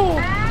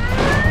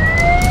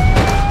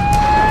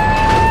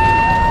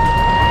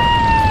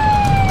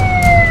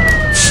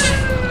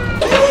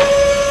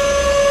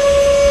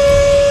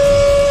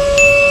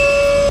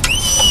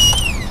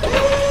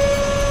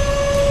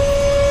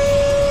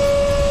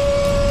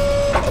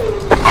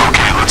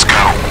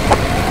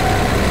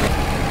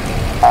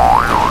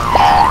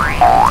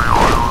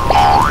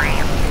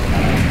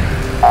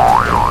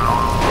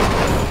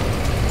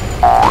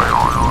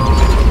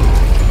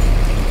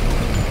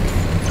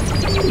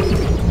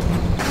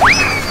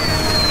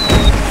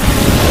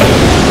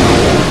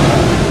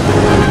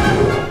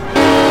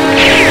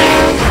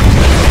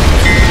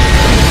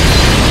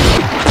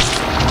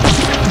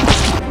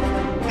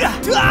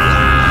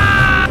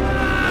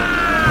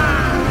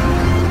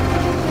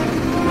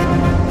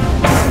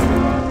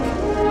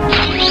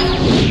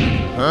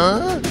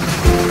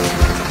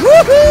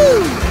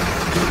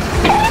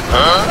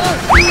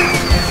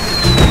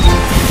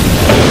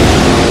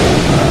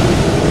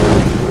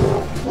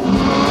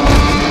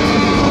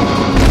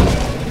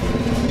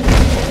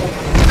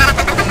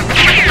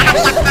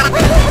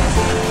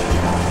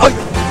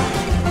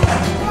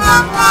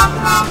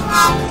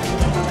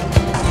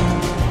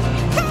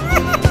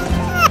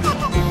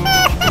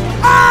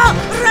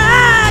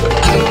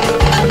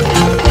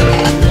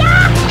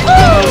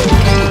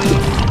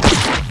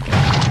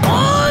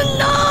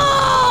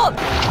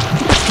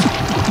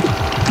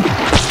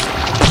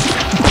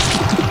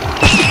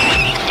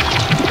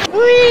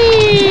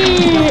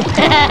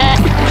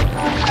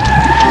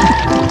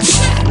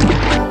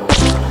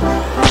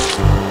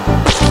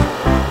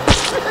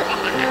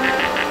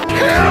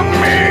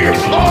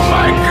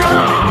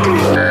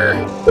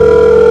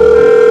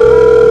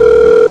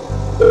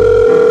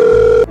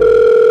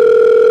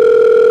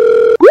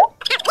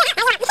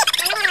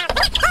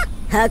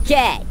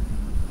 Okay.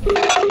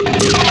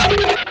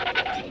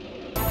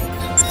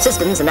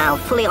 Systems are now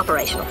fully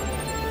operational.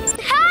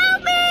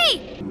 Help me!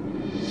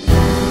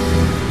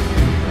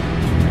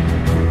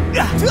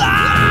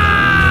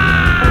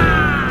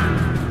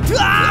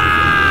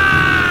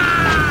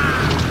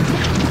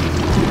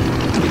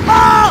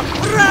 Oh,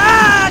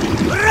 run!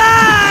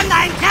 Run!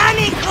 I'm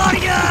coming for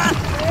you!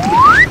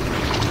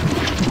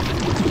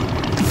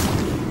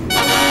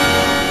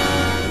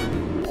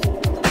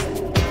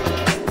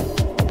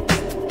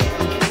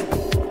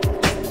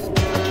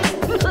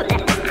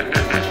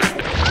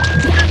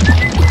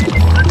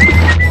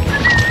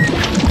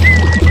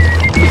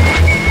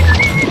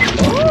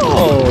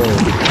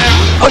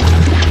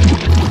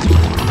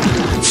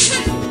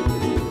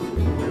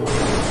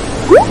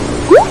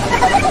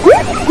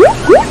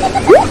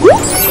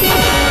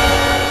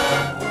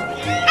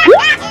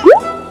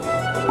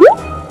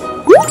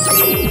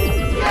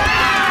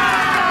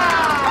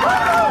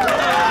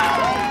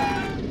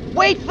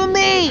 Wait for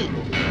me!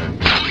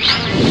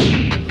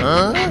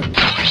 Huh?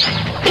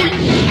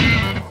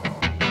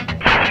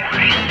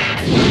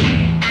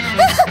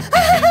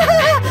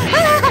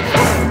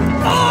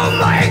 Oh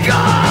my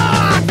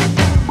god!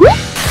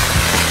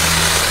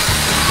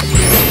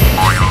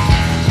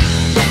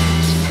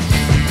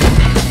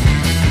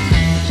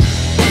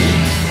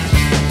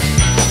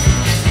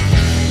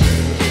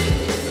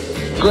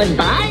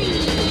 Goodbye.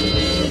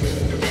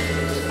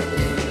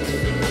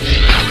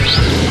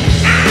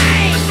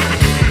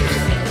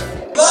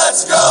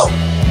 Let's go!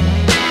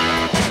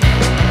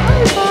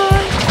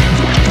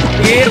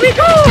 Here we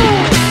go!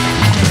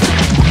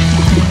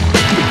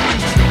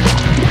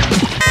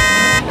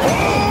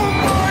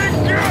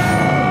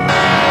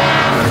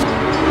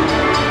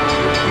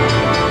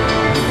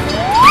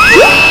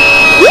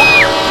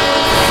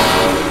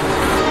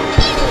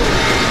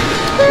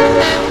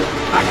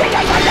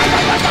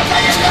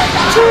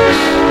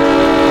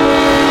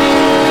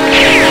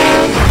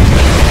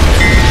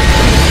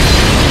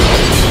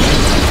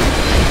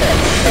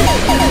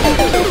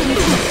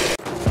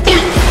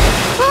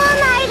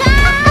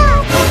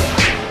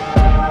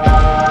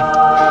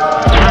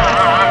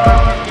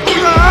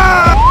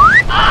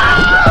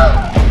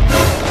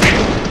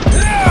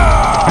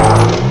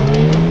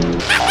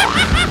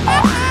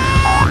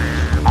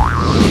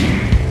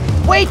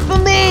 Wait for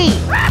me!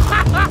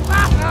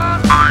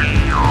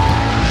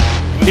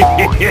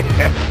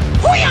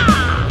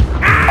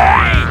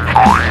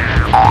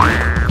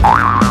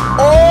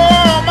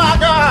 Oh my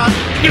god!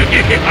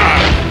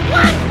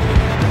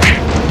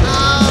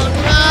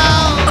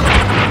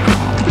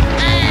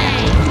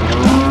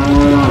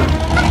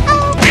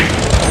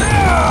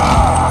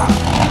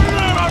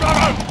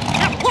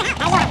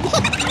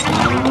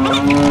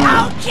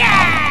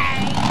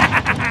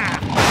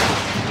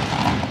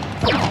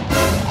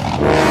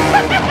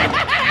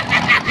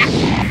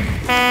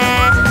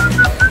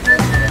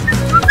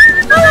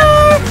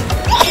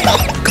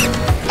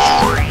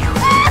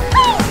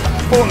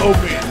 Follow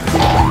me.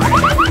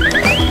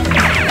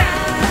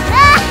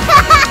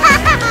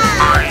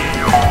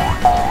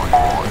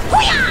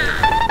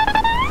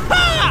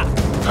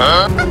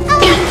 Huh?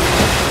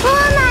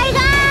 Oh my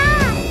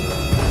god!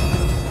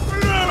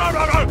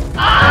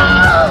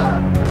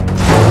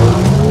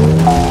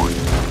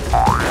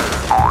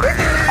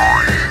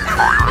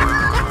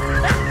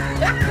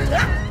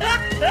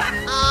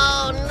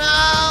 Oh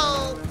no!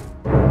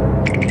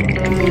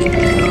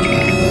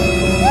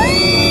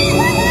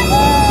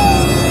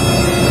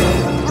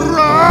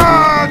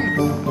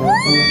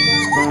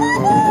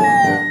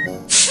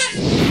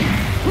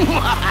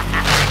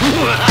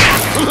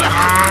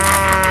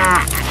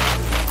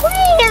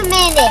 Wait a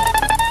minute!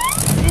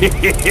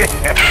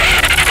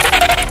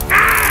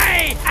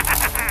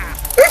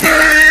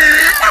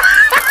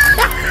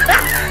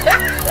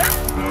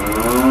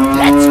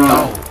 Let's go!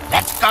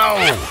 Let's go!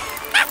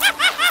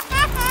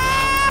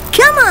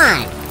 Come on!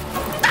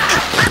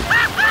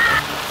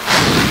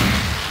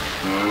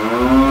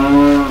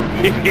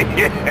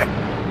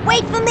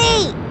 Wait for me!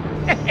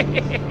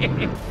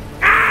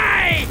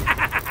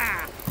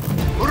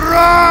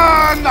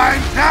 Run!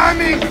 I'm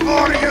coming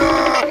for you!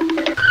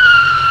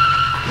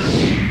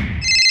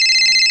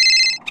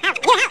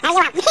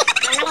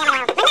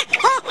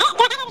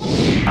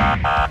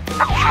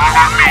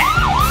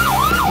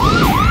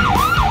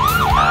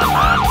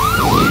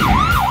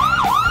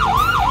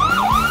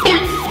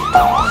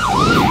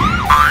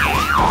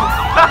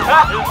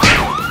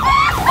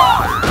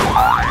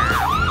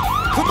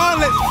 Come on,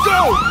 let's go!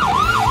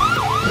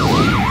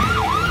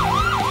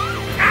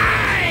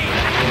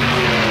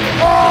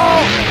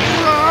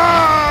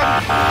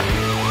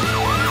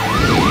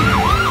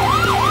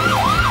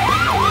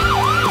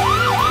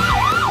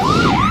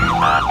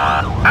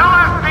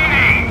 LSPD,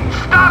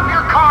 stop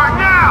your car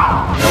now!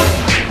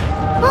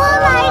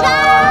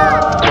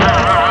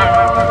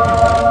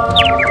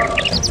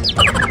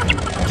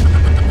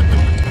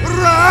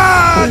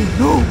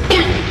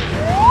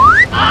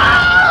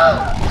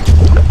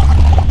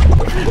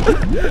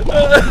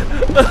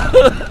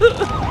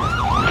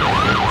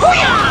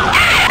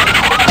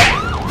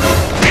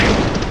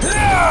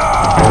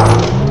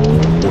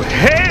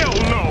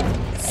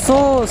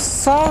 Oh,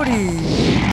 sorry.